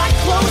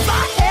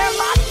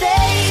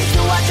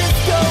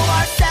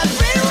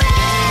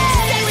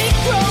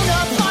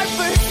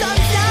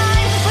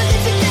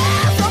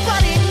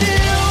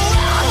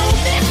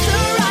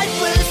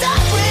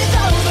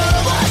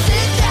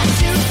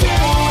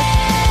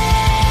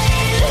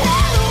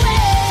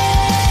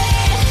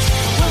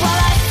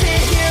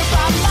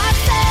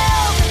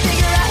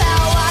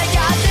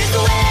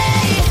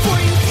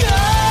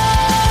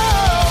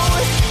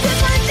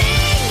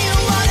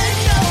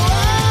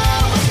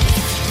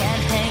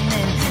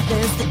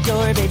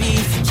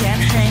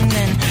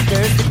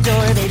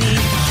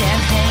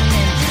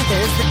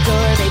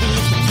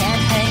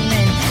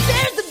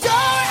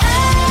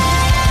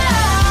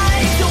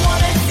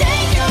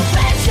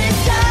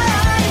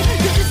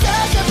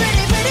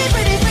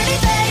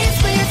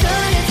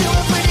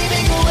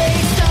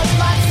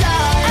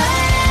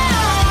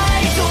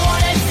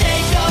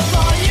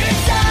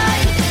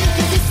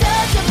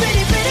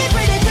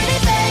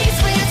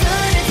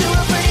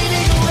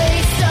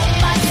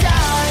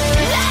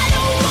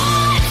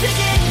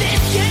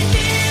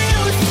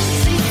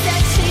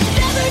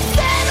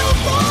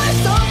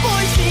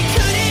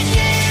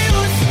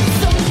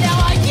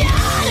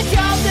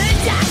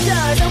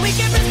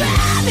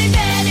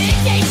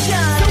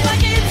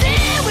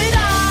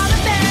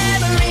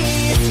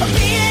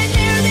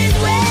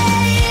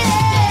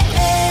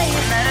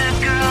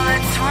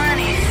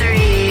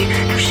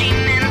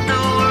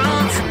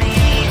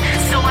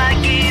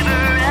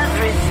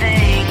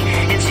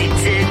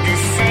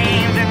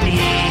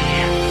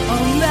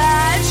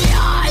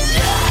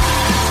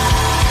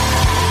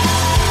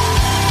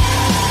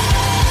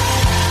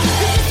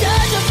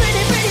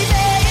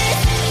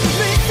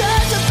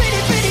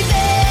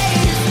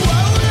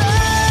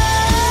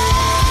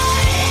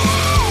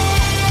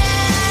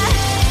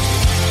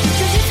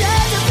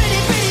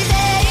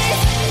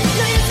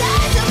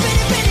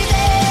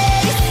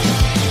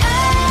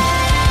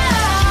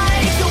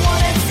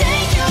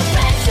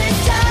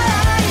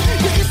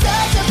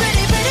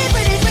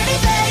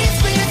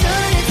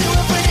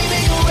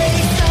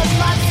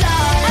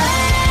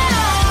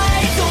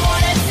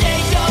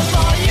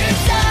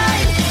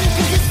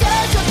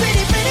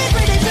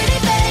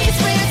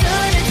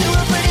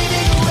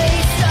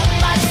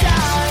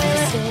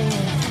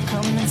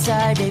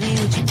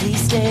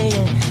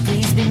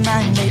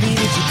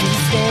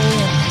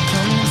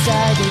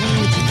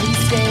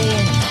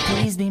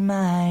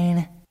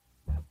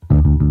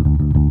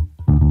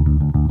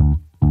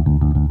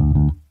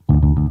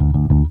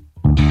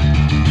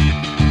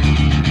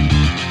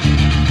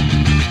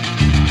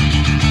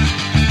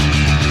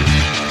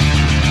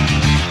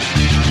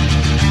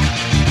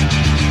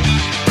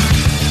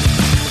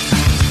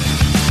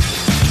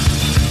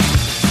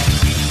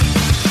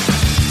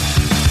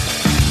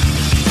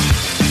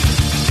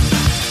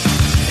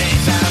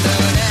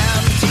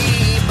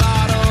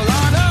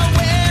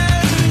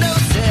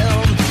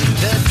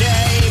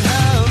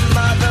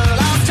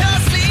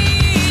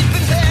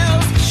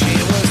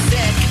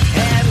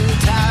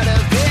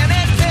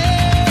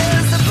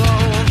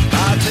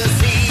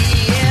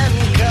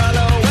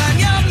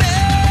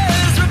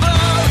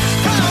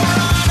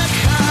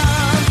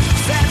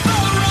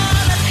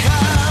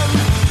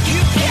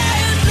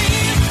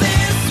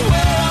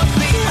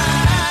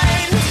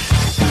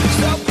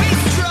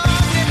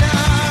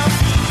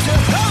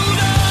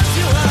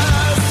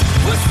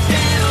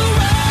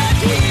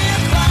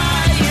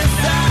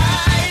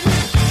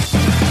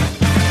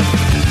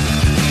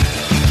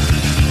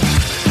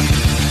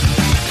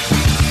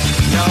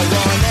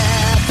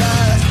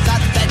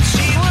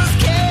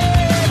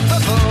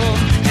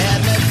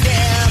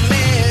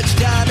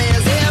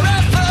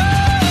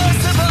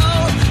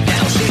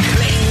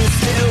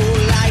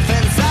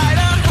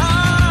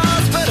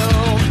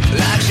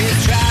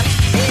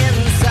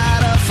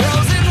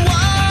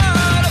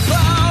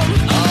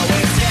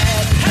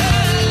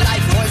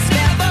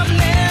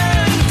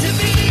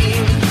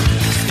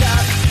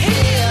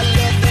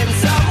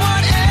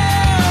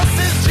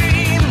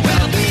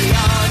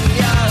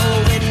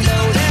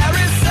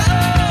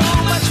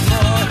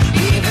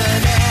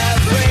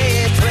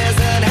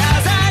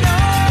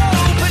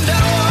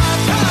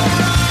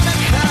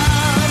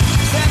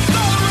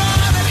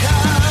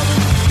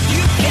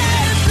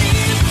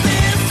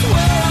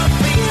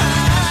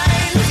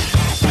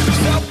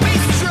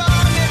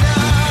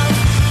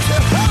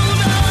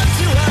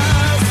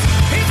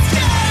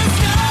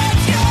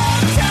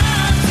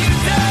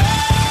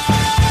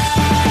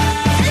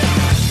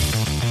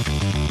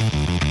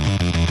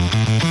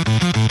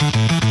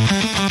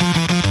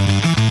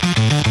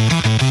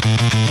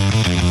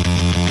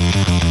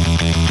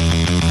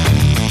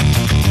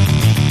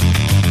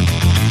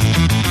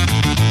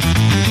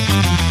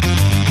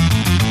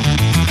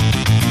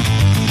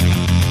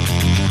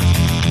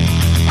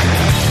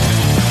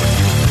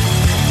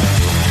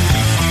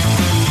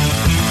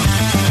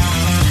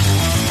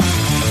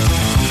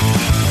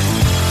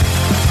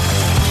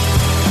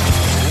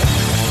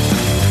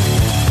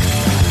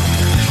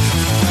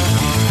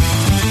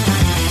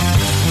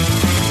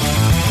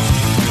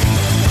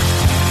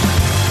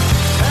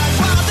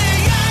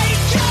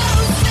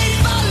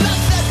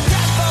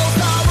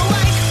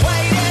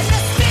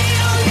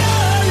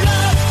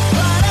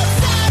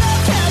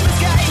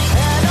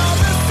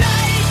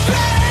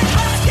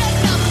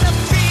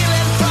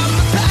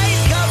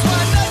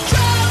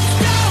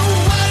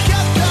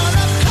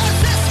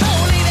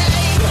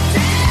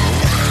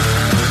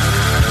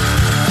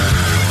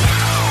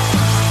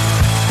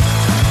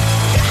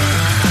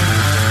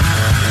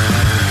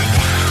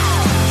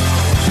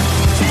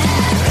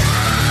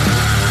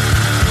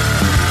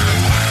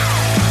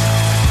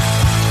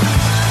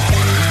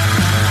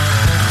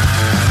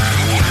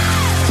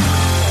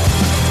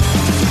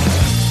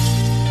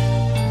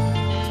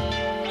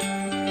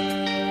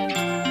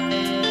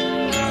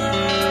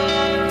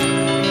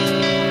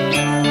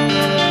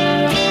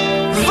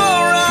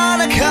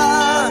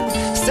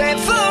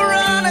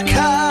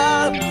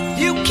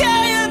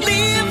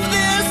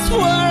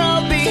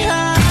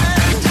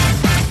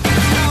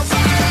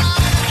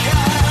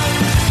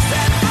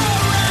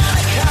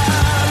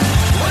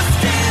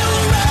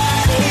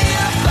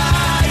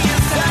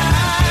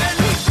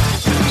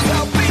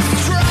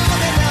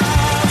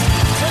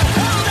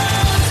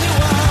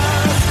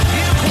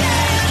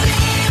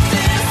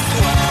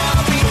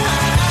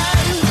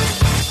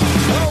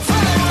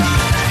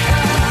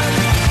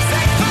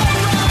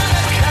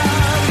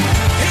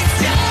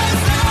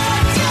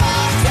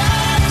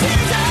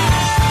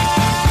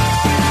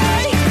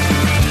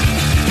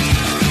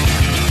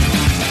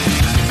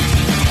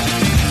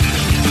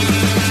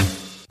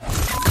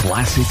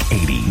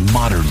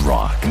 Modern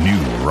rock, new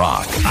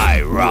rock.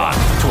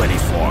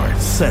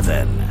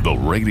 IROCK247. The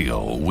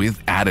radio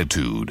with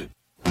attitude.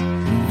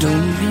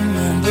 Don't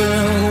remember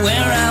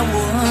where I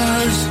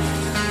was.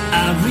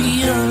 I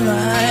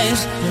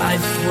realized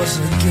life was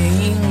a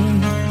game.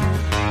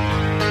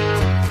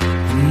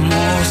 The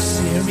more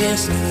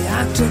seriously I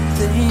took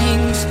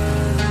things,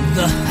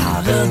 the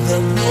harder the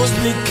blows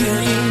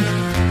became.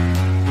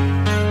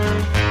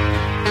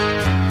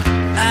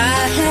 I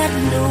had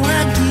no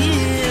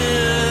idea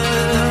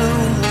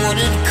what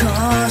it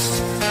cost.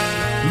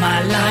 My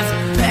life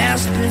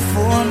passed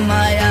before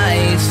my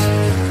eyes.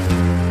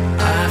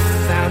 I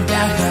found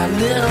out how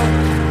little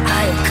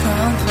I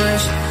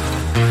accomplished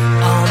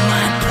all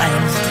my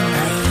plans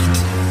tonight.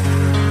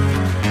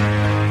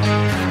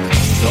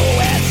 So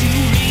as you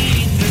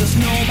read this,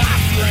 know my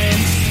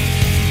friends,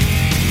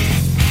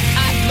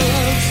 I'd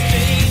love to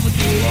stay with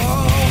you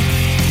all.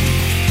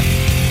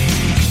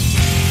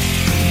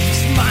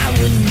 Smile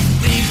when you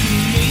think of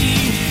me.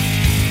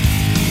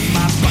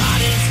 My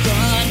body's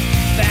gone,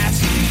 that's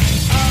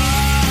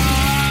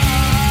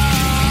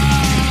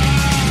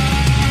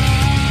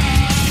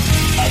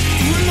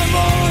tout le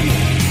monde,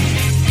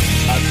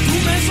 à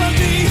tous mes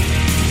amis,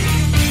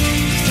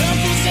 je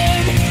vous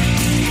aime,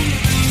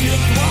 je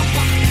dois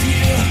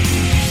partir.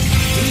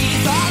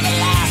 These are the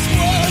last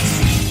words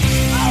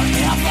I'll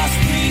ever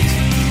speak.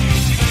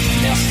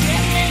 They'll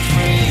set me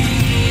free.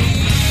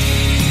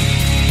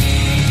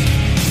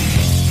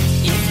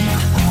 If my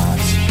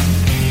heart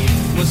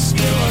was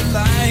still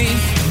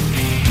alive,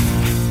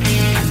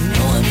 I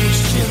know it would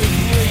surely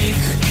break.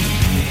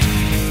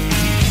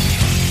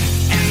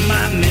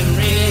 My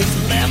memories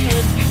left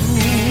with you,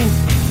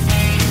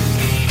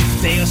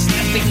 there's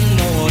nothing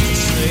more to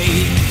say.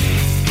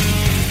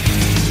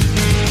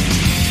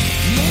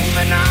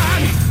 Moving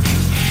on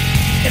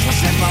is a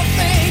simple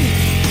thing.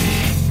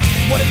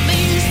 What it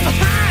leaves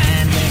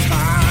behind is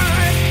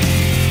hard.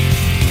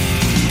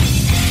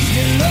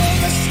 You know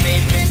the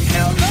sleeping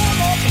till no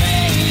more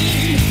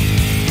pain,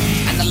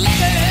 and the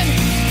living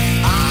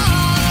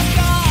are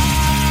gone.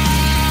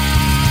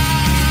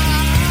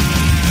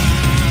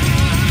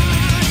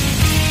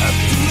 À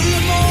tout le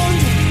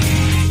monde,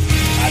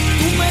 à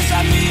tous mes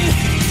amis,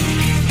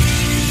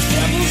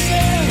 je vous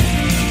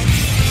aime,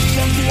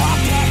 je dois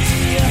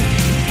partir.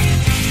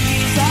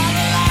 These are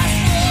the last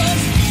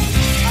words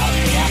I'll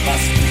ever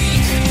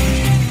speak.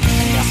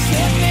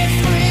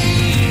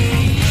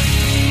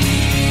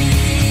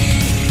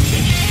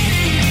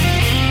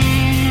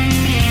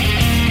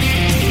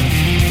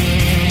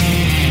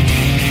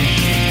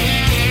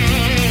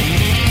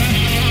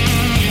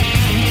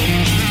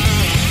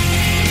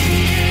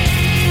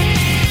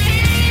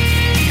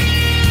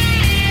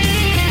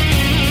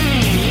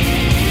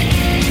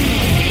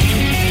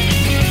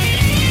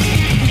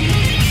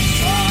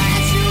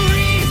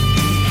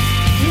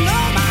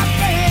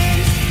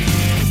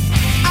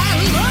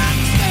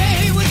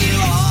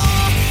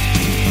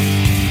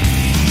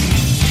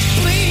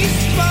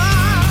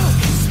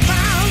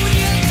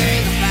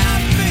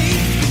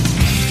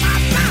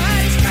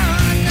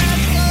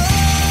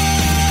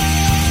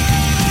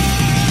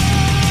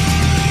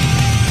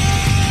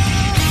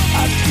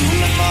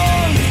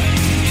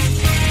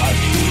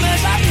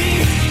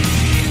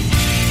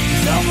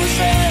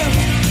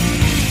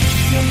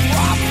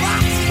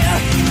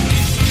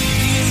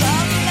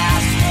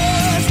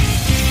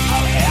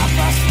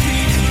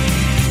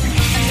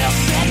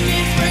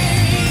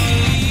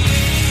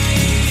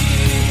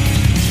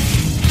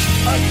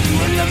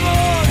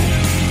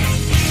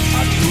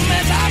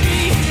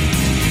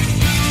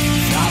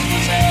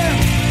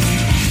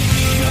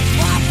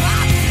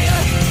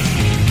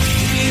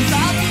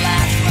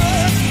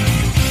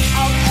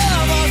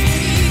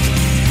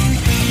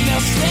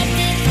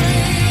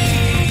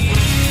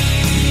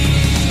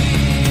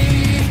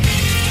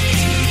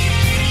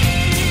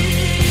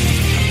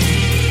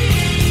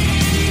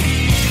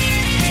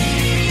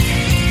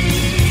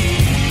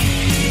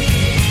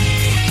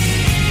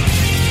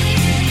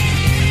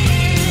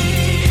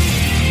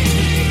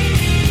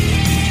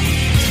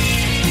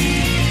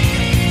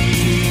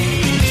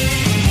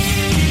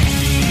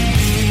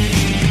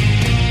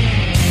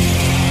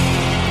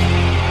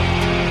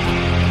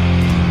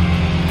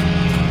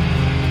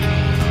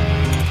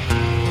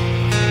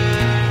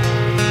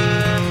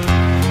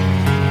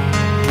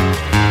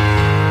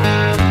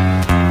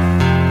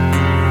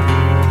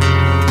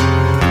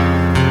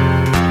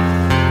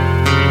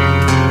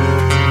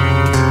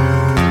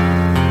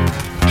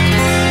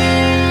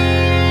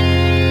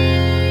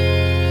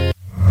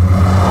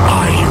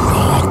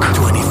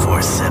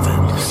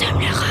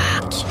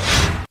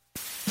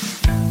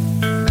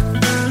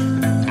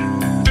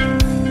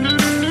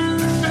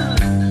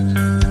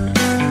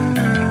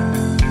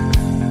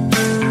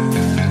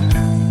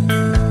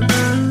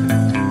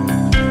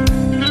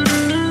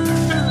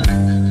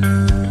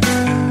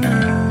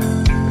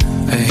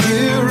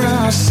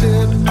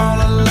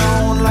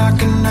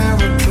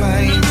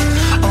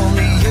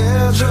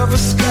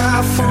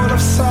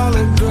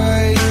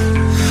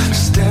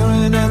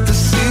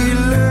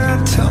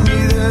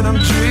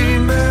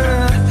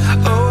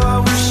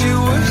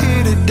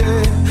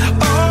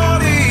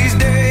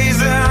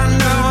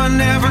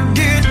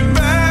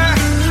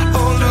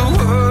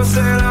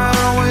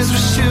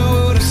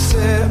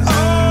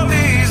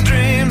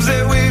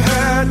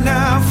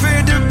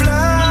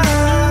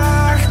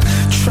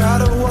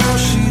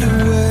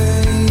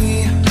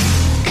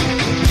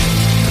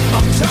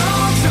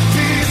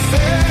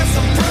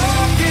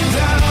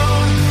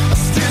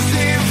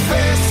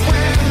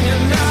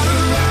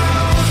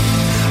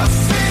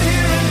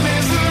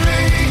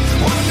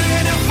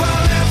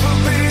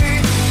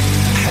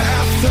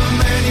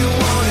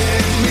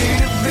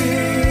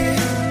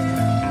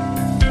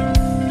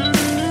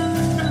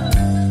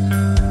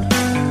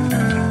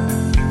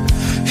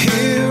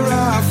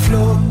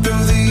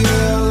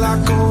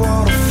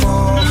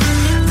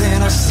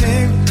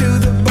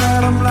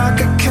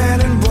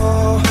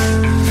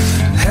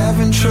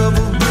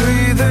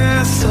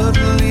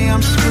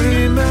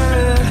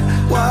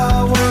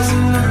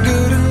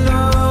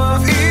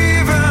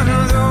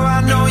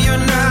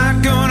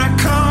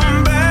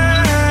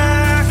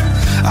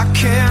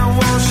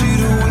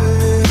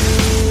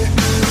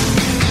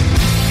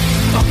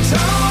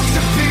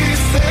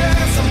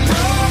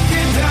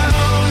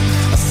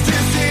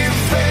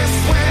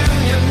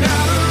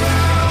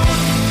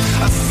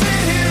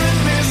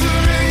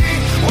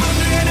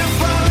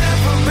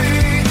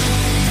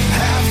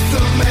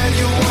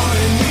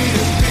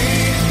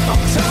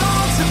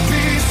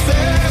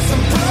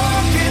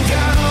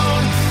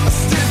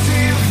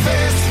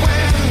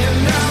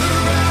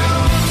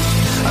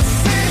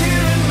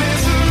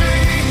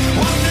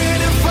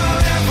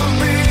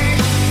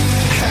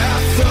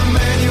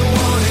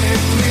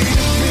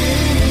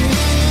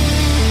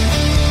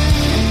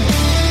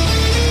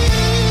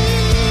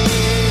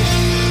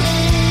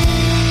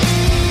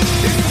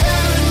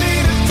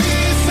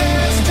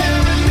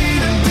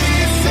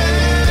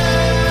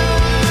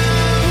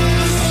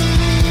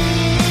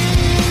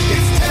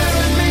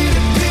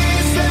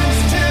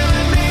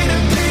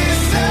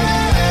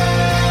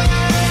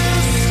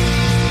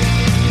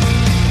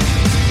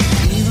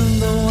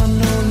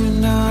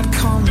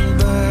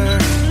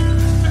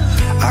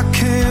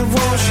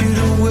 shoot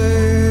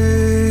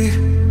away.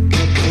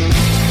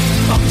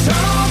 I'm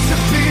torn to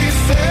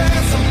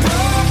pieces, I'm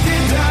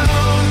broken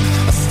down.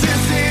 I still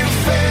see your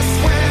face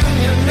when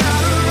you're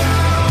not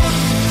around.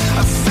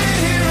 I sit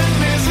here in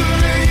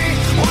misery,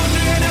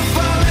 wondering if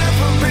I'll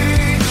ever be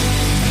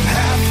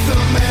half the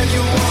man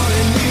you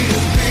wanted me to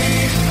be.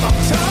 I'm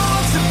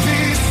torn to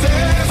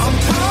pieces, I'm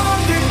torn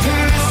to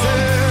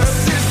pieces. I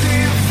still see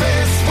your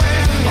face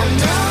when you're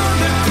torn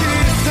to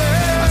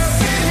pieces. I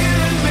sit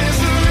here in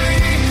misery,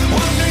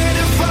 wondering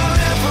if I'll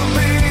ever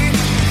be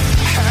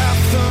half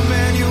the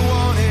man you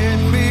wanted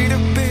me to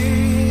be.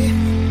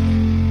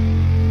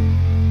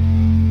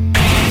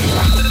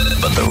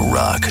 But the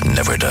rock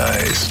never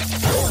dies.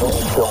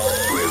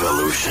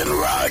 Revolution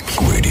Rock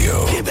Radio.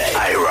 Québec.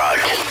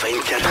 IROCK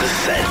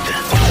 247.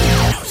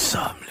 Nous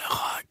sommes le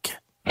rock.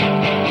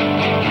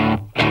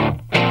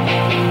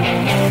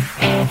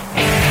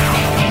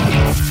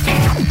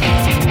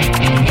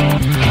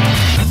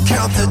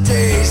 Count the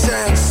days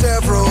and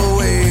several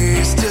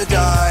ways to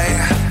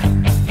die.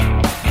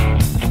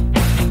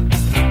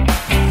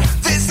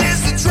 This is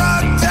the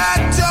drug that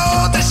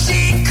told her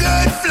she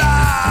could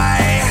fly.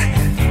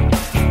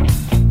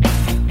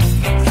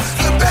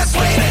 The best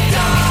way to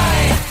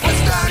die was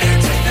murder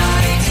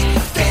tonight.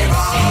 They've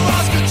all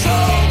lost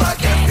control, but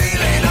they're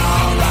feeling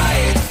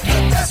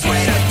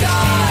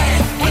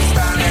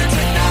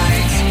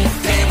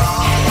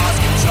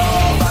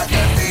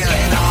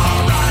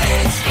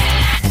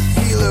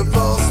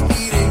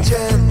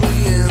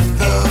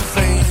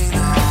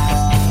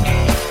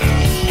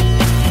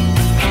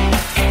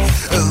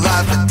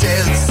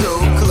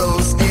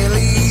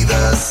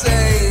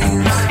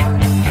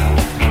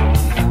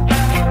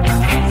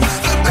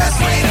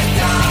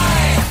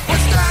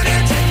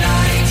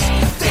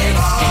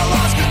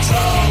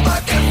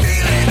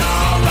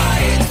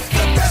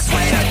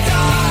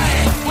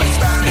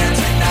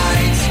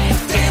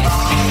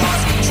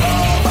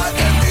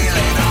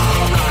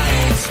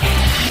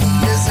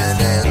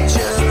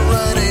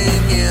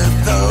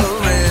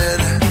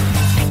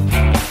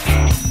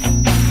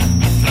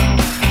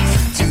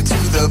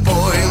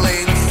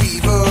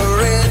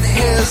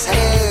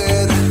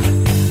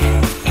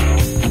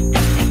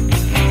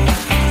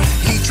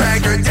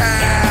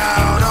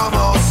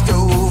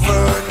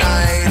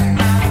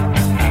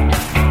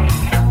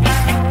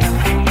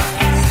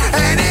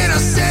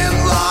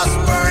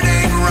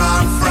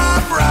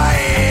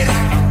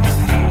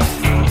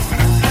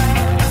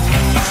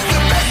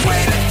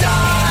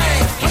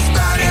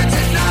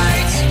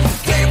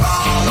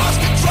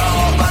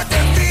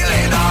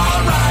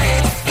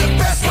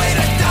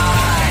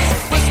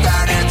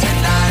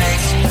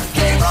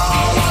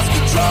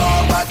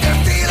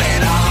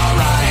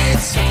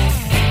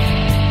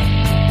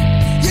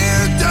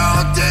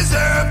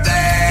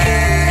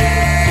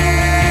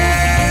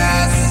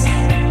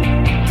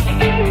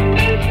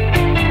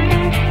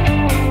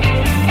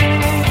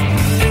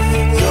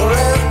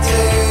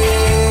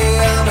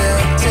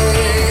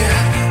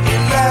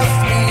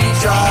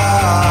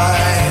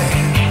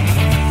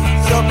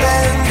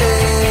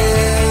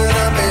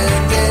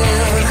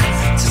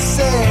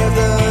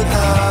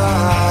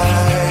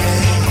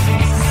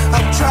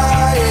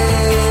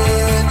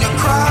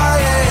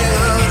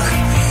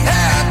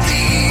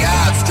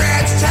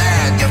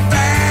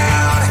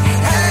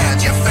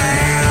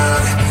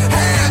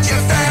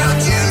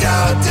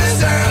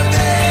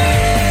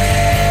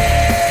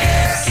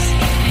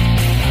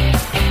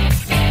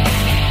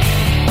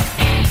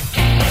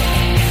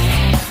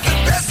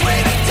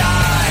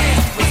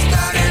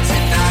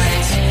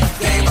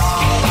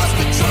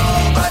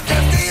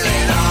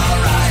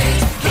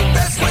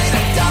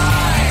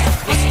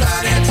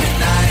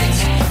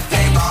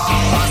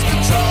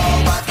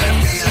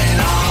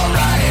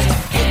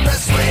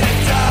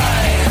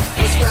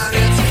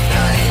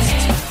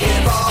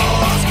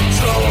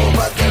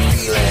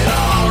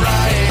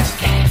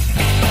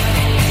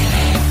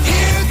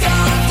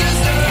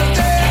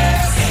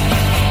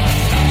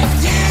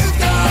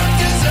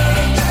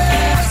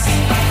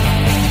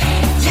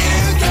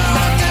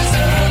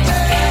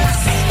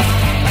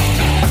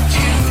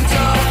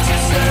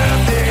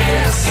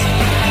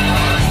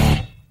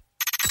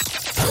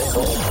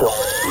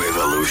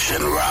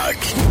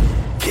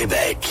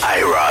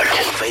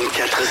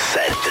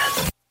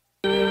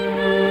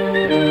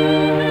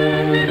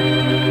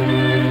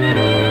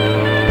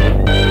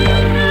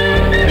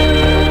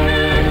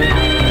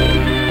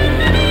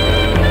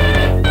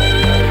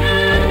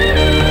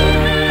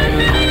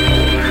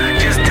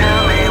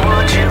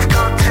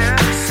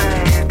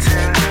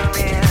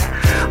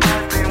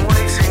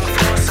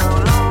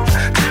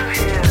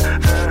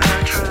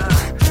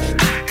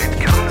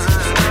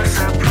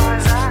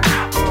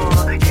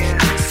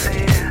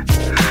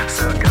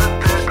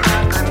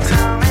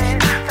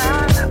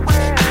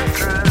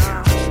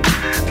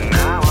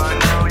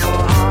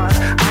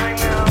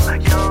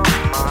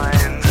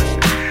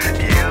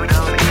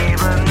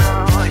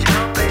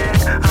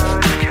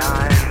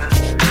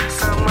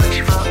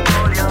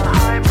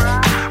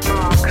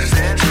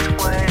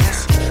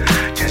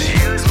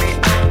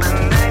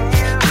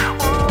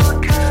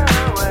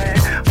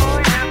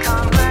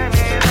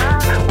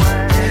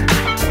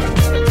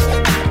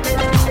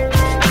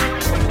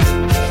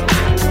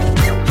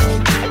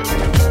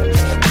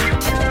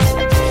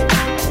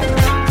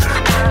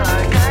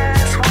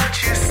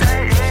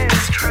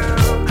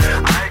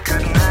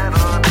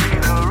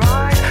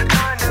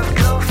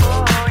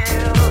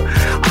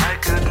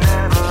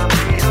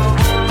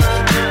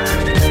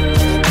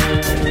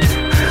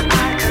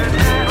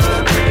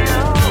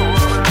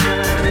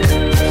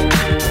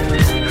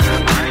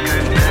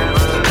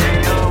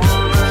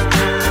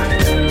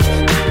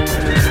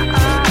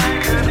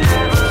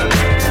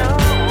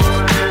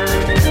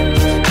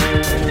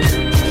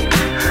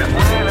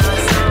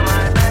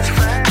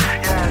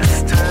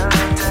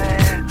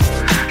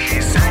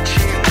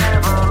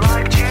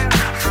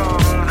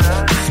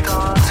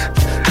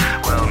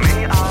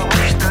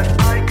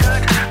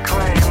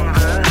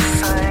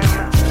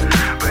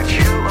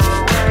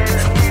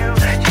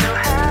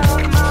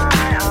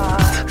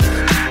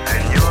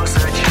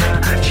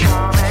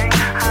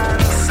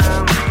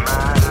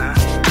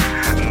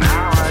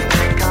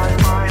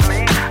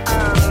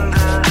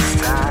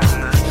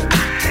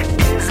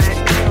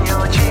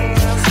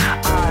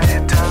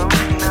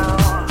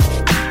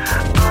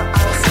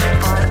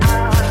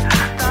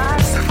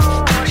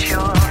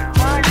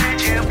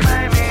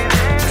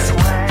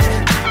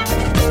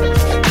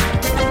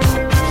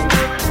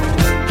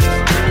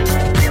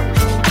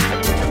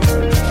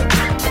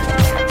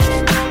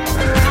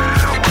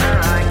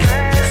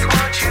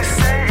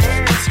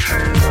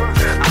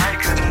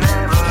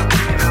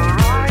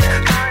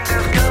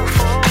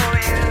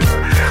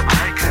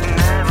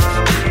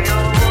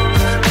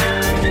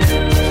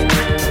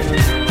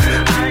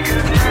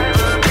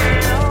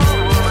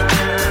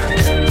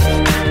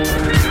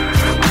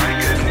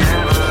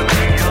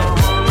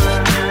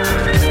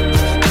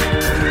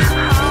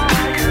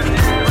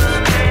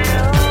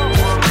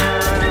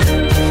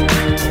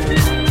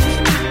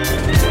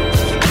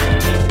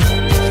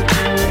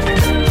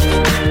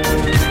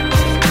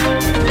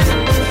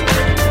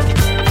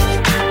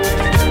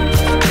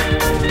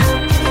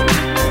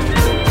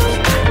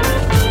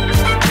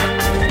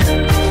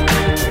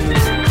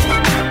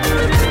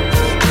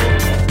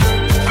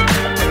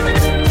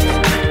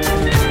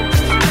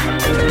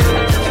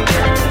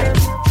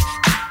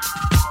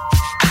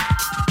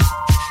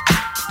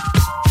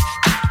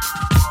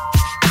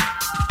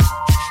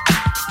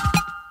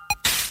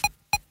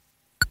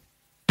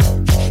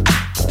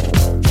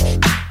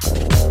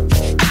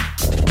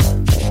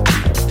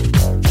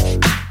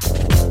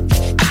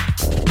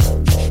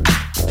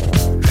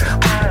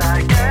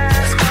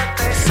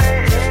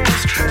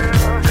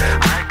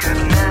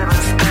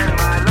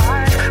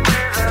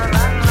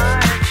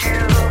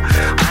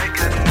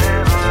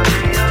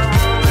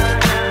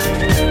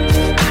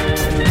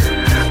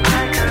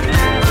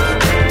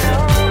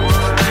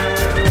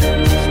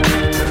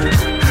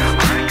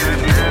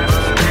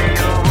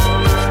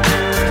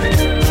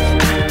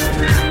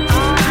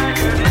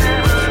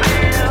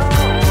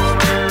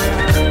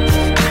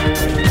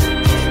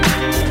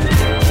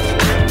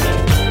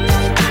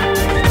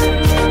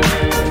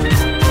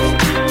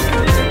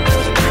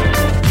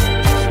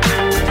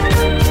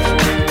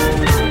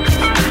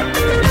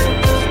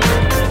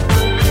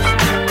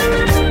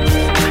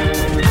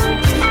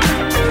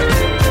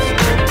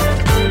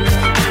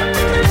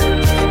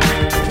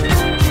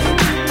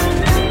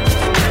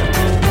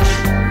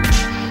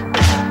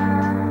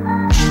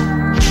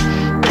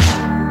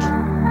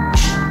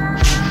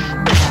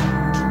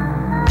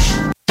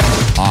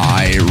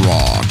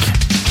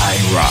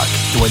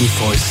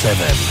IROCK247.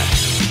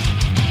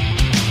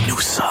 Nous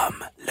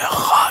sommes le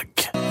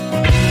rock.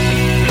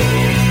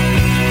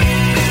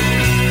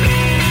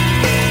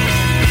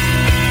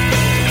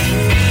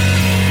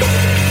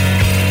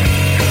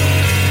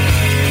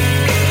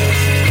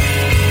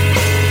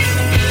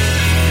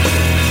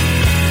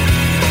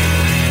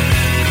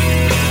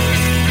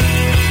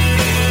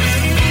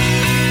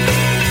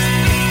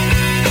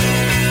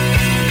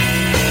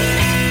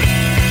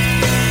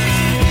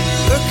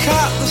 Look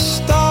at the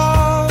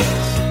stars,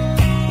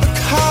 look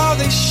how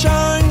they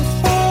shine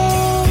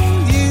for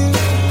you.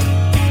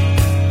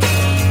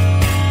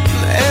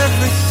 And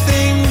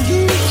everything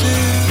you do,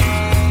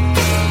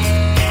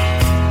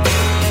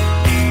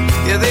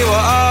 yeah, they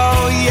were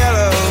all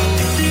yellow.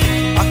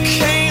 I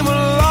came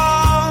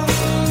along,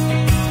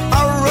 I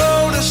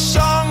wrote a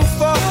song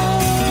for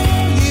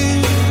you.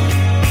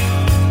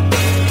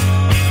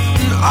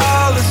 And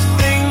all the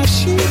things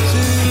you do,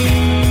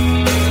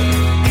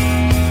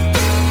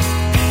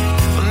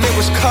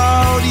 was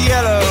called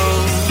yellow.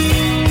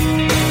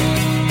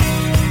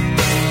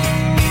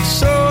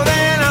 So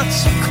then I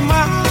took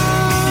my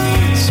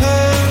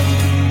turn.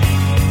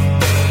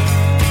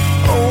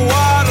 Oh,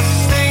 what a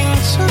thing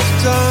to have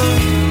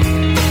done.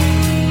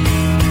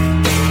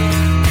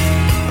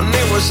 And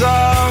it was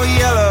all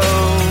yellow.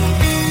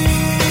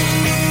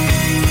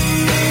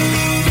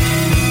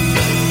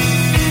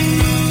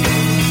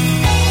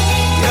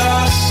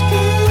 Your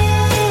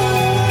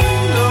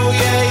skin, oh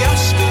yeah, your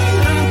skin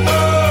and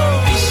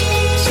bones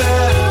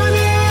turn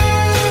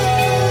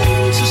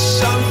into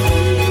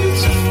something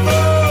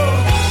beautiful.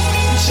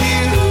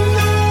 And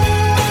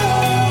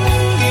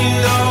you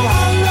know I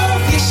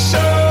love you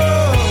so.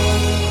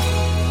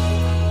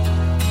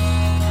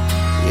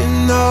 You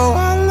know I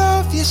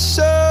love you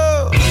so.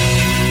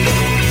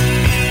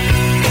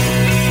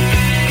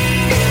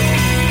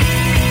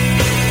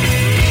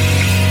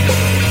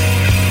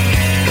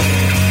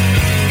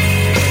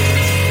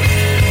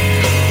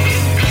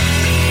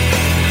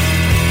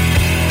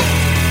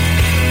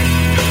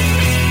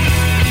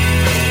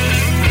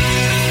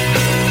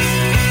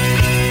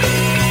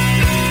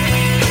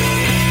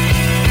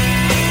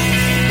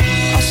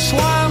 I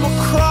swam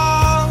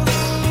across,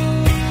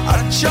 I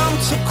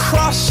jumped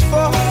across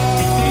for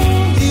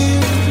you.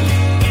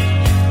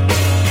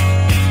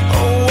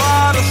 Oh,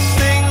 what a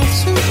thing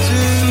to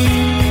do.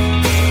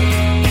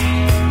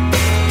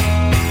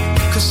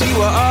 'Cause you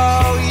were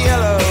all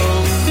yellow.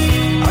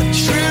 I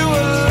drew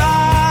a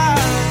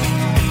line,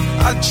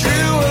 I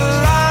drew a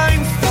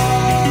line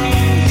for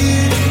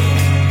you.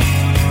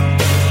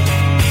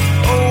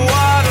 Oh,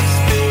 what a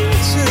thing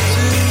to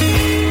do.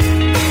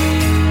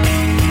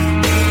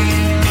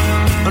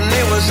 And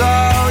it was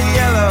all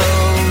yellow.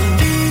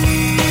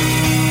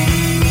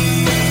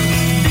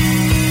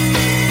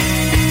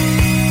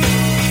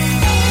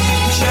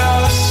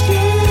 Your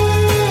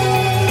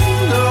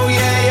skin, oh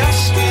yeah, your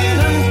skin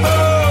and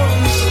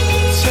bones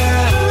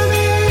turn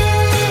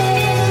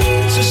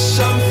into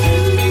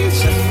something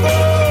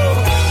beautiful.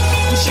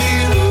 And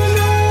you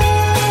know,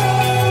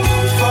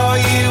 for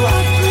you I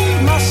bleed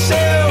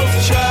myself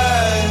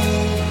dry.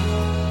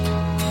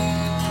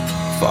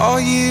 For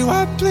you I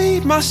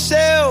bleed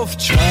myself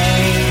dry.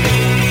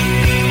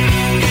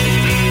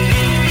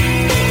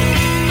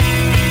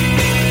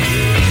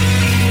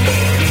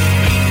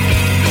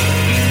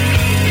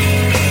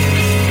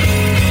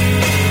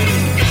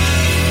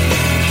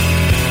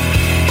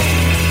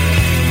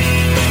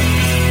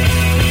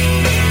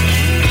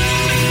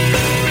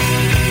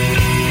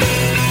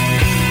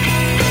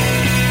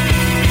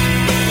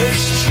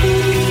 It's true.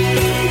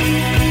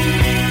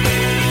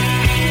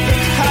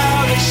 Look how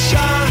they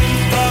shine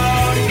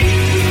for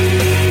you.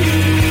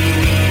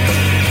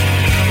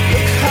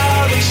 Look how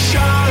they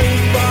shine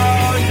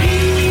for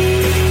you.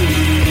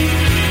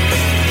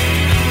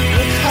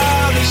 Look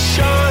how they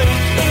shine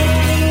for you.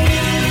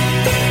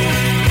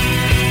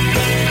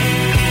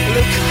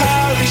 Look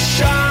how they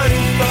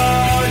shine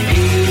for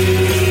you.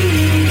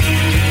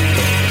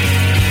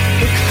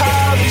 Look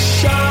how they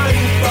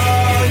shine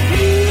for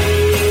you.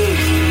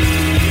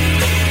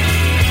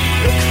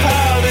 Look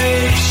how they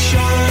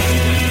shine.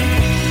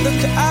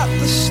 Look at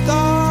the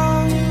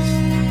stars.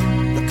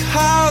 Look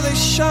how they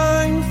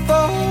shine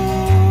for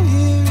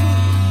you.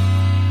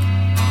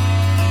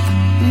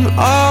 And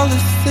all the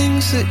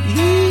things that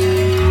you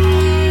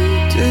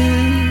do.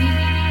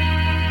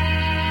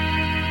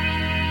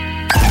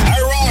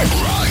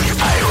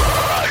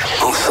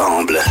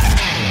 Ensemble,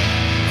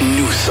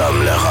 nous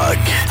sommes le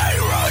rock.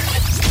 IROCK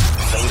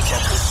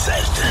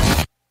 24/7.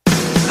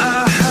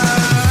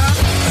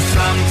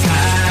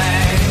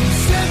 Sometimes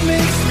it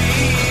makes me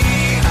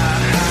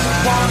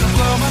wanna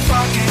blow my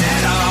fucking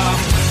head off.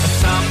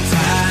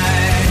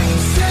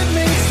 Sometimes it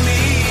makes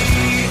me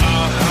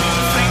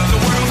think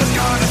the world has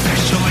gone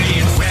officially.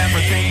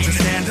 Everything's a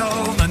scandal,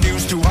 the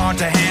news too hard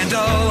to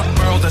handle.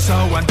 World is so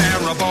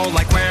unbearable,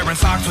 like wearing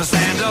socks with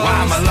sandals.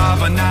 I'm a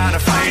lover, not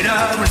a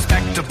fighter,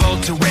 respectable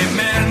to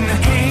women.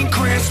 Ain't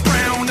Chris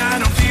Brown, I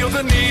don't feel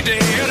the need to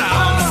hit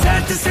on.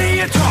 Sad to see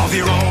a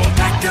 12-year-old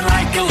acting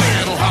like a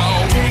little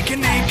hoe,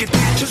 taking naked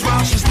pictures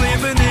while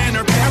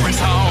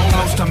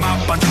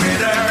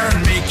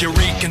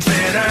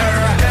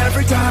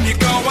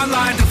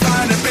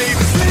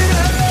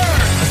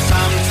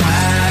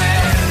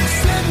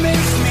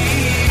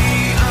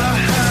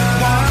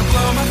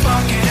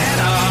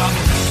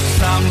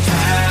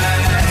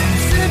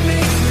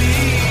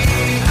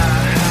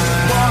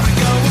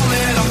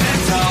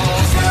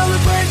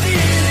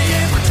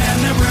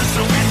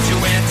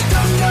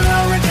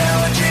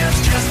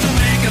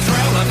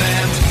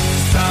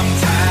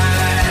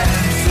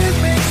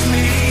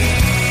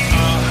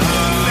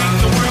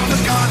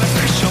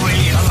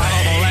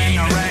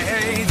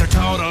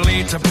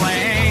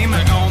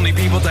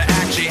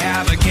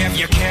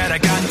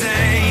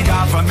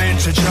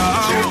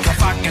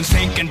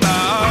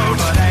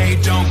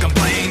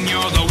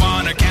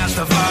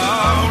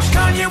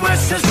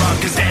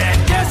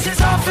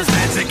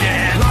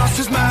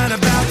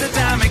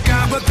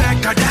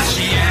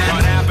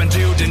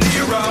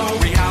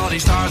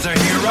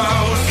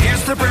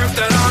the proof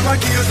that all my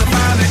gears are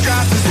finally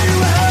dropped to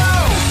zero.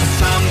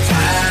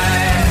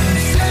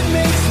 Sometimes it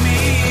makes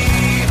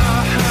me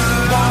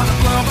wanna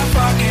blow my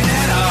fucking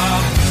head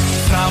up.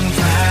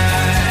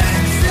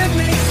 Sometimes it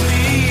makes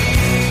me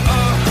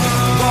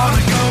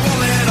wanna go a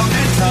little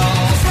mental.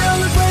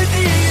 Celebrate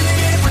the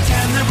idiot,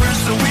 pretend that we're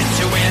so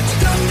into it.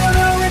 Dumb down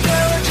our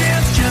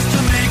intelligence just to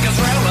make us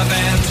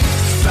relevant.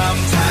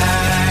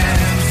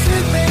 Sometimes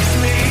it makes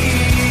me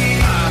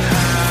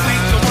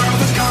think the world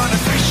has gone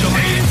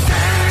officially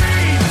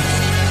insane.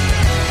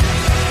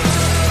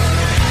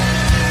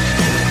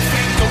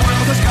 Think the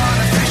world has gone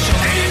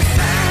officially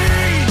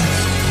insane.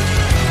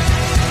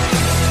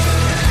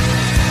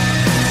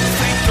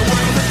 Think the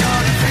world has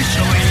gone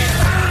officially.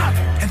 Stop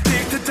and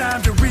take the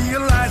time to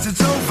realize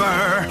it's over.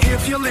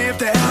 If you live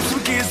to have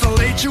some kids, they'll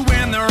hate you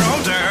when they're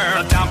older.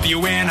 They'll dump you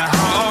in a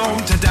home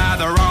to die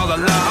there all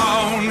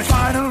alone.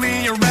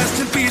 Finally, you rest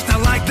in peace,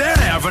 not like they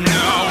ever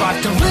knew. But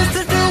to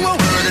listen to a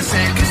word I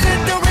say, cause it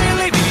don't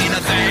really mean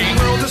a thing.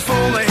 The world is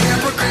full of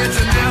hypocrites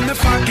and I'm the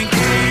fucking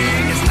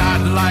king. It's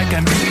not like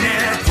I mean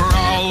it, we're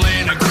all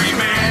in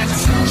agreement. As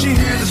soon as you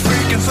hear this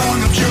freaking song,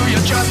 I'm sure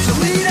you'll just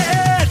delete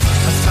it.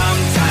 But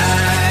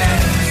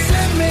sometimes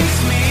it makes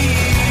me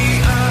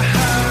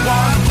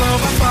wanna blow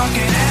my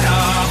fucking head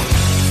up.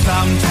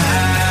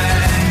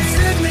 Sometimes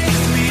it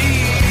makes me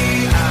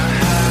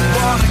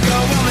wanna go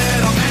a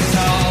little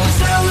mental.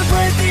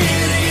 Celebrate the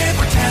idiot,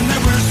 pretend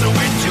that we're so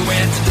into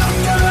it. Dumb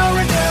down our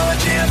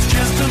intelligence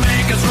just to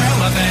make us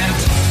relevant.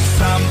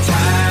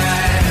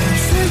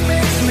 Sometimes it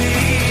makes me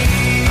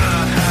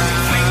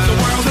think the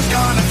world has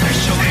gone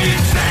officially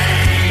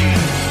insane.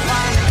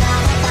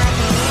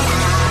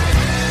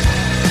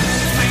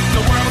 Think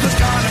the world has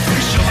gone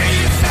officially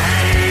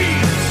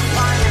insane.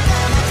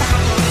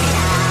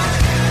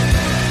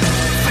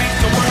 Think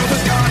the world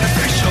has gone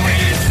officially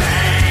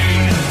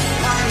insane.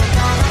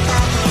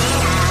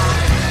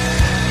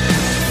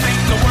 Think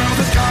the world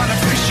has gone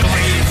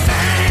officially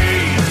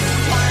insane.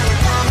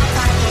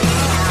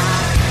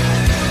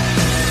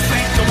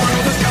 Think the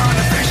world has gone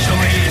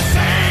officially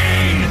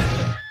insane.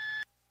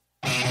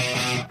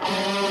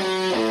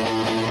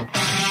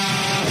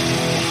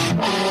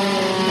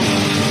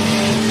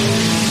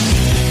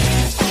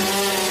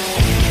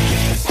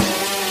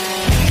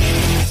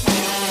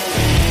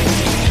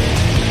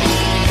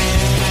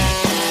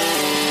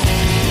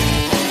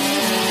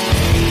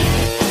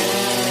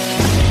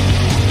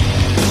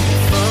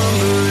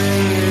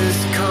 Fumbling his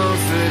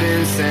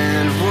confidence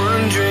and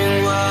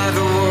wondering why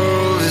the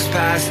world has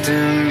passed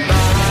him by.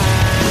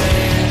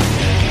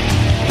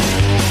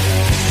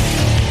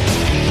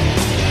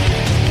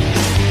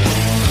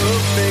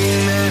 Hoping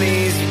that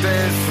he's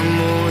bent for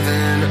more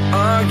than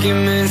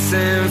arguments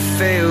and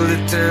failed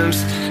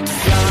attempts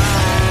to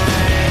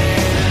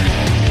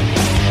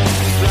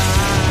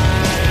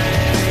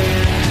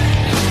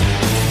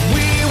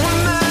We were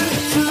meant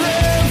to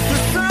live for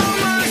so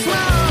much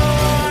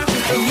more,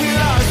 but we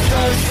lost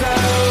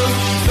ourselves.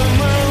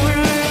 Somewhere we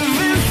live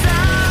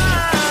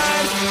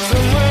inside.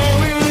 Somewhere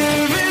we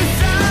live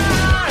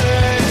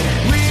inside.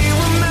 We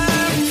were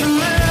meant to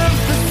live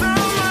for so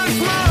much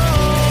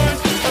more,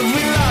 but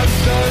we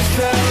lost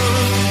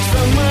ourselves.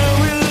 Somewhere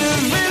we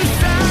live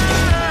inside.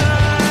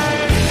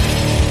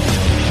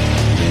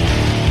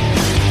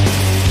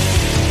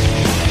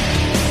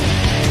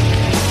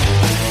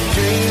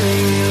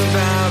 Dreaming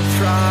about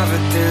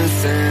providence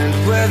and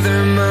whether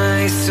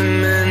mice and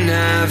men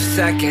have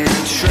second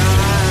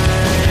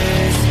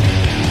tries.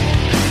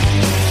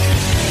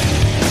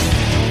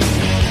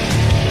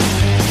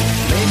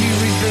 Maybe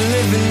we've been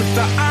living with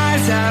our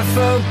eyes half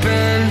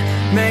open.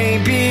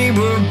 Maybe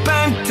we're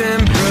bent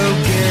and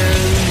broken.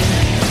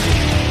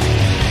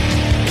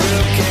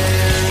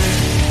 Broken.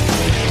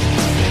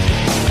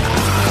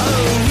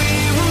 Oh, we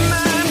were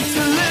meant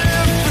to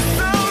live for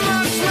so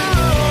much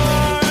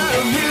more.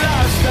 We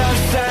lost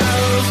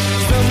ourselves.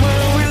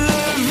 Somewhere we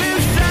live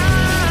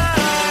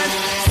inside.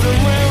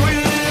 Somewhere we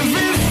live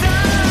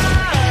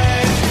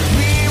inside.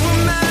 We were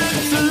meant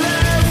to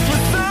live for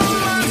so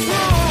much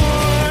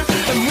more.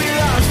 And we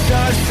lost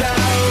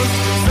ourselves.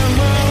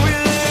 Somewhere we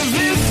live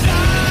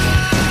inside.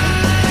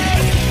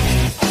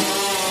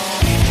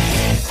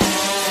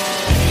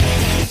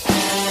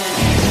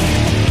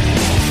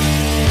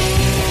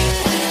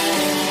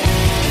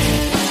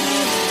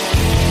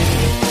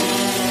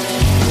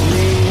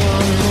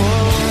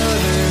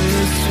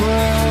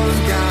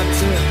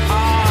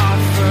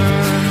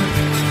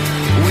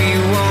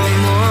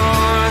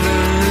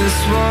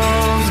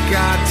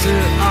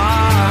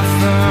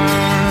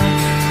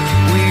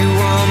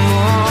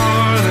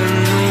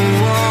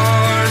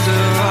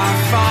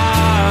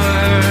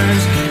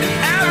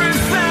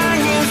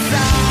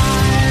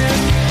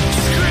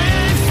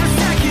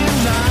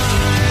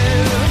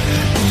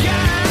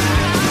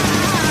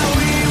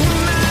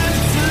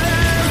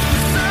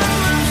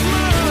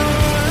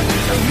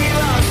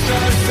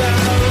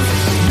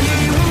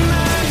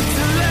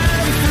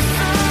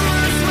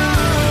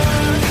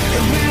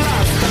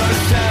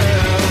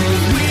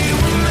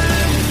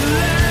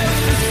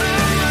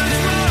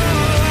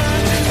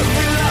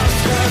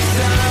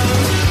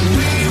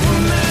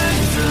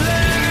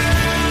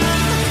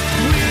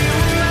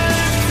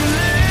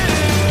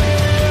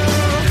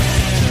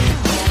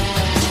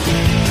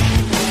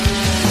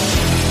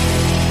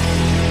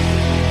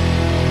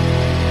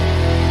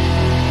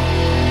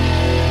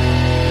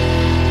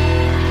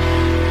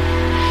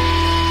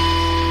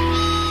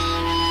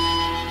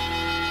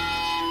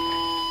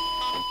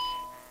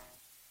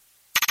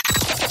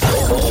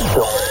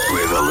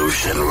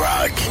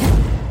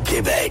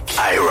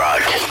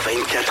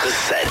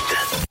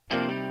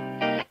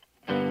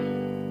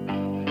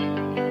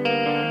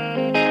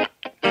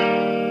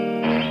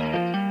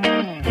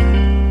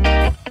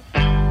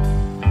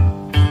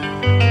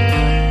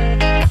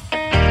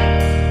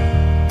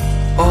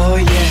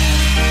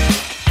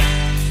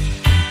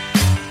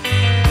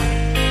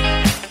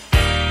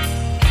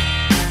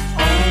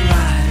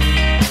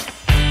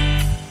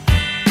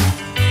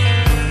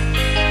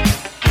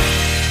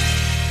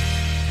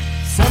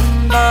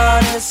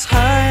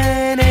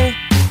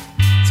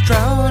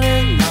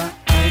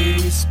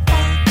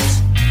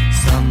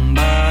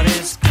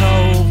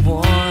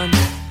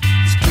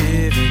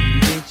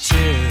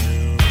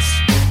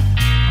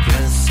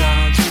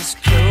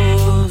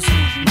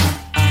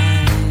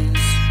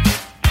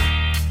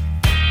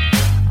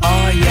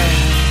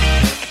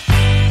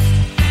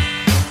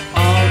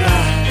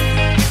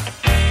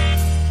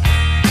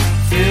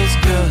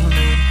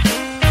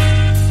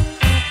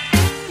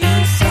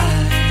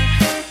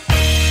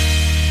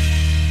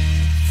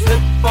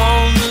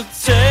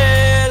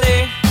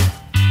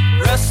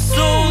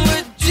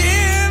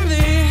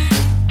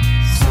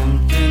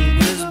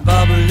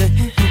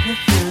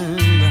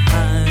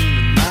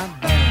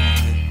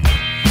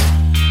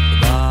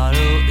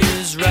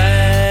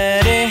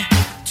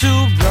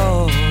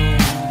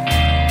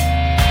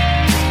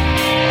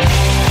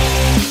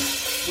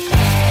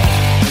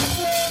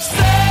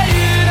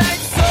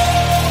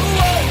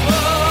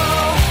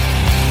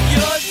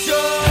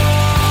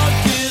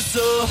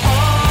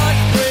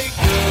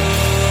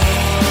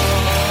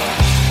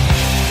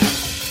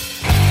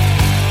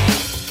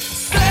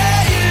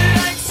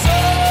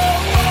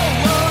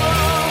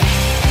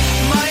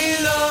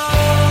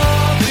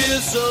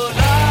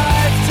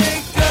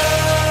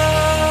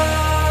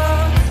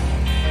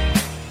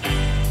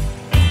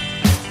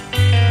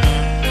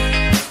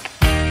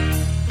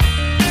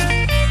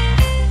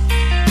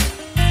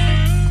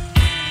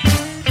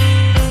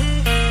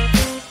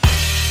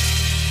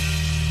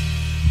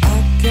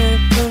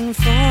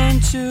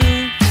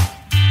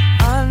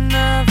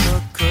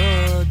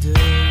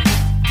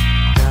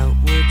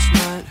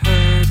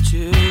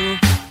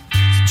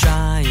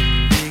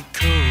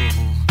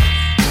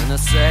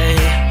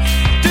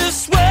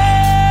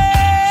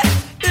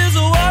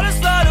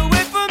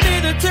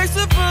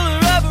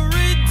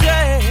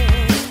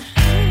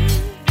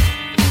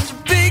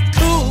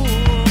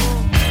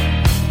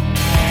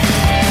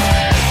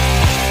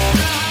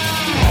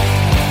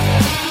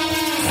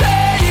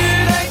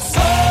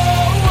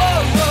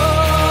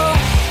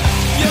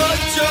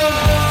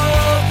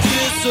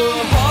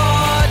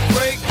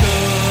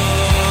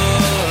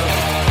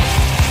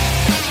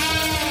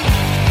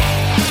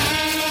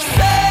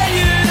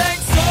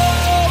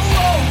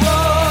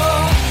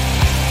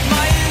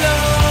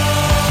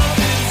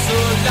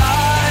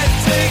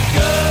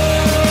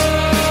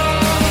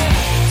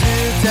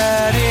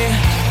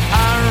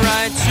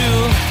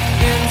 you.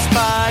 In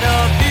spite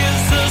of his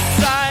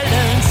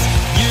silence,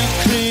 you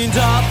cleaned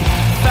up,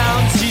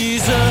 found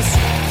Jesus.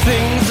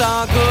 Things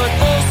are good,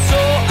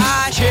 also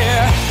I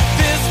hear.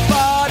 This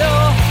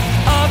bottle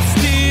of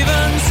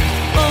Stevens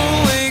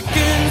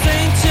awakens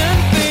ancient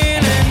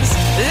feelings.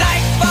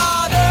 Like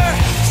father,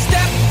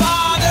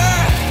 stepfather,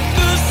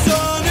 the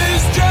son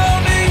is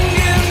drowning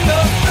in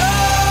the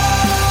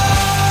flood.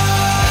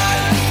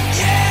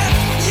 Yeah,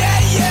 yeah,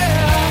 yeah,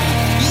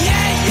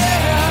 yeah, yeah.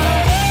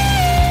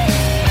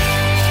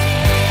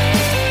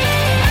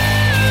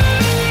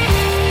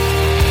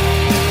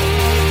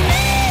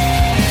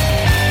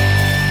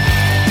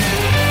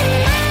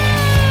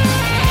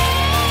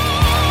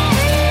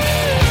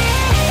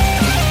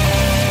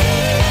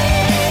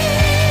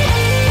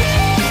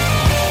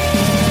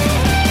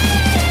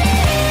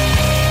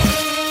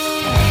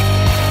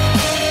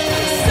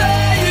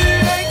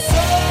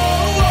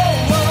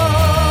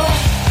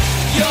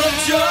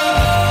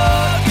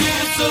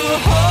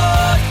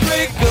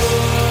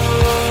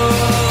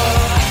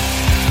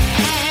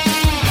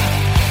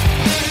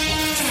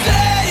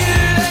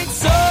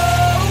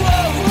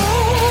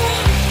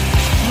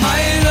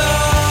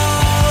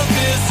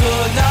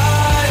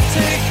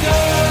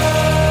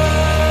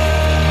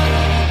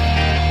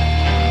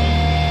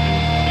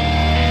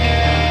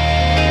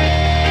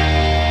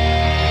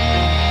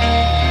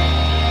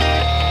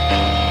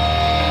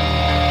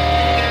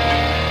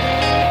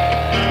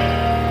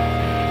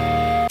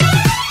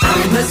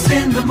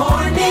 In the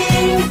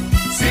morning,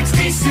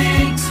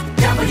 66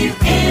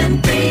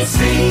 WNBC.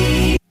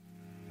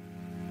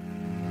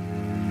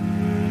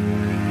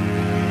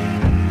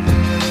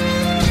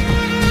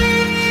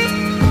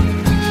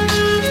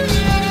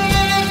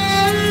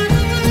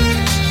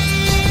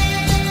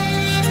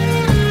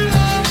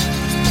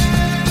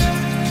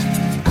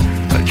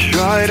 I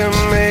try to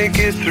make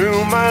it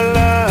through my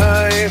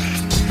life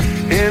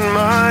in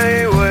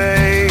my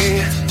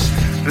way.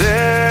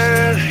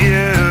 There's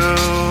you.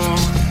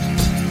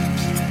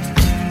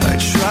 I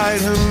try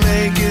to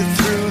make it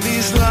through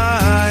these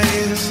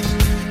lies,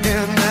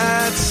 and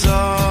that's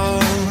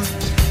all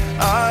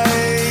I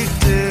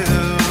do.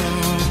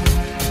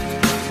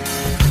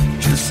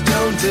 Just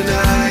don't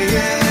deny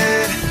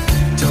it.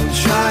 Don't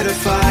try to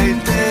fight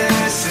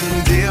this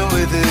and deal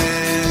with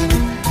it.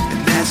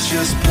 And that's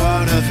just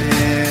part of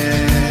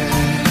it.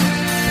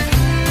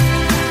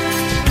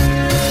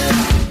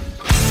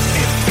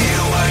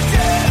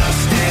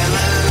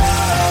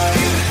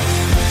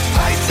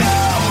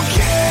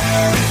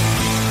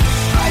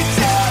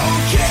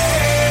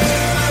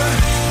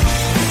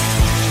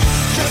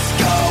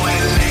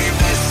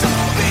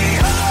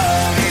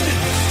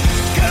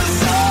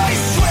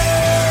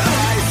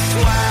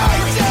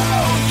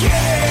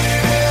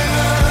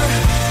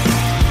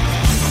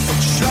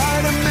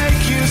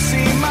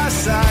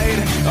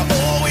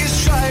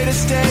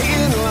 Stay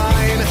in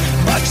line,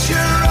 but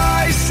your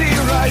eyes see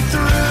right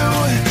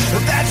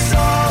through. That's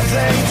all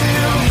they do.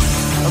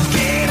 I'm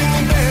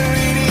getting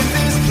buried in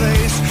this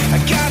place. I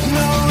got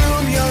no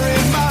room, you're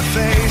in my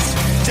face.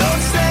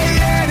 Don't say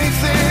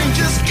anything,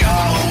 just go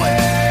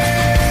away.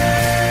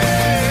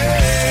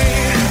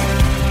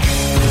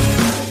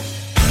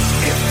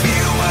 If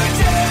you were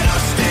dead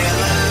or still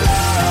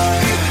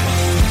alive,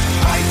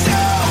 I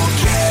don't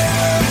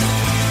care.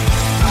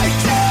 I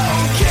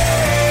don't care.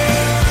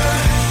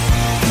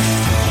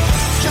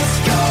 Just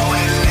go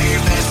and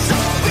leave this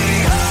all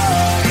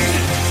behind.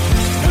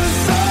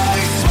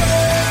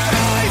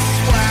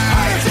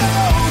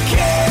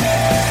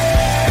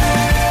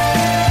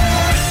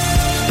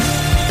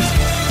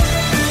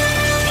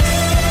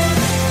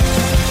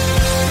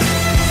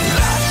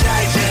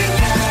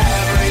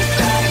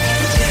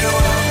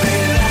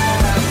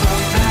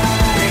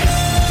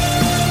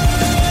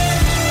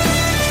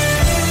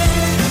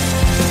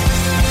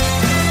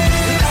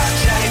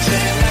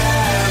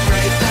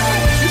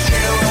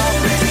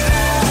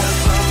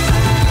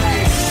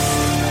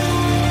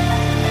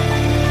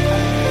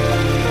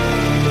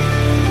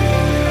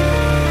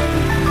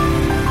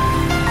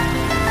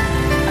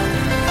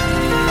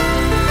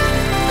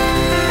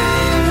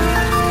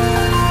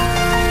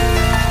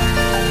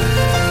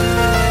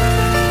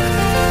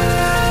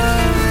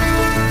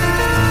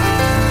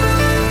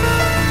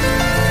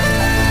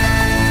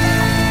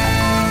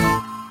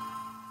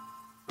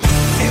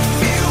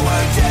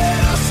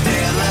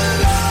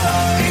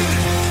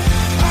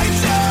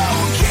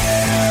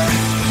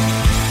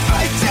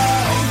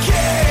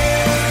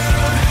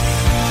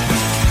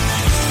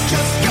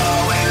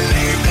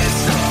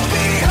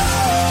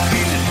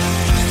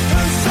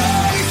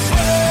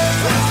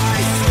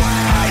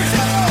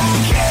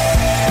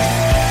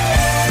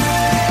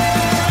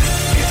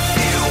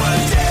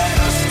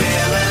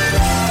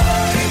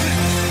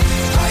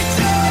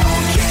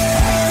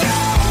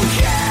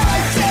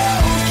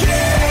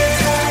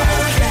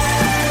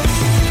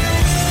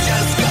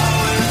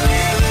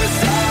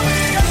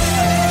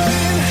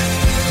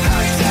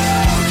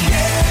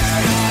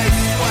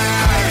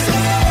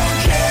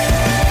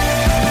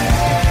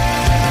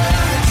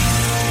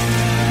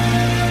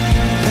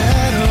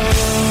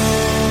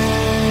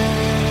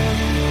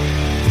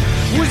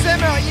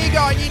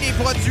 gagner des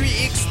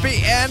produits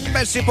XPN?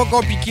 Ben, c'est pas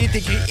compliqué.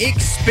 T'écris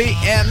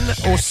XPN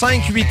au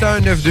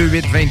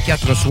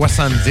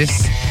 581-928-2470.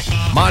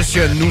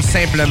 Mentionne-nous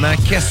simplement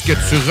qu'est-ce que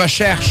tu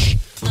recherches.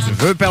 Tu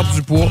veux perdre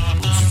du poids,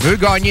 tu veux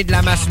gagner de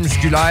la masse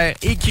musculaire.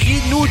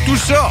 Écris-nous tout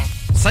ça.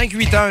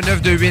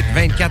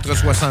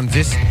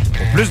 581-928-2470.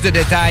 Pour plus de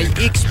détails,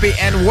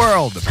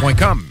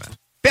 xpnworld.com.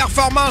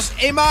 Performance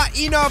Emma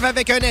innove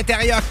avec un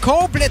intérieur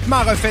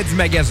complètement refait du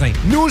magasin.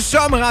 Nous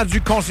sommes rendus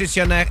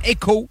concessionnaires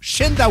Eco,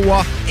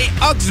 Shindawa et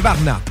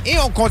Oxvarna. Et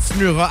on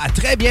continuera à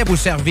très bien vous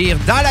servir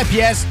dans la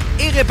pièce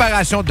et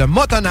réparation de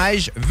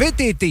motoneige,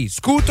 VTT,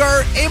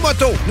 scooter et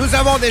moto. Nous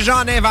avons déjà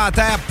en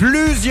inventaire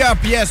plusieurs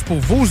pièces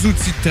pour vos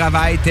outils de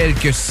travail tels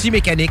que scie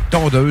mécanique,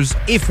 tondeuse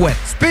et fouette.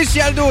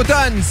 Spécial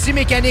d'automne, scie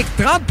mécanique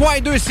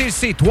 30.2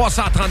 cc,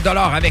 330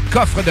 $ avec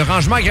coffre de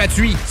rangement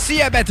gratuit.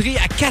 Scie à batterie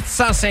à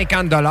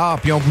 450 $,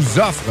 puis on vous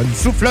offre une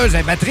souffleuse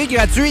à batterie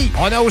gratuite.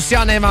 On a aussi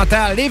en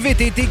inventaire les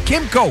VTT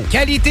Kimco.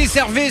 Qualité,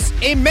 service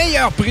et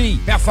meilleur prix.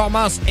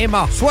 Performance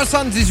Emma,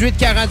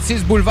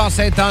 7846 boulevard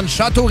Sainte-Anne,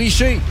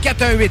 Château-Richer,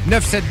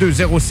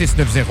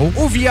 418-972-0690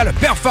 ou via le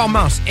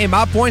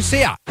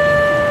performanceemma.ca.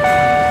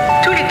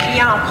 Tous les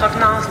clients en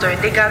provenance d'un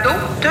dégât d'eau,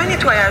 d'un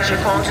nettoyage de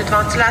conduits de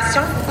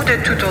ventilation ou de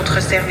tout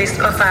autre service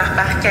offert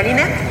par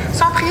Calinette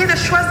sont priés de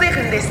choisir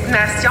une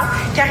destination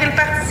car ils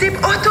participent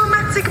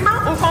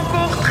automatiquement au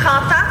concours 30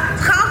 ans,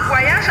 30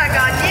 voyages à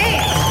gagner.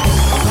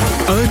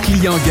 Un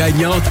client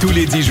gagnant tous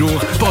les 10 jours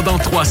pendant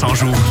 300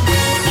 jours.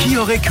 Qui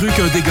aurait cru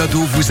qu'un dégât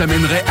d'eau vous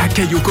amènerait à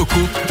Cayo Coco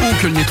ou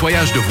que le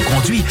nettoyage de vos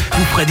conduits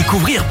vous ferait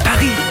découvrir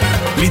Paris?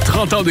 Les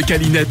 30 ans de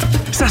Calinette,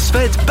 ça se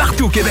fête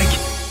partout au Québec.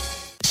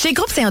 Chez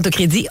Groupe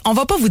Saint-Autocrédit, on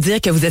va pas vous dire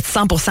que vous êtes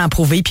 100%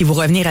 approuvé puis vous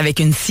revenir avec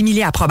une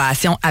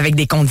simili-approbation avec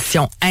des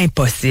conditions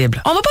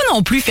impossibles. On va pas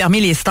non plus fermer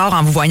les stores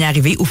en vous voyant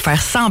arriver ou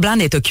faire semblant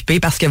d'être occupé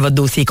parce que votre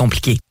dossier est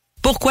compliqué.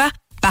 Pourquoi?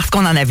 Parce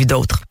qu'on en a vu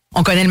d'autres.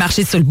 On connaît le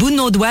marché sur le bout de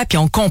nos doigts puis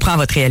on comprend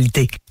votre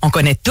réalité. On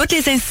connaît toutes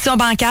les institutions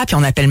bancaires puis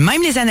on appelle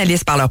même les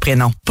analystes par leur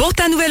prénom. Pour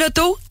ta nouvelle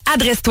auto,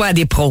 adresse-toi à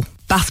des pros.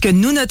 Parce que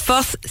nous, notre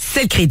force,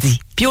 c'est le crédit.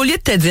 Puis au lieu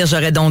de te dire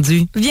j'aurais donc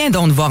dû, viens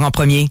donc nous voir en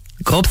premier.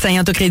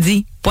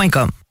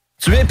 groupe-saint-autocrédit.com.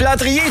 Tu es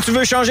plâtrier et tu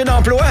veux changer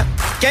d'emploi?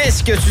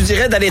 Qu'est-ce que tu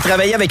dirais d'aller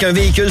travailler avec un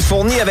véhicule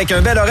fourni avec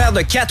un bel horaire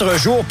de 4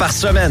 jours par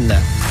semaine?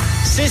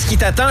 C'est ce qui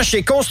t'attend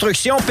chez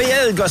Construction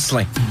PL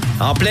Gosselin.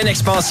 En pleine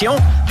expansion,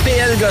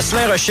 PL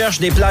Gosselin recherche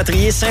des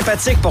plâtriers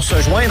sympathiques pour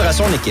se joindre à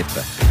son équipe.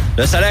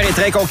 Le salaire est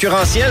très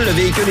concurrentiel, le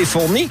véhicule est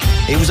fourni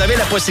et vous avez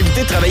la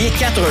possibilité de travailler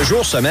 4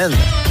 jours semaine.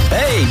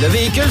 Hey, le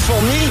véhicule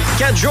fourni,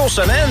 4 jours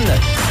semaine,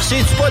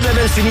 c'est-tu pas de la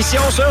belle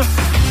finition, ça?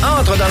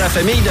 Entre dans la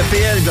famille de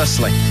PL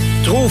Gosselin.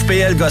 Trouve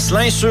PL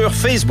Gosselin sur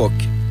Facebook.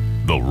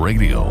 The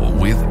radio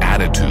with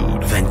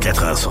attitude.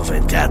 24 heures sur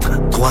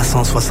 24,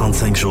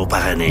 365 jours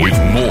par année. With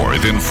more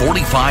than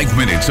 45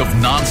 minutes of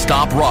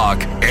non-stop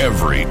rock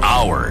every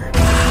hour.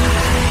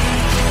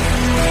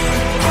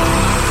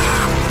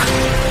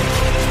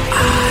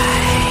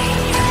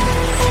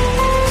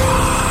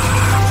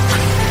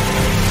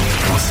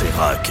 Quand c'est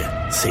rock,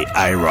 c'est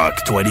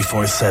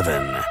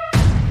IROCK247.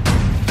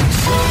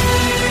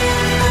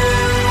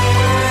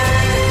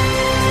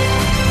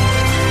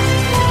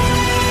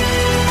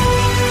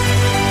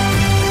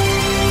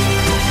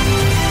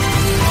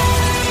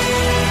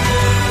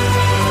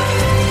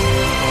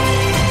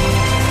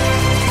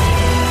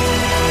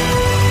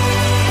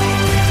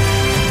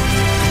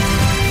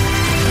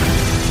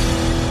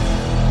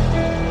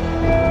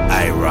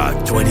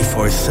 IROCK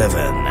 24/7.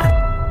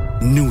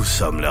 Nous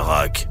sommes le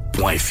rock.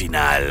 Point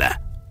final.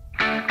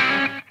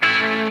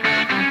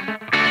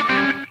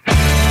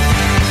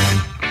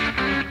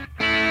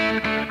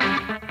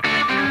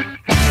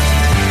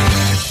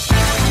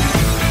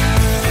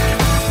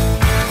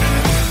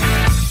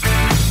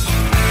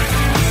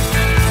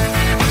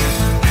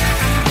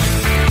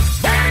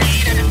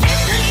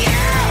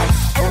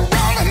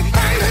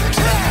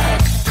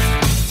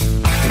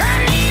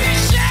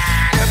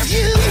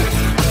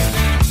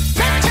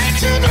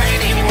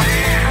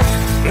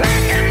 Like a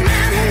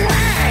mountain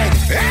wide,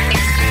 I got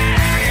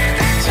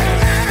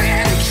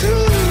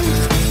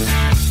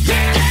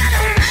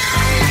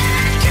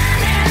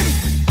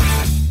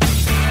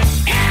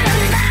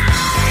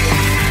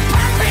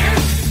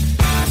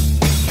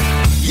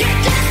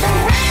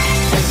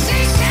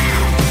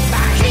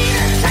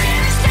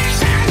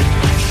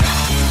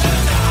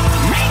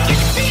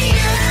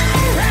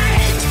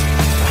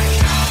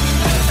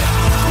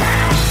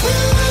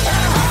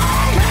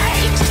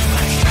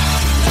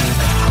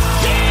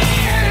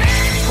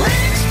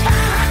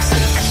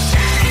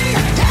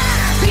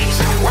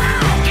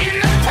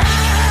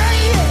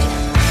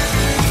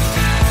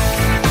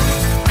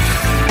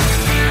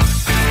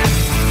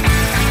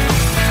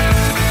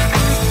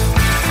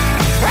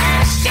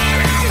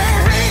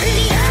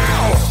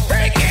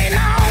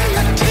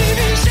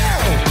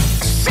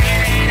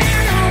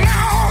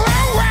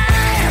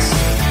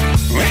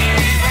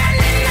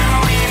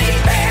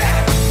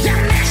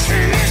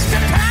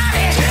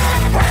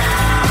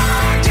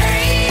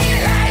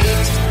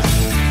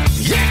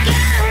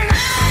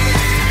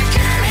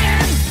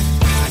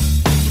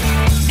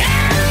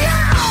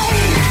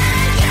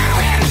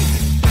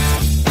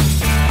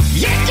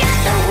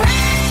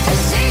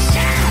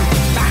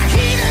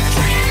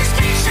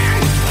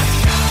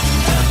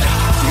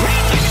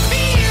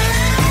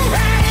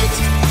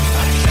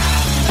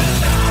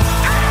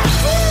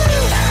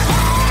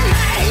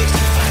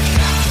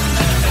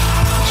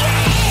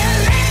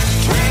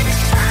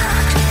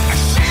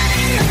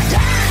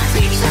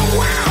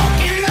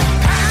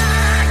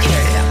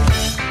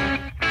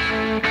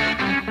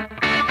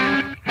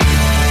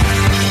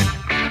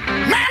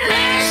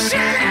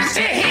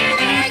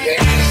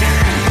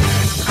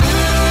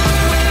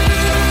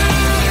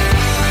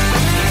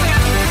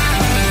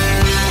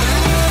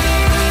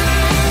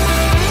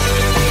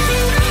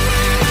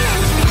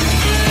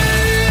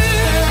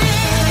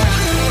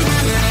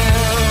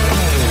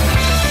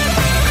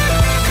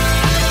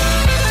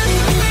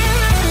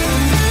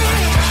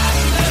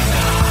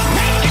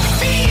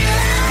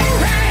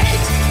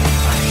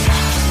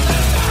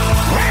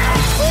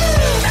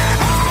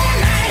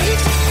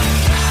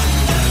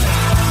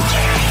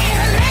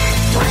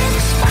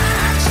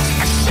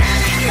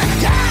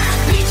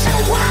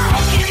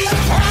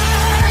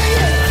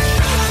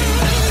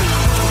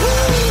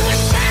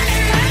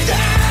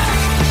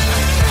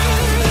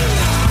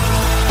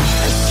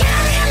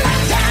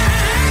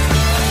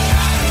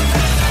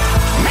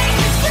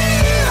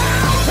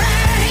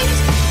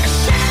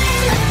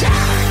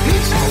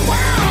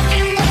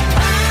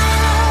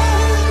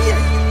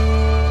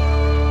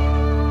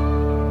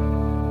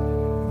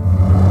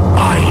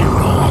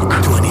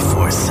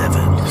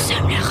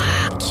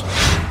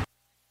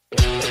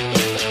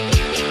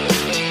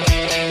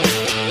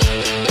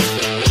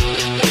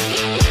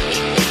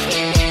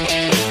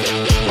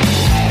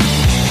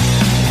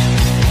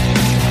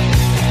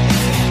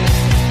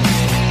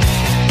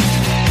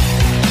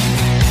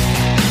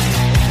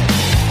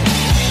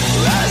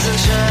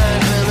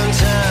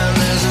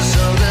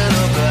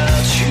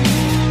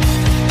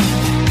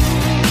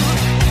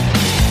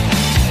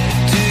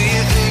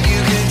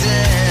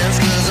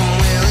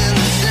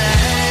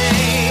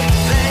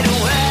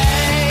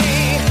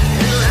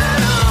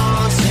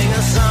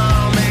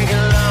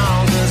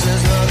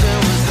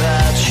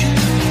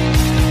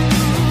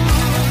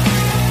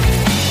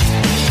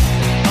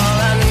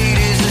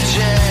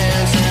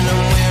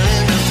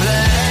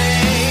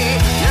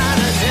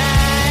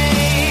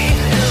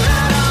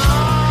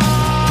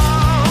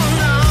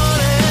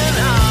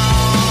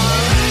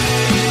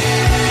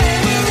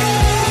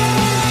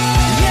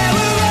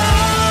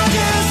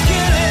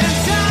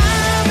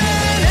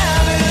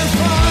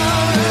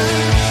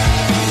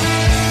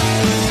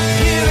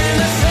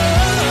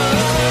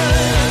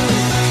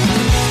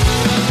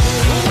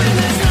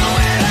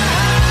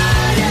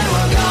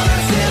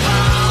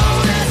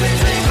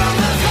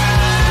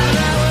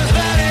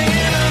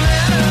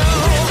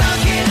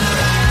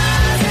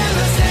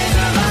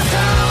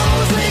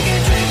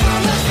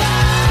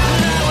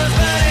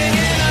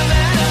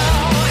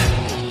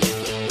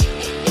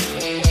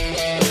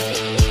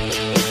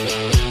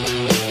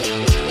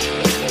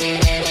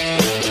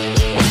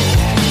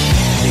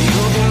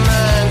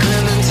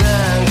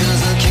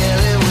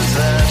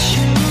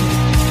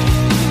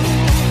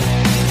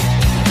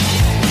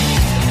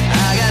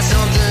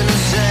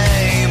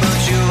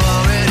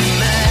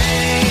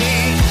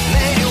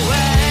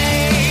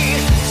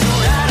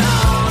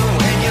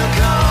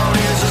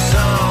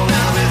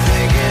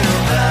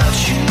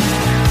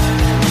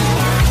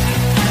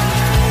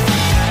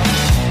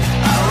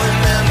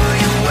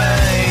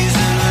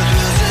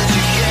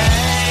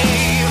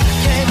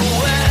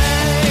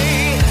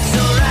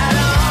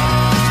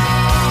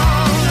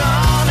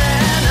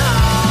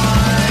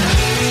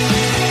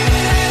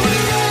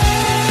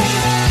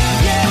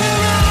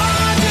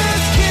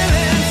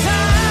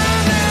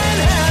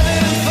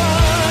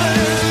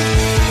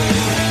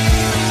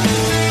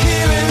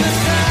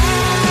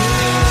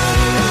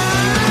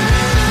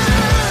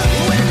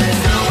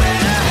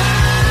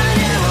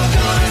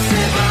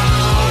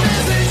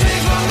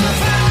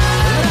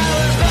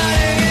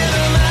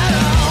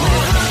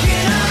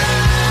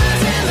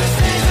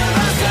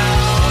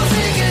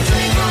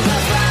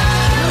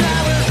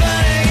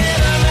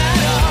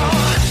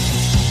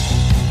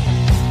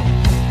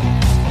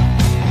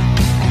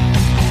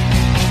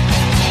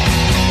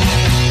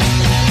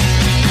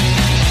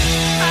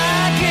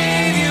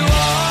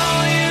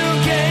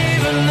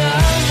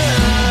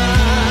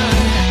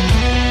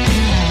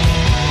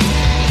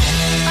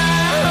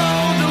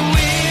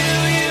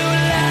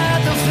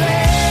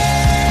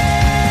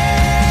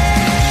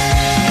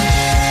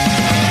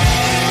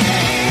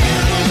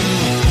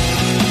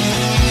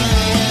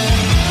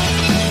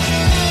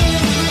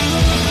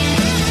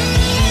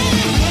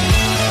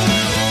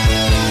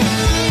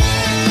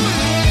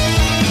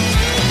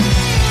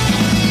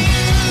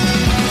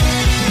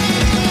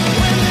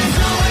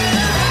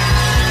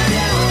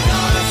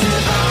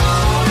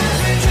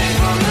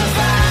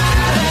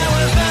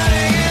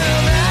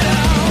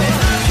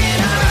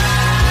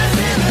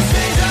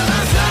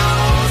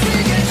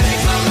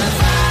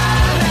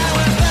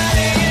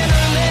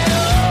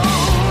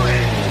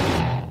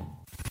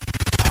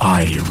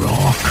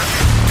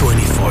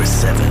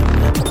IROCK247.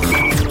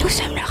 Nous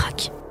sommes le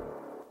rock.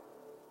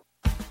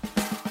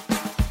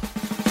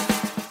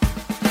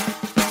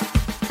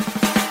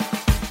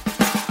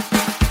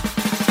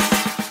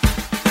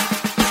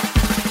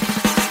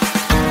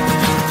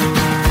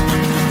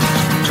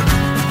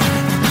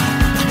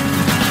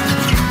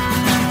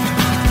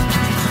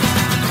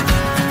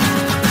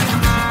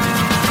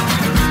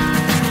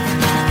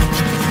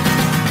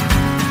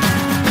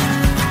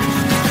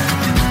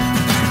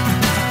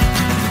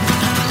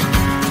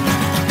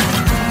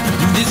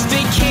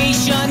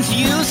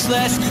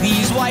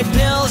 These white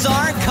pills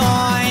aren't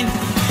kind.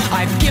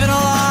 I've given a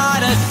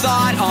lot of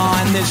thought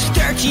on this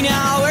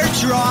 13-hour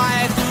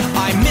drive.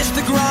 I miss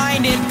the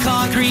grinded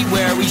concrete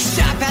where we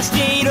sat past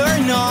 8 or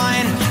 9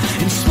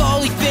 and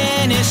slowly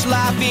finished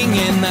lapping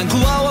in the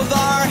glow of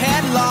our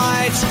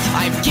headlights.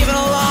 I've given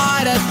a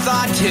lot of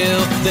thought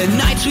to the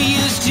nights we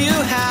used to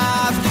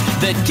have.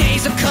 The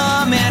days have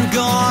come and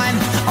gone.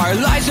 Our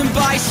lives went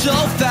by so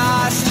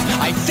fast.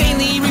 I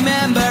faintly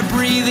remember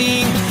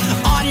breathing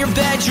on your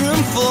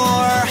bedroom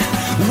floor,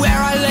 where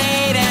I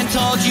laid and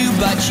told you,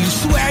 but you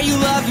swear you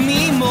love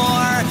me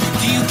more.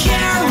 Do you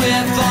care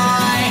if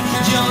I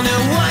don't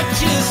know what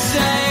to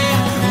say?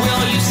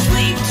 Will you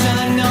sleep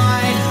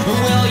tonight?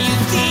 Will you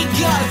think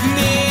of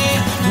me?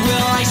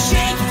 Will I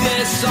shake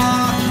this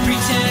off,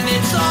 pretend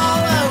it's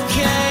all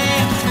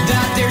okay?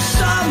 That there's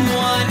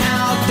someone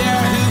out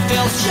there who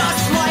feels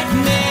just like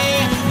me.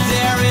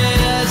 There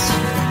is.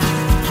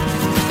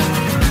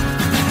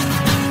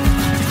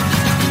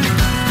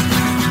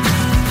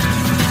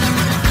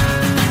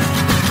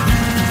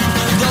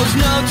 Those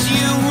notes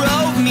you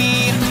wrote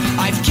me,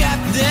 I've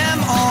kept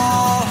them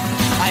all.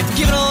 I've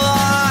given a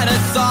lot of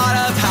thought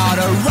of how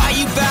to write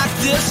you back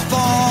this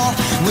fall.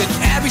 With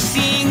every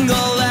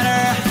single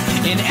letter,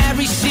 in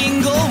every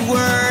single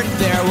word,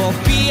 there will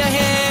be a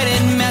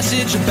hidden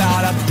message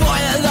about a boy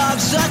that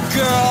loves a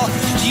girl.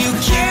 Do you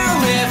care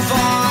if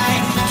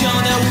I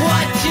don't know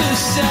what to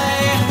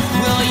say?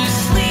 Will you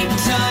sleep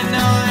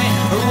tonight,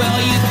 or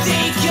will you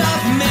think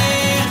of me?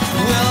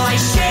 Will I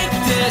shake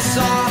this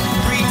off,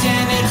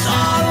 pretend it's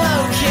all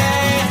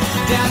okay?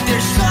 That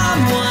there's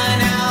someone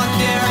out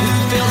there who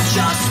feels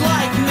just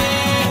like me.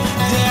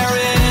 There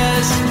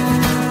is.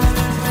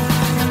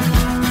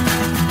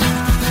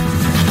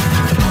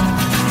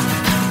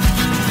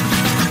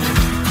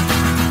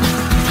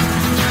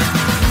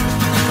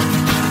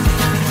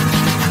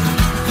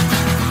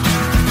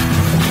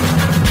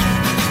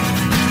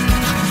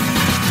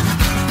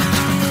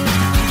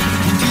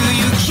 Do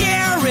you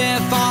care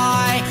if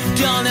I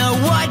don't know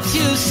what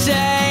to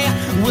say?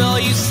 Will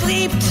you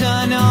sleep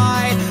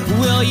tonight?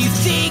 Will you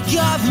think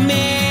of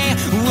me?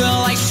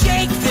 Will I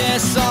shake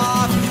this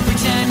off,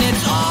 pretend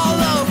it's all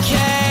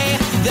okay?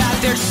 That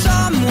there's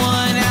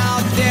someone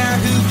out there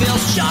who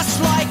feels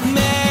just like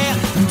me.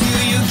 Do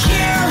you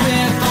care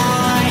if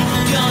I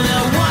don't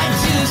know what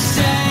to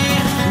say?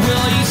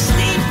 Will you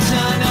sleep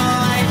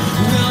tonight?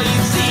 Will you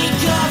think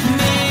of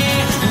me?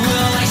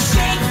 Will I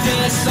shake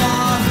this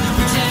off,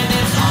 pretend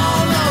it's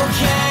all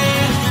okay?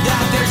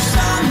 That there's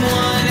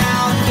someone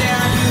out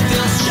there who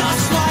feels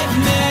just like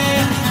me.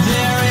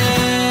 There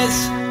is.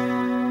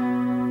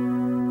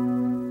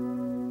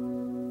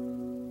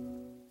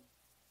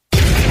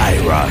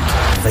 IROCK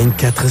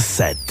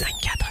 24/7.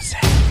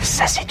 24/7.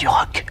 Ça, c'est du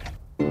rock.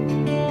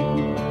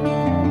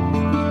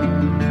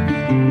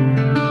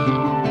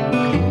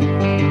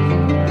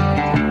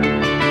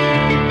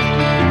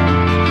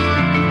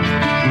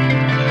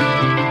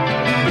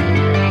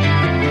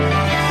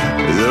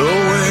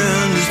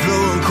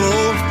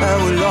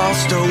 Have we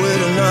lost our way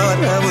tonight?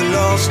 Have we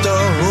lost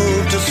our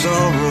hope to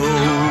sorrow?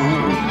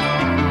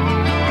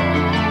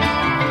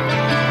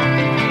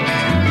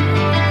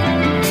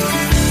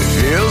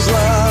 Feels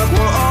like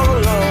we're all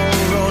alone,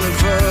 running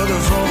further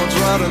from what's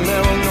right, and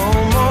there are no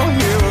more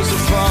heroes to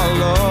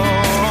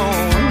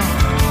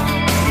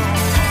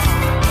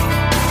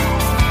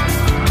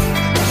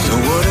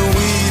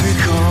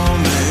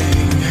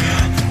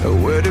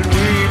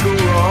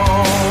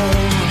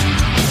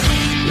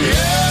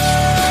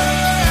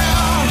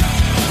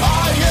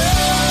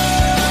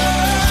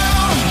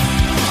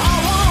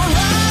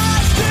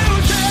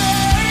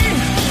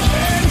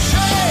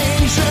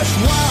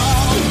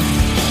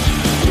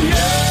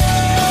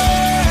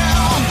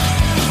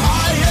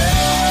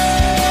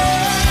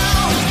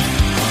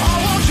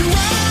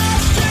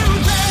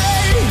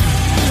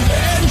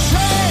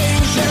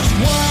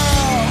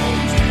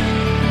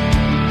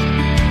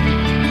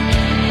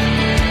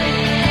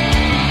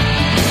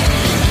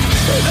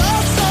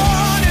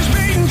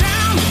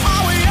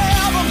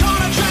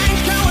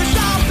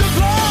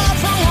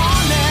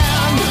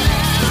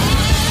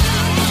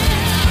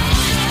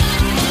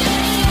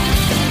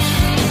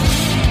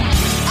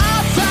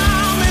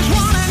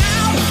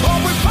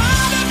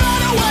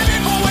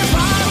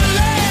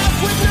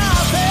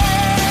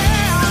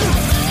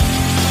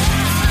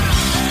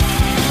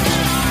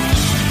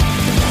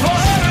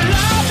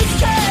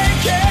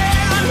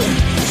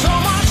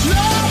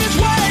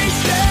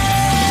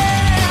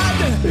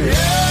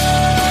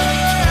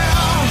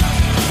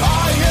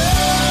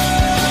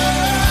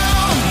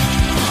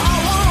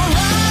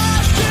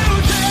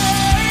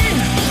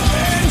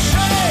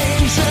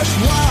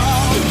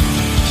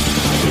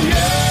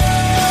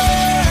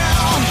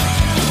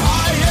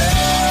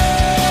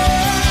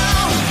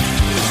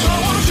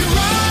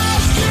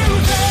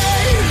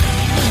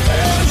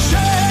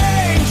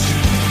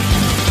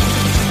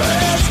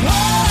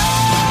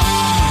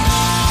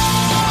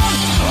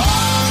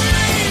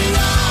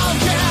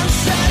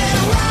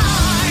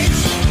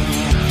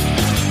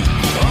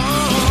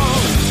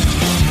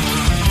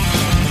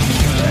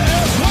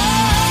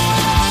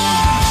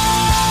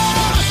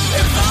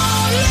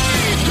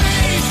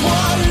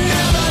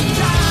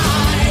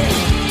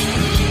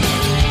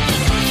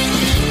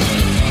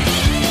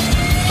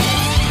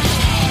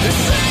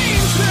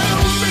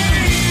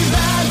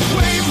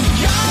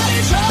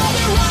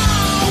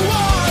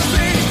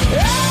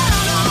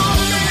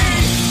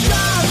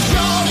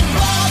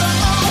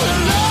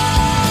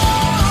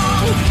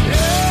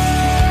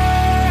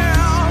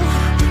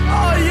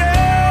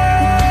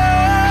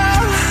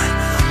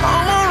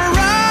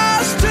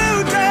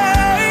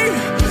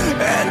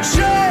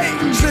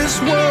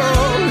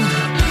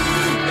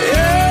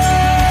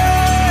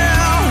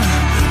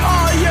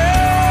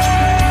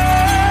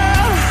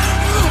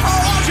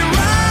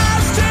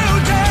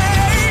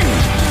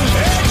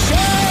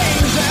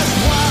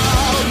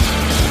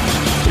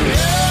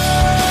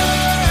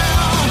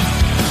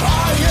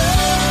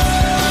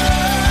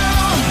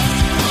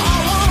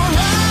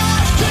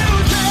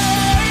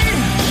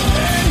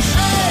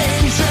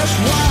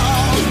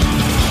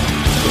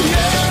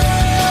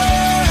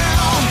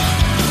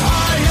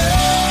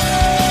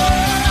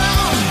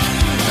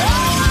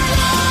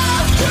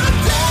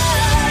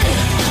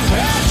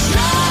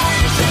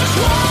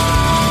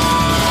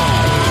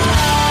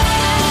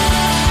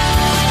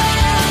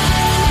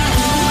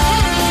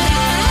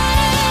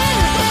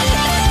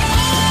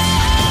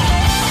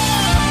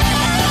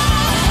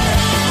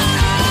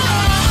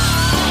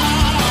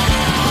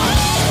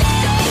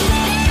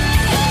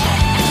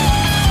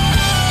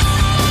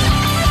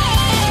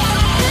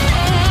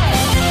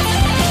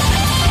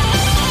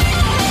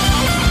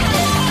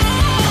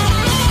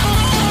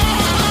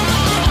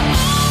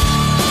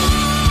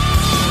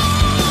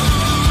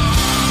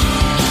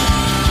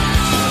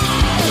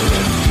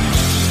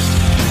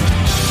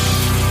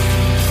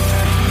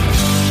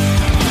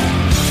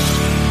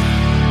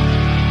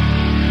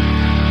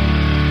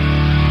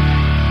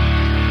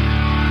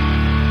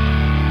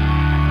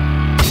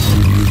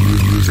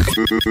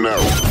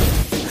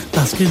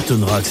Parce qu'une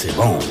toune rock, c'est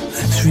bon.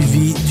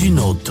 Suivi d'une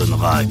autre toune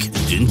rock,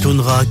 d'une toune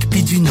rock,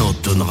 puis d'une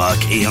autre toune rock,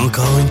 et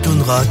encore une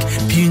toune rock,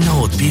 puis une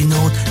autre, puis une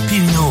autre, puis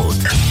une autre.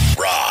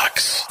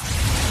 Rocks.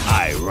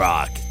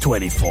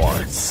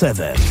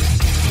 IROCK247.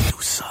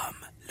 Nous sommes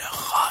le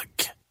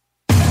rock.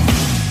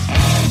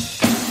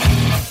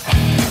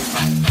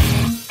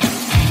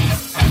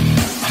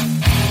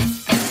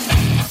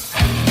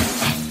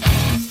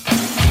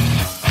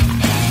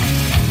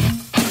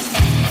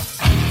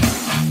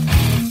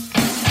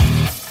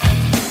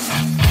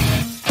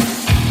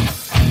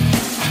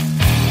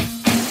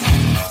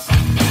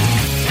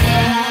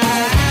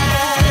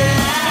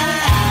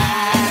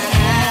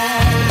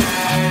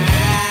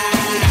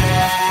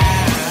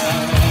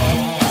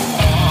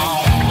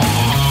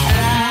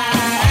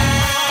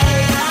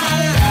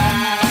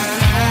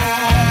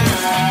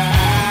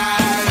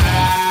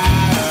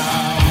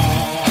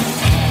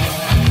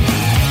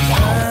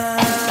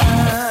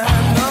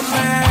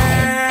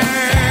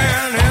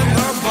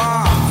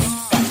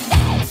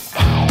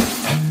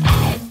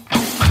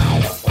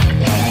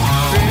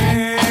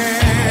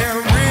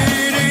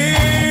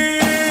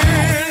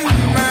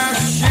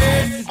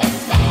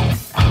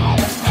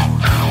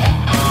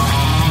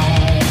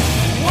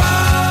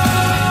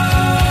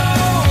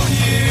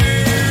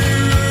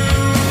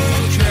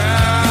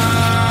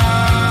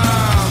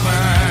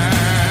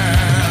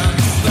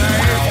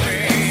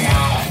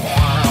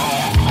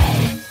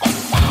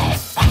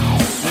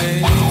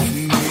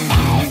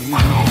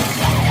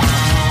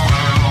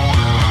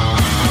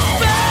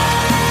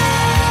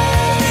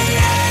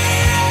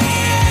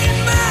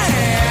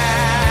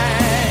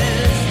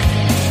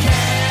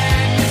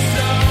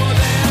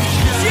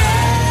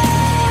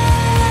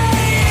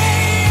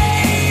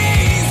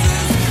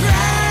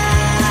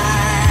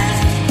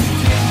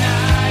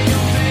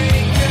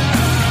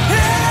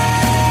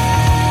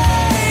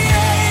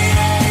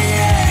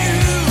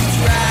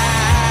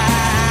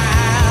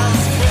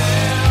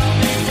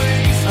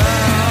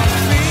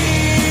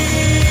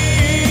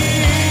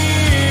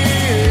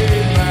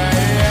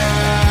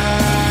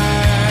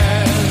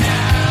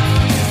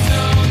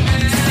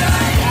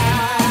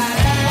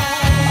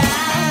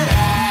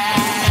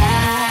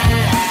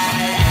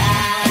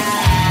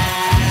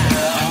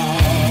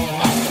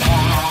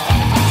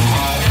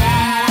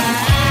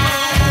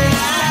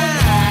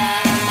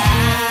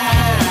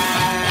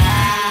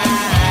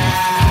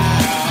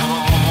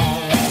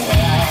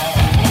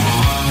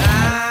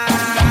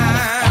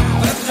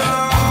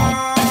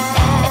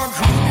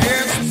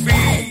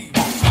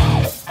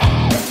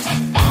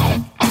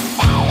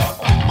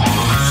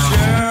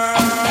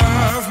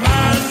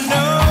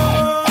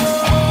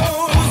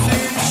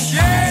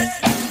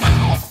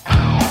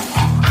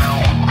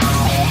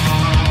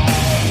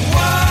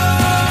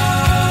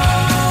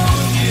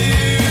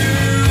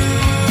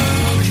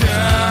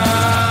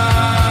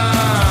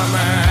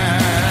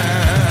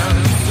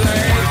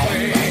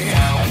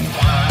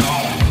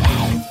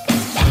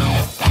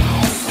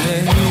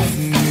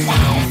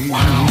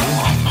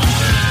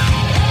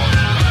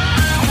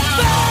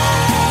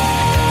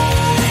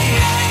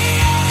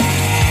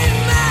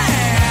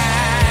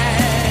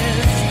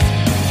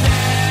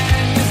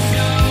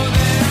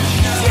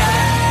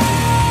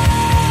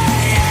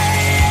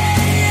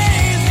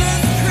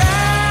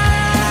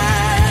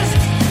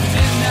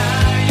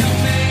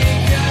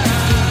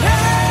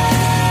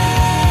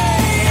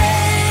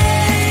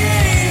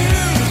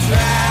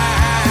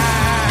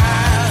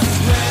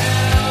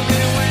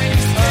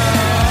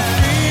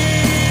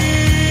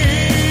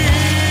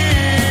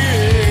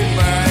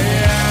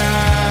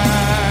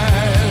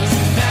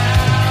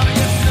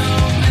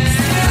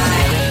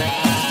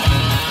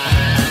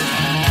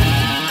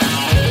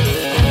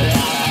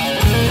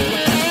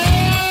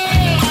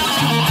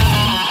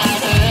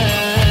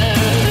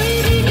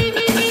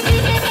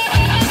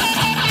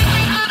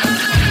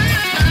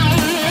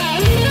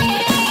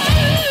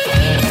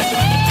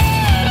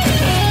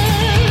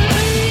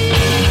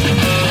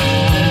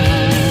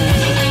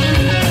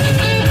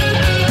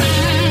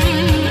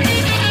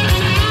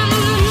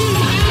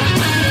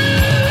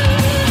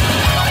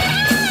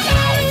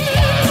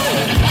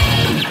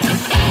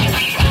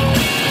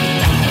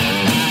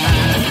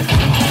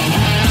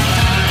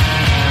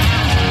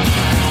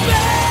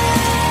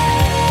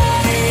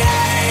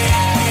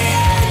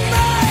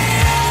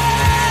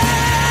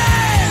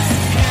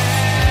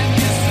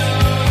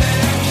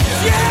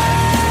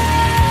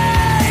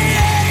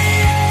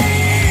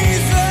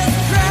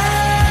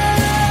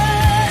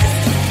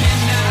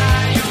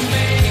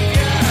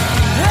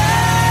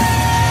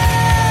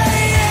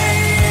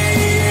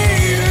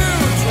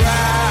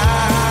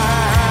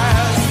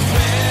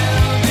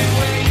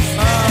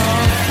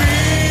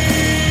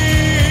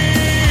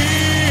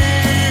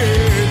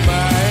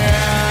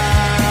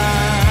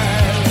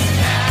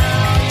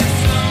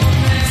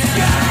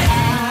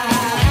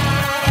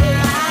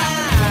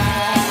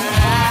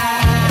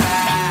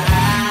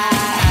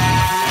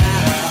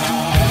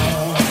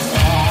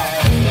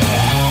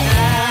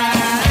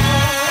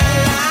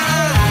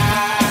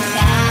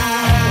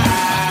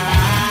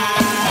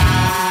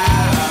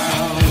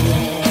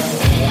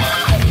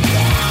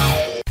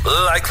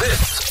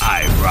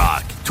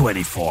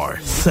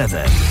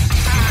 24/7.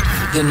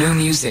 The new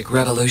music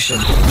revolution.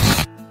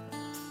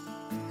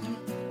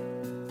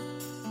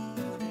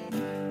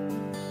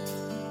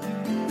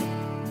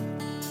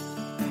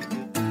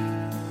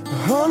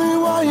 Honey,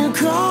 why you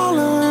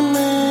calling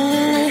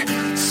me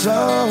so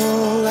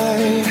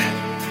late?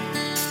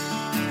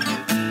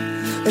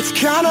 It's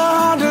kinda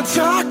hard to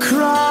talk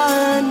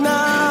right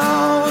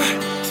now.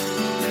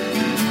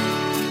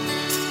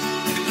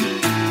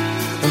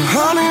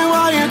 Honey,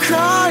 why you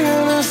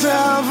crying? Is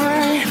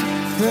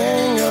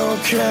everything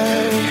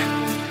okay?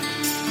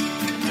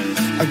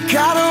 I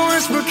gotta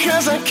whisper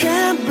 'cause I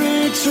can't be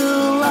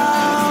too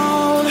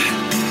loud.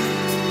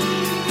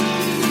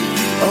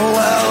 Oh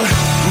well,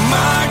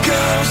 my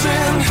girl's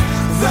in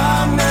the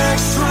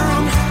next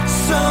room.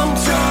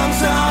 Sometimes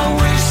I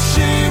wish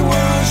she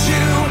was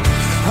you.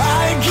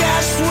 I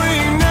guess we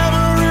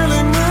never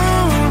really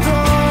moved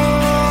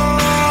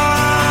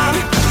on.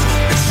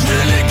 It's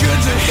really good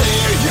to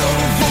hear your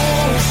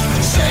voice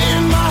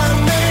saying my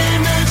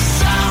name. It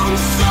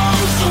sounds so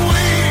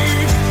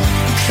sweet,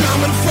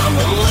 coming from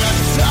the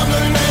lips of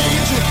an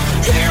angel.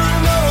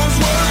 Hearing those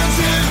words,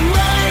 it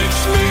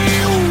makes me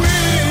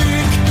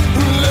weak.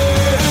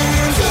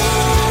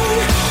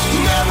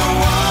 Never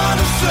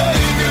wanna say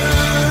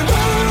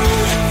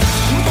goodbye,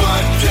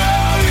 but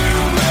girl, you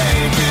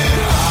make it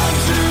hard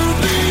to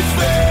be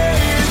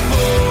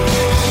faithful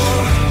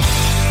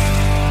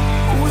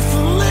with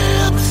the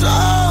lips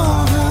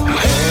of an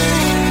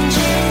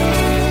angel.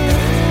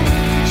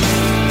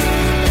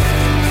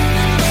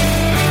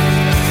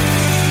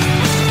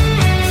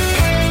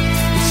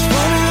 It's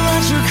funny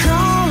that you're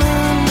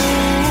calling me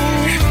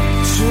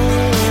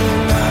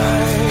tonight,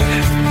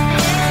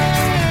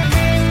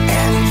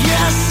 and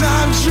yes,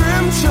 I've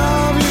dreamt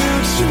of you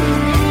too.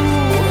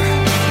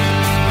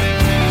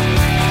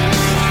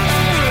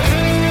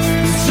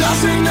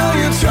 Does he know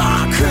you're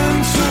talking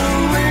to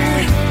me?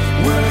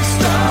 Will it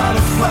start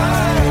a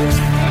fight?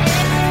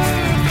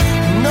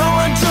 No,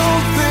 I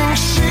don't think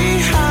she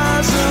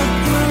has a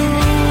clue.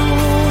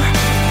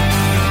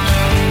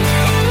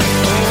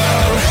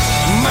 Well,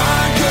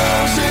 my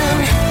girl's in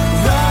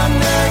the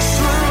next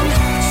room.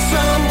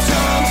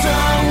 Sometimes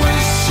I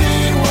wish she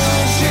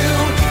was you.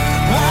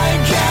 I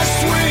guess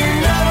we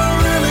never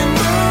really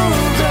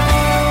moved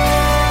on.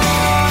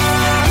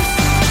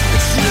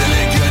 It's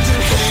really good to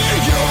hear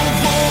your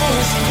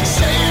voice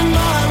saying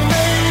my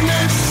name.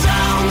 It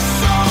sounds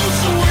so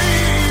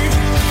sweet,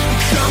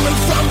 coming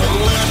from the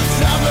lips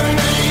of an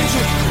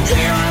angel.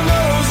 Hearing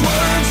those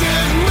words,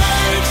 it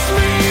makes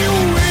me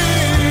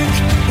weak.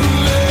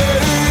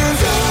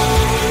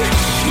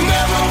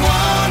 Never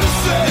want to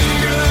say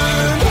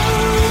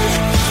goodbye,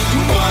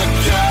 but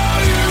girl,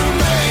 you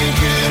make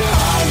it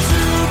hard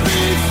to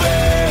be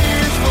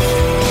faithful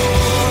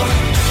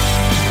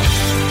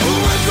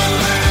with the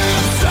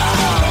lips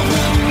of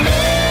an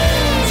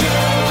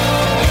angel.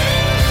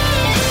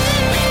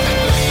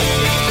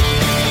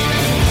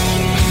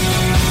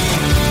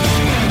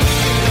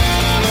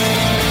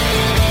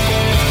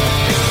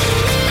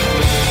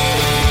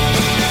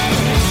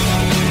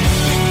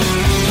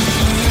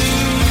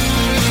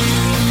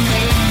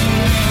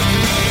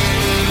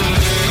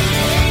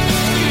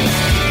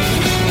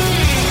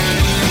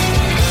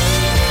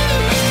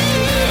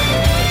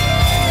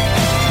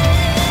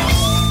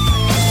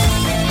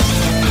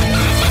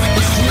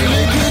 It's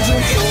really good to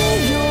hear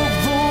your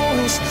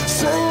voice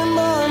saying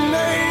my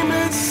name.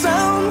 It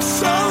sounds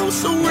so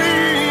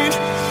sweet,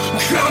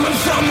 coming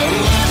from the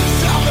lips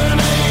of an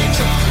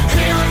angel.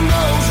 Hearing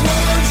those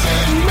words,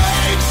 it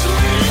makes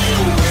me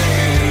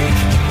weak.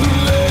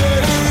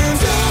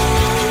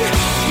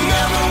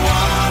 Never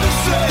want to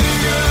say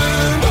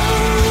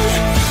goodbye,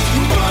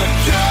 but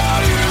girl,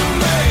 you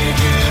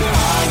make it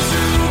hard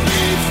to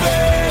be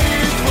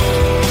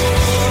faithful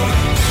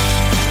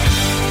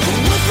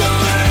with the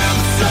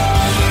lips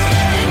of an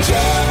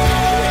angel.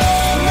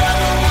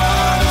 Never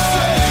want to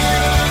say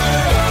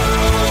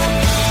goodbye,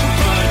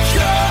 but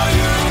girl,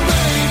 you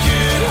make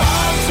it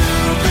hard to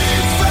be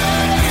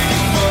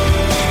faithful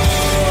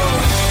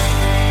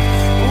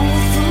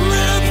with the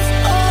lips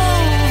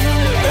of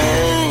an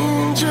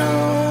angel.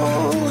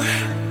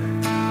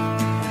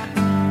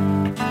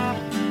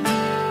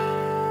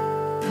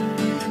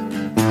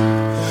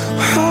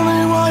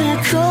 Honey, why you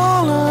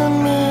calling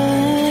me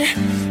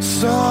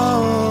so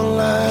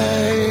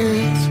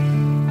late?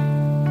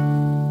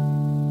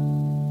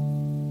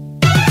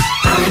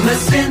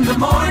 Christmas in the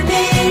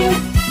morning,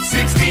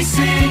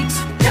 66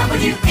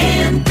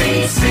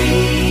 WNBC.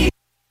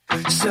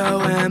 So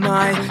am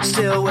I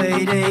still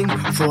waiting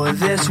for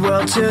this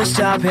world to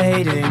stop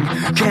hating?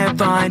 Can't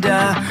find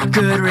a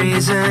good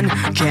reason,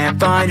 can't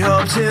find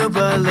hope to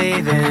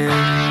believe in.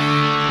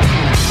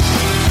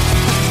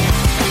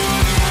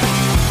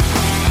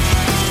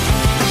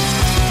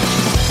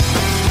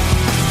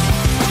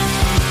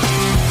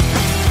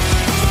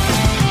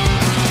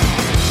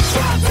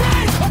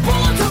 A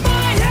bullet to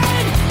my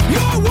head.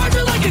 Your words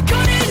are like a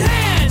gun in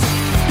hand.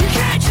 You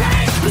can't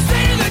change the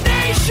state of the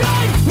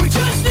nation. We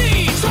just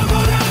need some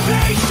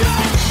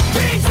motivation.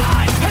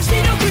 Meantime, I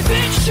see no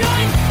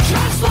conviction.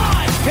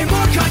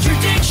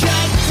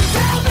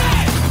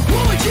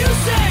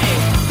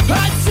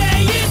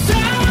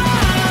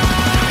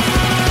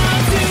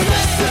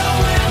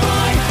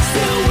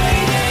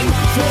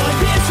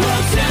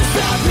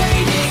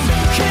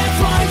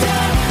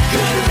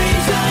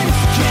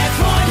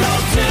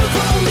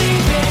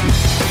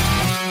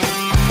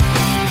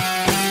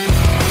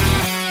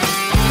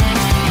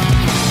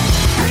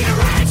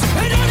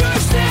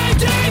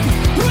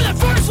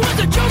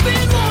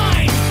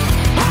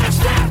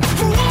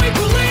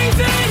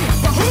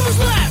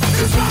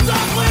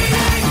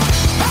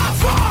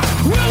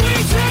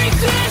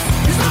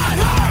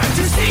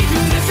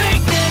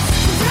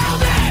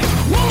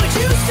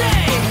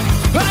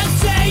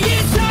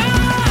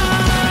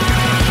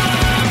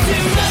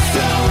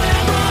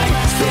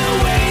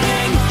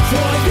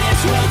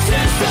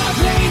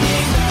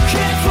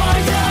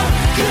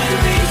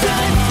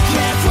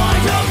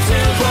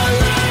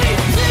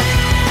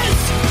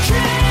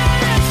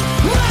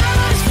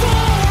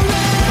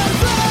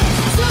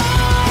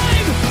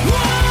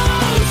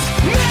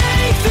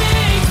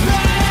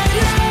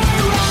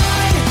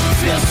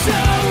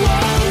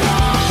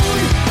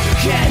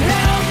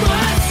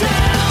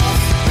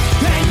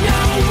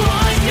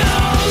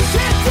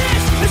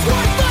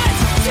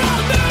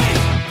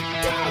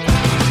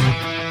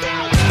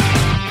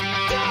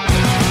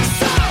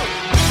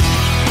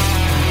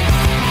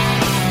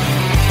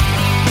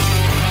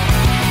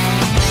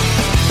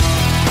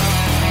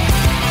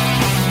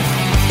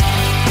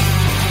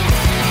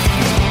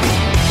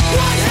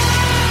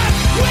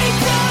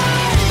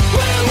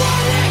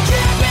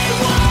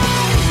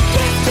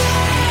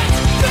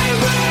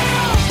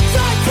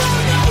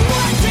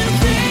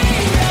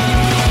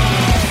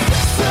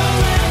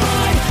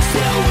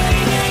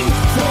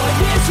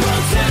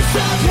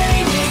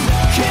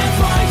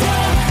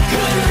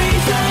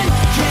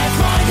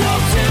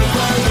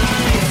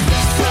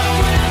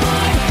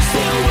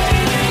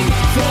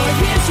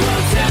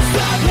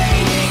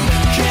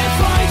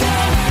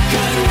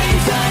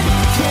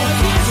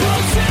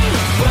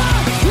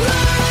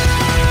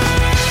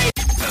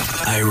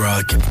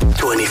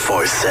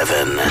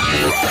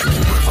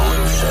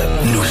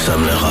 IROCK247. Nous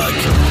sommes le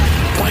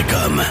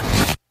rock.com.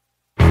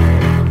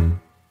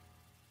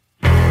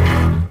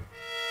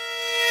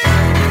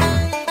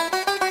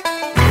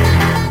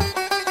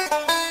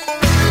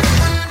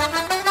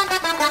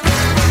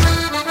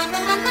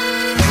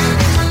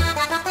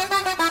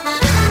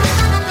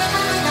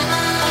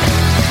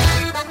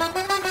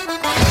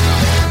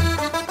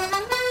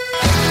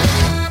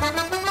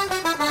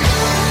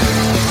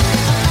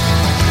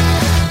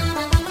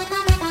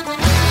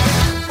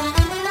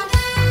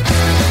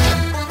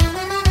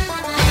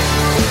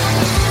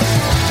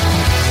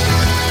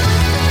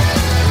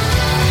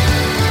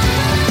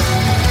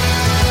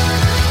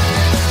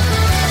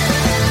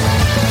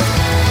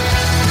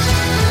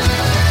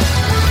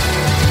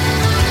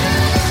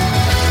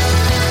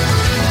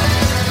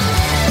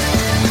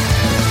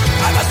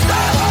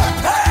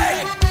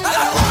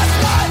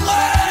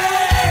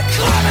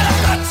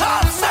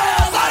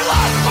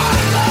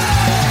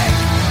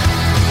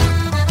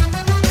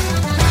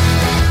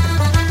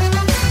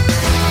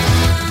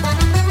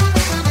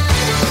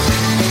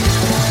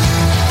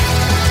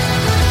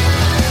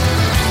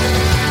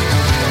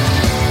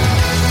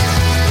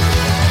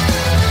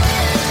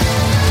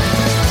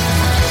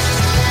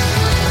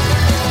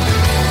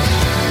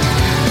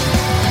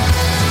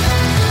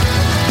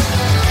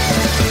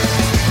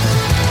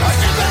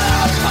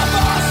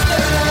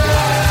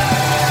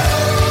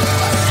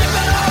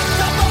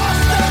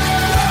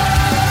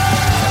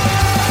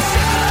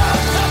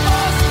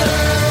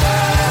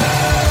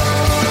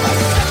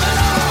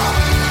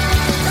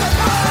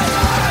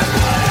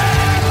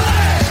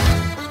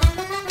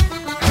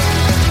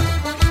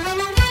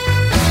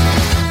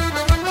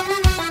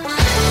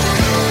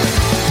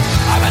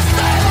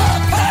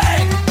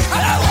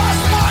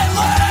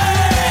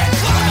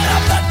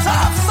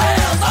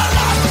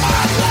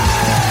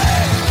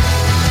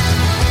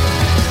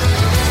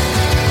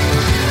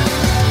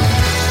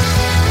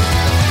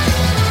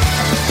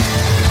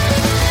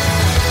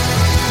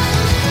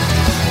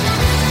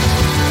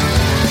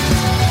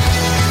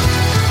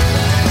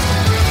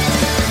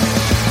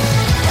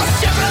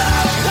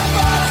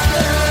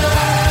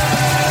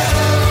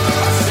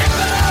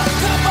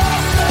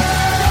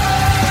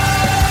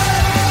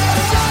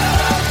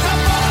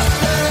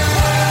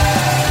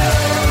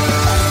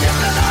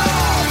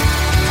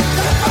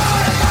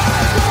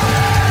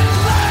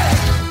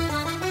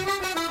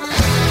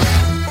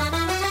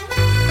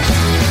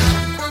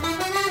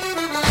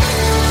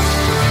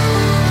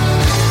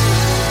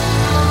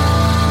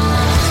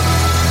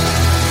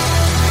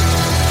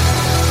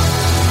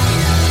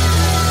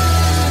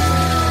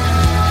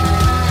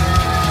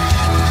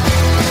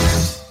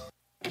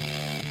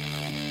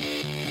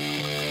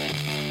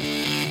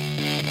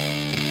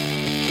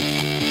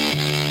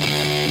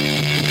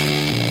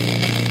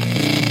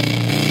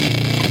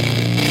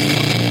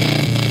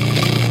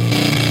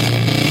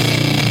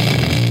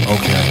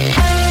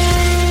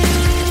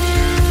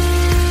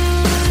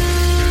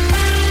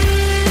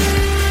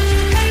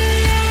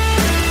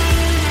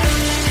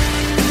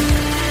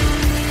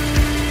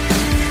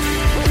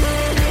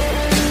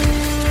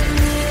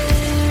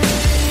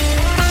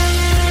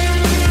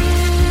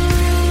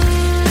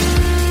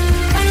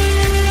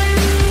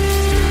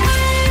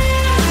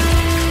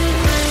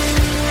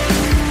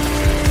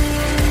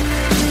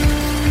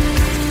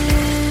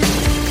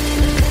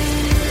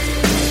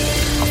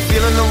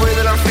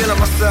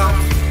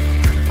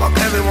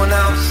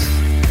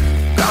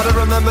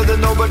 remember that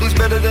nobody's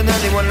better than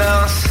anyone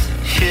else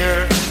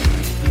here.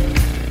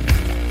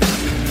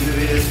 Do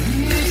you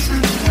need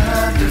some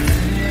time to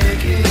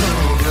think it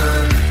over?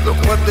 Look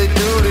what they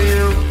do to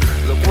you,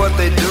 look what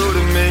they do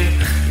to me.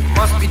 You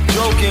must be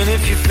joking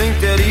if you think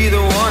that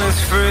either one is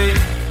free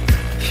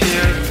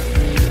here.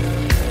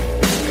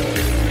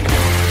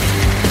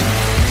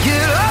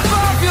 Get up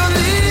off your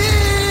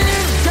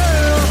knees,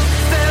 girl.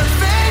 Stand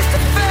face to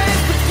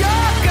face with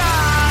your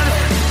God.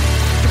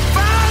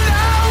 Find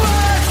out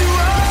what you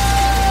are.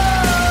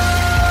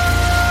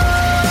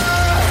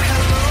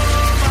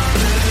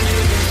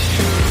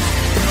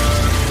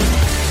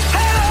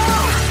 Hello,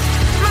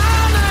 my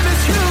name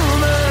is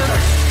Human.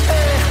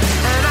 Hey,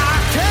 and I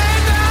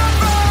came down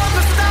from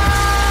the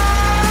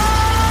stars.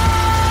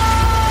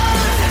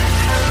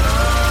 Hello,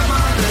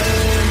 my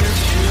name is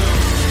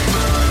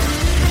Human.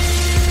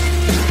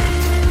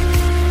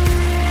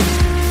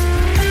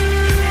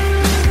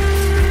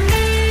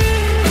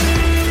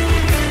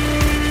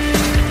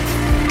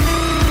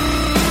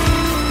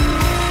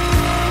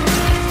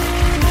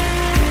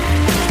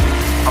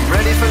 I'm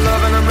ready for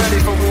love and I'm ready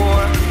for war,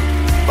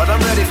 but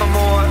I'm ready for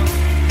more.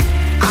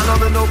 I know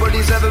that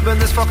nobody's ever been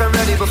this fucking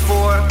ready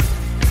before.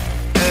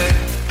 Hey.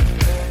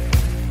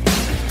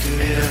 Do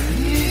you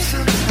need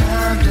some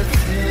time to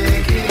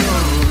think it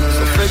over?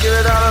 So figure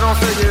it out or don't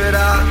figure it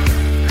out.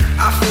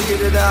 I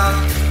figured it out.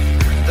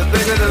 The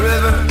bigger the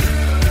river,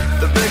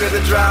 the bigger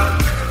the drought.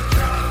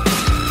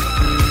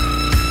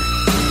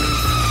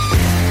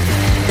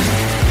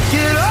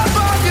 Get up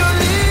off your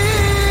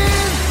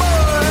knees,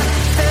 boy.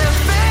 Stand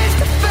face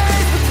to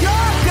face with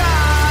your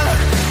God.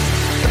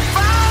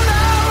 Find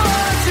out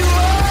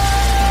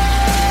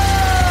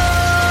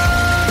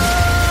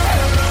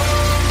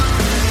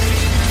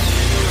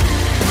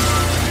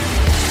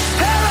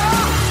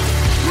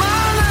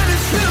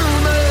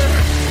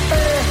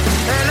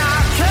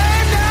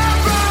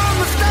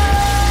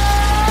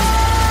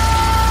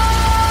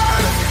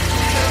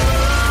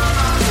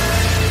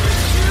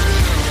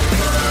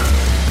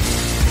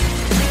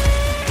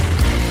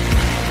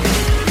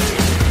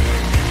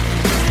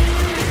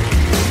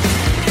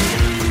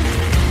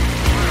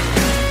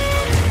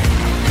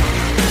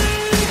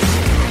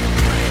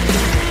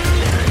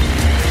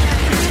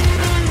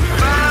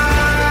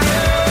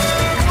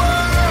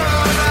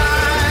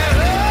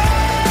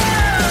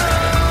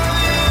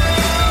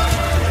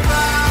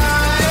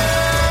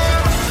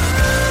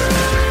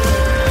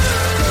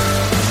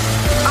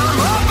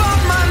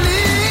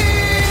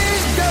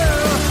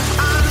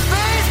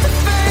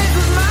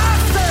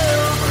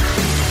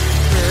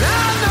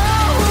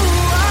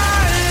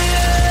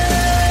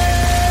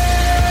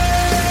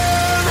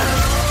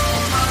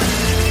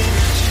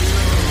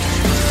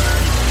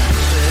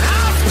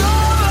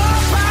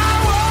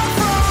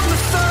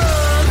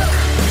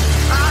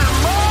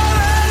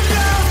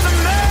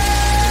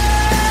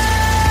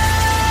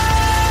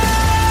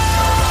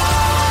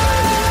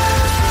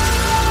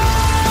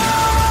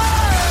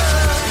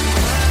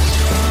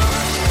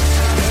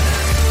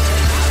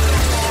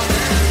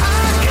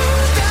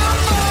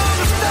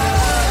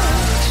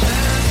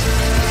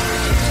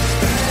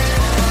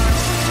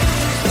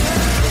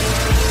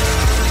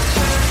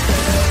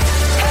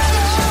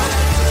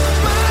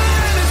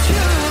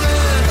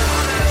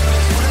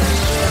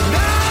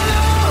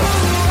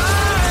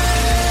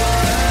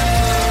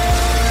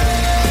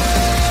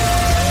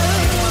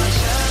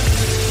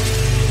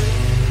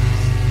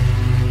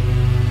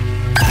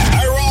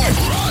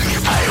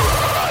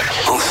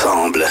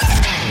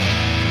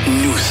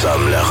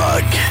sommes le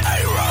rock.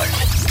 IROCK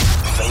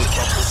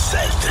 247.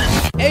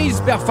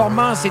 Ace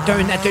Performance est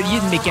un atelier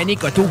de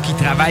mécanique auto qui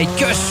travaille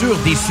que sur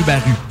des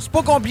Subaru. C'est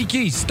pas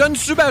compliqué. Si t'as une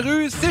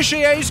Subaru, c'est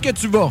chez Ace que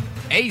tu vas.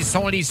 Ace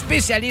sont les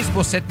spécialistes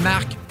pour cette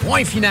marque.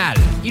 Point final.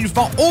 Ils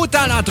font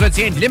autant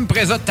l'entretien de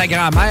l'Impreza de ta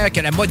grand-mère que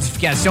la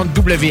modification de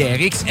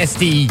WRX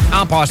STI.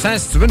 En passant,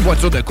 si tu veux une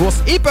voiture de course,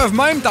 ils peuvent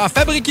même t'en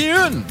fabriquer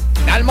une.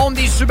 Dans le monde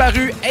des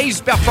Subaru,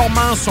 Ace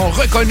Performance sont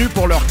reconnus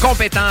pour leurs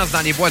compétences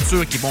dans les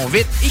voitures qui vont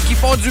vite et qui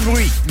font du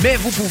bruit. Mais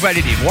vous pouvez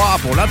aller les voir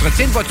pour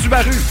l'entretien de votre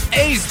Subaru.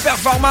 Ace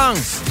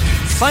Performance.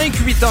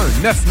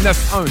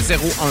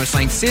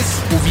 581-991-0156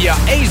 ou via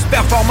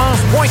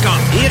aceperformance.com.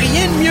 Et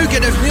rien de mieux que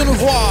de venir nous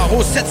voir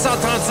au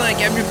 735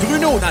 avenue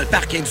Bruno dans le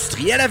parc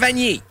industriel à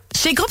Vanier.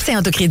 Chez Groupe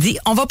Saint-Autocrédit,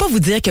 on va pas vous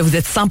dire que vous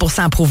êtes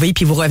 100% approuvé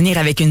puis vous revenir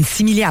avec une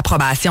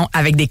simili-approbation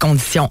avec des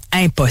conditions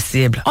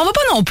impossibles. On va pas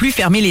non plus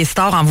fermer les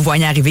stores en vous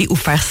voyant arriver ou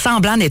faire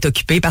semblant d'être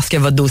occupé parce que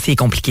votre dossier est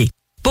compliqué.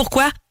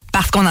 Pourquoi?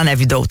 Parce qu'on en a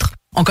vu d'autres.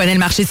 On connaît le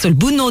marché sur le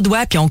bout de nos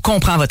doigts puis on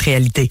comprend votre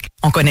réalité.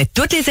 On connaît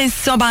toutes les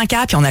institutions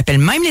bancaires puis on appelle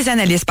même les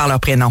analystes par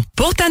leur prénom.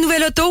 Pour ta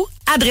nouvelle auto,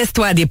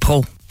 adresse-toi à des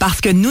pros. Parce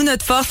que nous,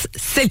 notre force,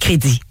 c'est le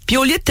crédit. Puis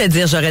au lieu de te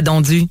dire j'aurais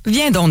donc dû,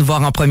 viens donc nous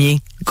voir en premier.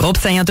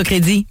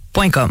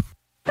 groupesaintaucrédit.com.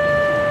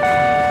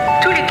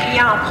 Tous les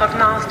clients en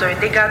provenance d'un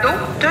dégât d'eau,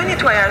 d'un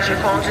nettoyage de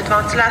conduits de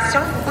ventilation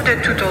ou de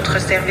tout autre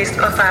service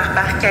offert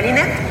par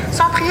Calinette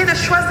sont priés de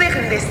choisir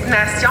une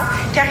destination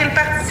car ils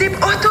participent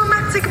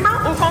automatiquement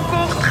au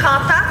concours 30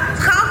 ans,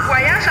 30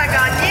 voyages à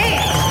gagner.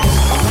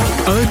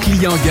 Un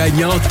client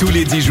gagnant tous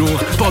les 10 jours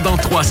pendant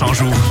 300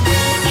 jours.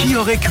 Qui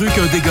aurait cru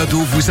qu'un dégât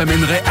d'eau vous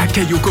amènerait à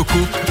Cayo Coco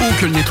ou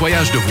que le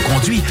nettoyage de vos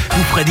conduits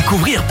vous ferait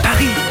découvrir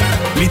Paris?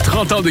 Les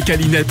 30 ans de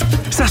Calinette,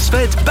 ça se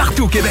fête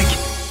partout au Québec.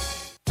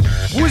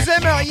 Vous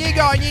aimeriez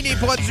gagner les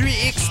produits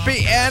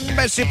XPN?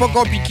 Ben, c'est pas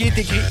compliqué.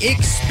 T'écris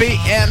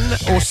XPN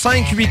au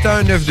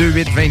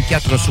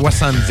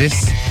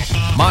 581-928-2470.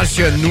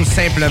 Mentionne-nous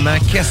simplement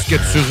qu'est-ce que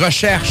tu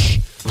recherches.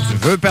 Tu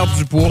veux perdre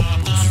du poids?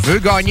 Tu veux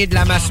gagner de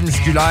la masse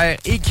musculaire?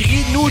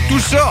 Écris-nous tout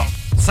ça.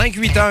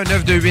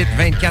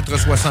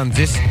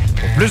 581-928-2470.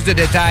 Pour plus de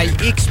détails,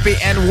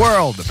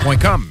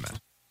 xpnworld.com.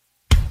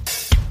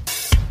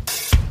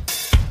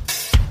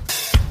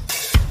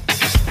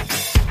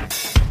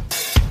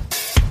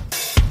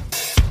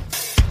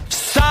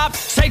 Stop,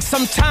 take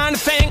some time to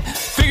think,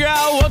 figure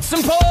out what's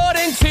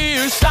important to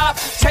you. Stop,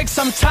 take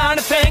some time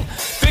to think,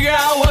 figure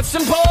out what's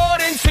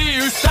important to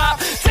you. Stop,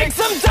 take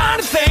some time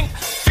to think,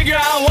 figure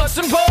out what's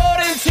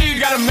important to you.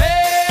 Gotta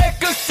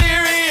make a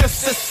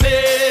serious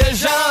decision.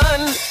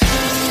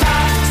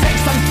 Stop, take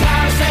some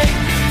time to think,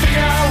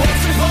 figure out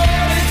what's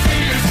important to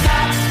you.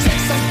 Stop,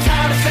 take some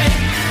time to think,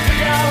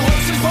 figure out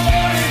what's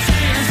important to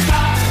you.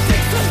 Stop,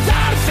 take some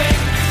time to think,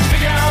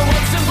 figure out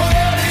what's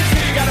important to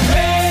you. Gotta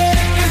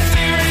make a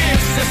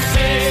serious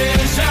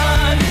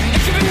decision. It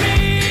could be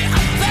me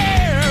up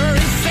there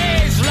in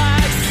stage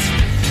lights.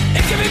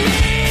 It could be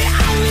me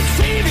on the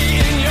TV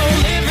in your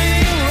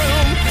living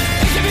room.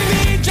 It could be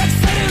me just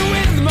sitting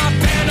with my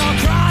band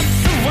across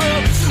the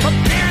world.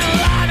 Appearing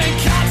live in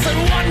concert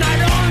one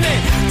night only.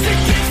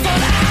 Tickets for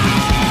the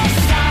house.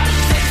 Stop,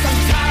 take some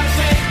time to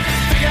think,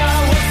 figure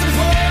out what's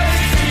important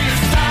to you.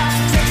 Stop,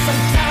 take some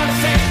time to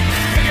think,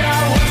 figure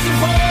out what's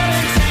important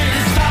to you.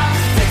 Stop,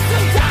 take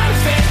some time to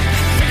think,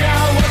 figure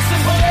out what's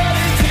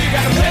important to you.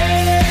 Gotta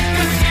make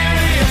a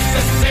serious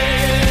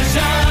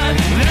decision.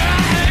 There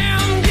I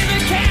am,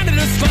 giving candid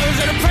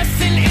disclosure to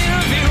pressing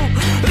interview.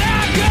 There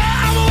I go,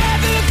 I'm away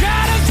to the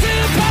crowd up to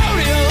the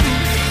podium.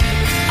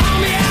 On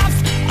behalf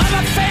of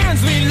our fans,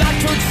 we'd like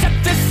to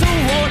accept this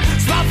award.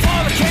 Smile for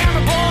the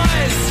camera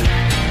boys.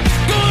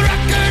 Good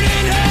record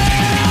in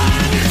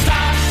hand.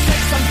 Stop,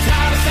 take some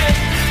time to think,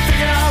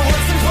 figure out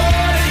what's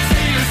important to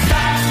you.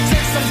 Stop,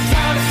 take some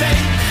time to think,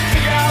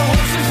 figure out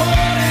what's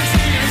important to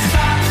you.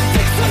 Stop,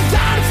 take some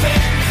time to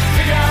think,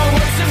 figure out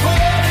what's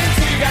important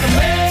to you. Gotta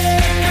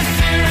make a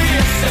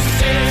serious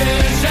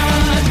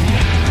decision.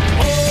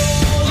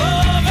 All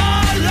of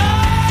our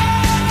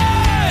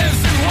lives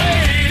and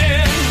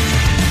waiting.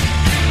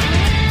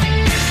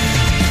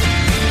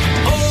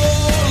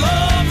 All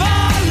of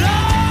our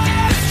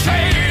lives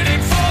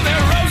traded for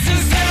their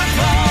roses and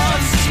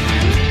applause.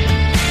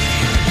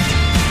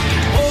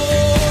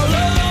 All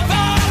of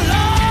our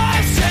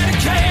lives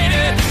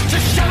dedicated to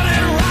shoving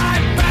it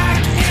right back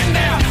in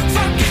their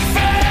fucking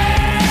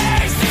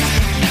face.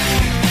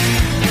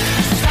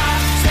 Stop,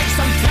 take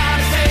some time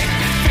to think,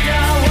 figure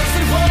out what's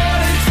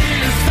important to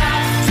you.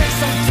 Stop, take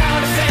some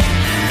time to think,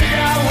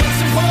 figure out what's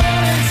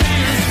important to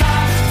you.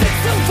 Stop, take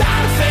some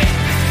time to think,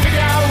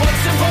 figure out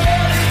what's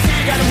important to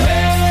you. Gotta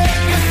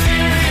make a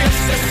serious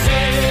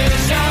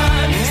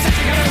decision. Said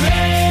you gotta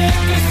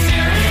make a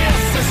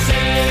serious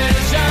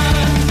decision.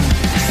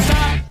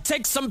 Stop,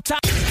 take some time.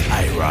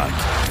 IROCK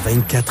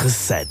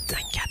 247.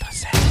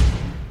 247.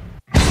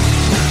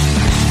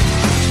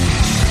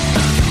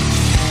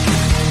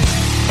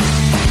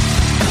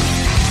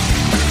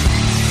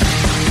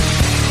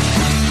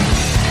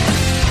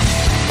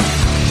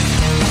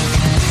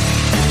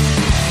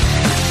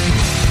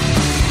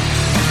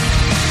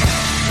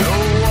 No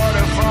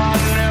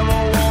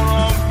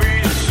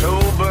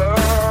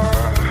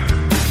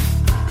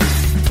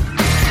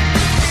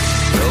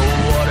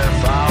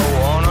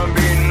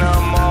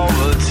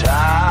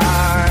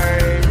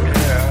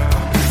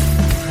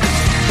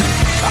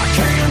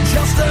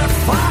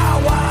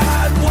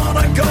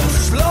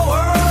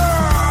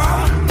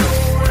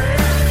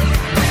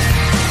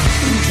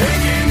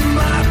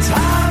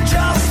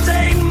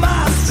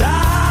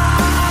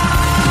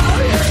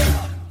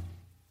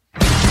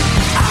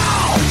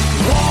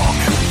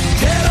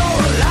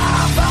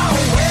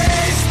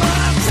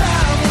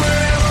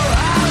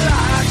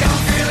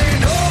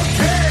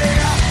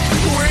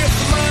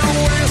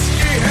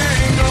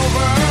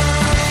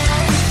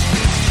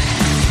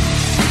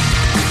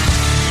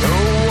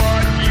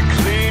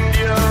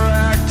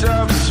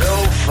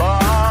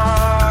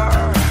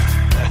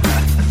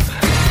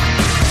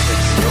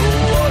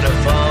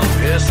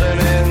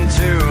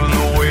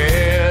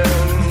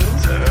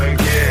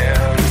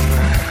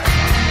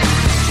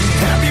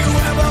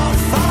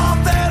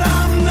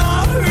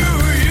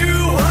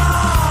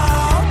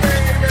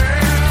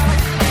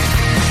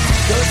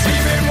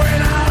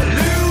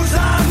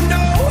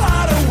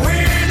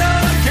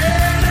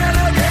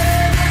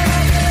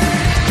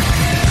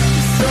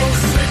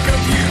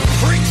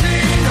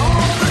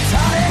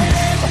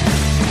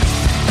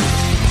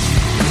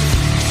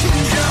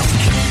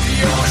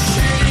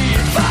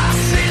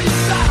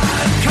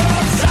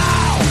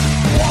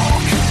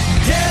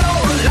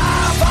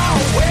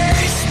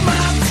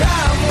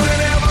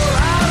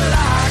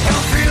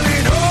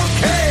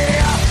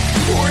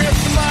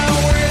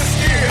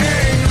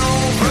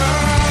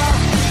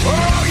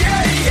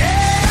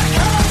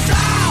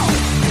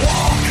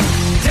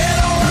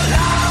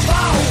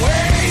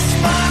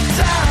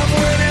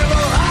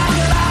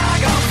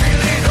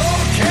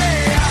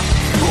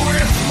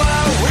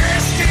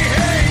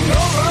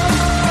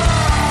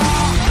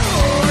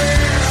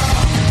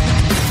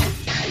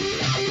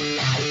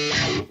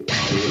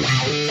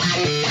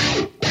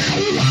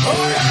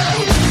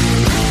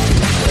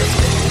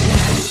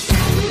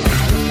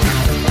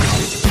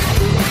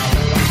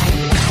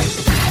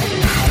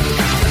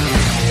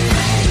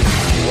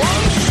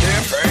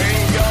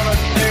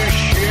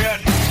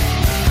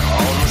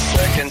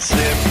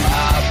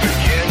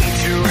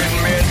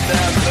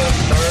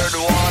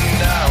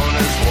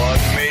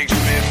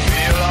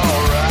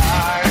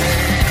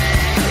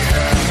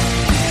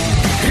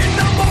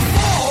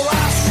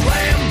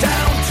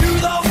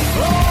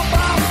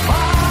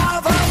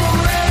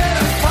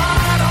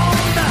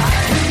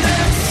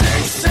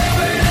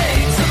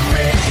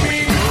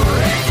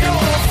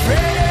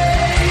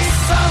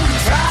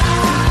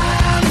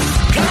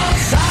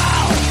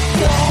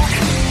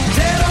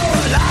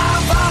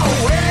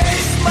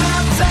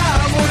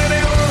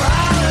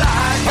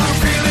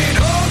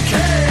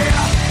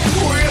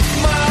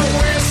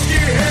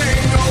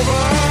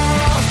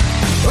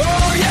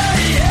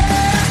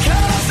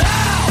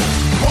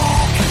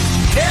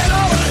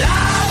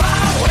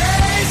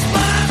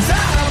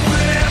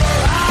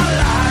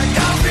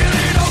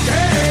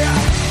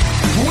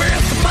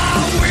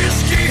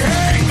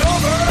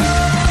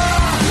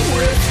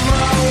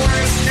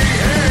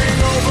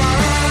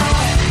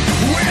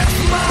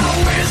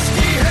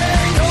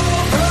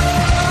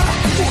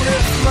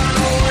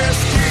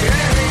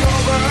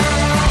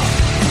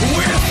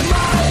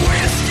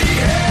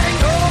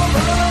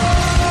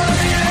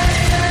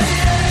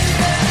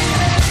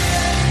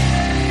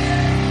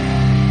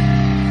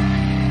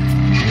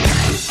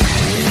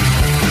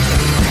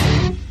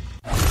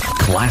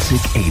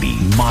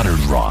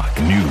Modern rock,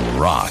 new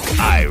rock.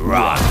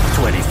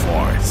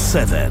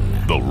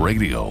 IROCK247. The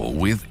radio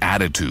with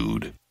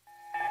attitude.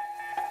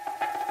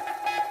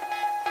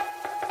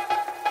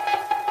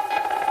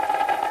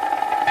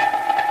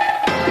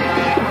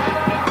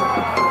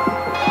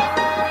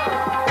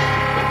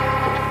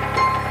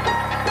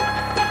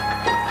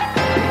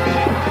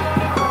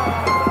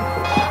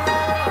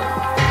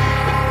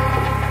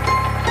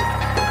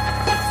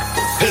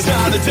 It's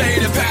not a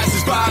day that passes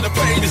by, the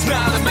pain is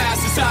not a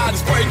mass inside,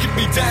 it's breaking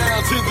me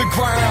down to the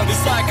ground. It's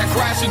like I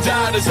crashed and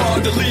died, it's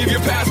hard to leave your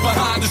past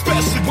behind,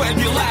 especially when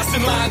you're last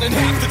in line. And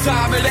half the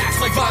time it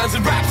acts like vines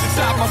and wraps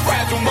inside my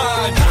fragile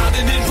mind.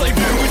 Hiding in plain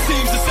view, it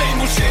seems the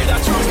same old shit I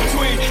choose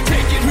between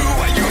taking who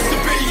I used to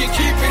be and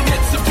keeping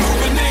it subdued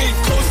beneath.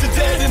 Close to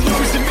dead and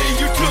losing me,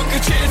 you took a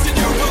chance and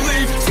you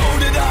believe. So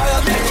did I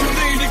let you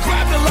lead and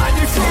grab the line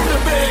you threw to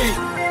me.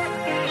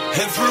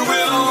 And through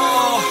it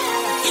all,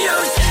 you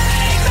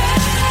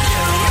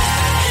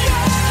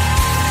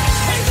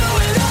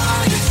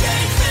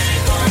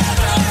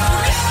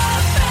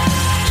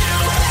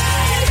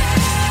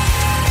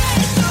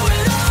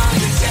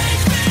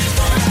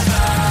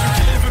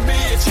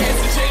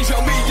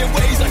in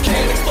ways I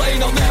can't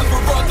explain. I'll never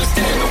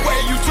understand the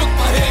way you took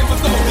my hand with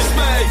no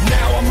dismay.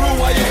 Now I'm who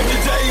I am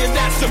today, and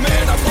that's the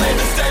man I plan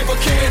to stay. But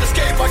can't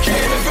escape, I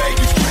can't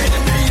evade. You straight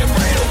at me and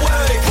ran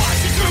away.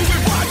 Why'd you do it?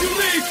 Why'd you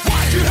leave?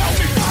 Why'd you help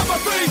me find my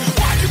feet?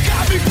 Why'd you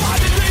got me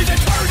blindly? Then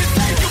turn and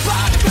say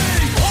goodbye to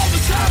me. All the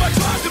time I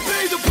tried to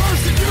be the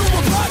person you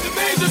were blind to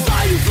me. That's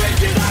how you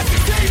think it, I can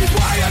see is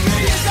why I'm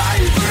me and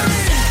I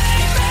agree.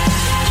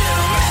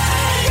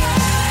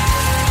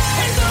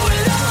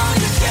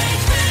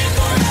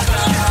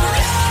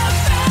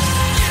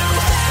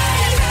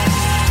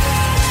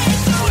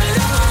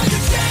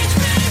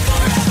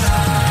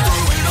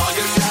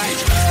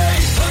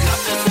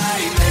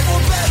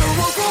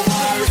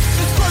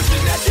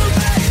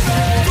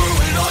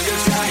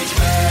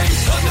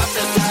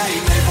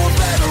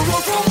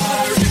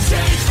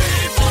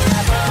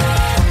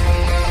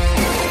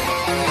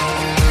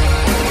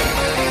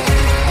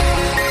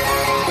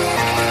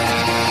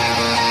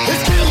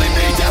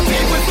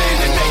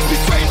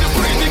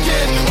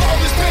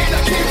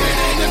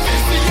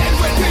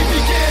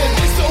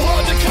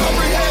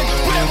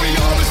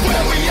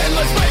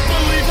 Let's make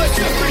believe, let's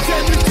just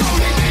pretend it's true.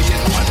 They make it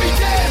want me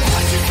dead.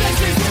 What you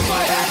think is in my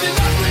head and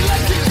I'm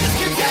relenting,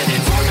 discontented.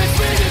 Torments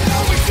me to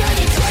no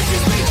extent. It trenches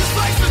me just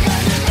like the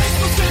men. It makes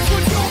no sense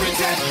with your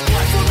intent.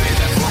 Blood for me,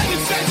 that's what it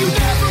said. You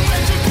never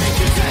meant to be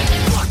content.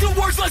 Fuck the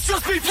words, let's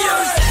just be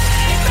friends.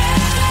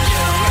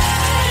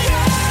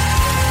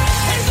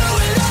 And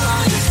through it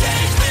all, you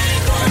changed me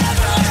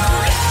forever.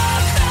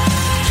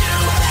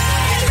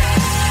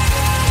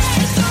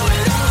 And through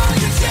it all,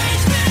 you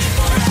changed me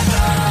forever.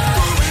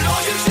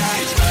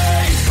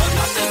 I'm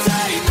not the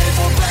same, made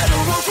for better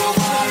or for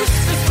worse.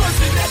 This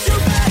person that you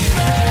made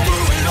me,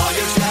 through it all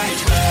you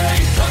changed me.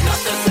 I'm not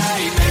the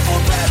same, made for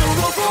better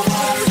or for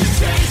worse. You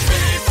changed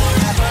me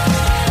forever.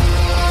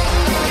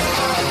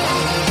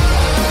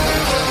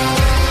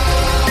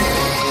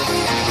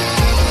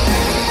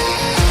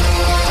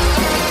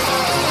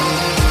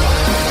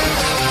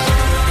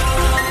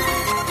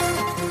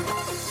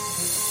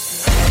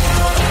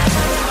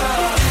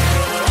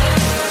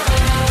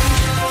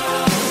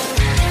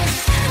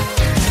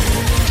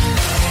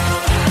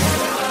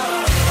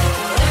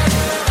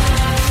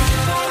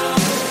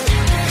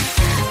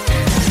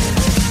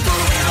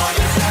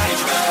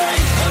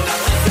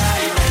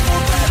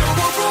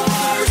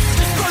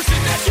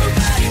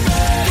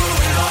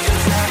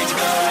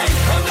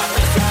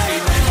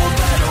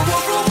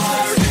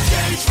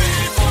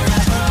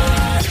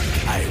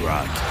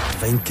 IROCK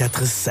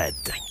 247.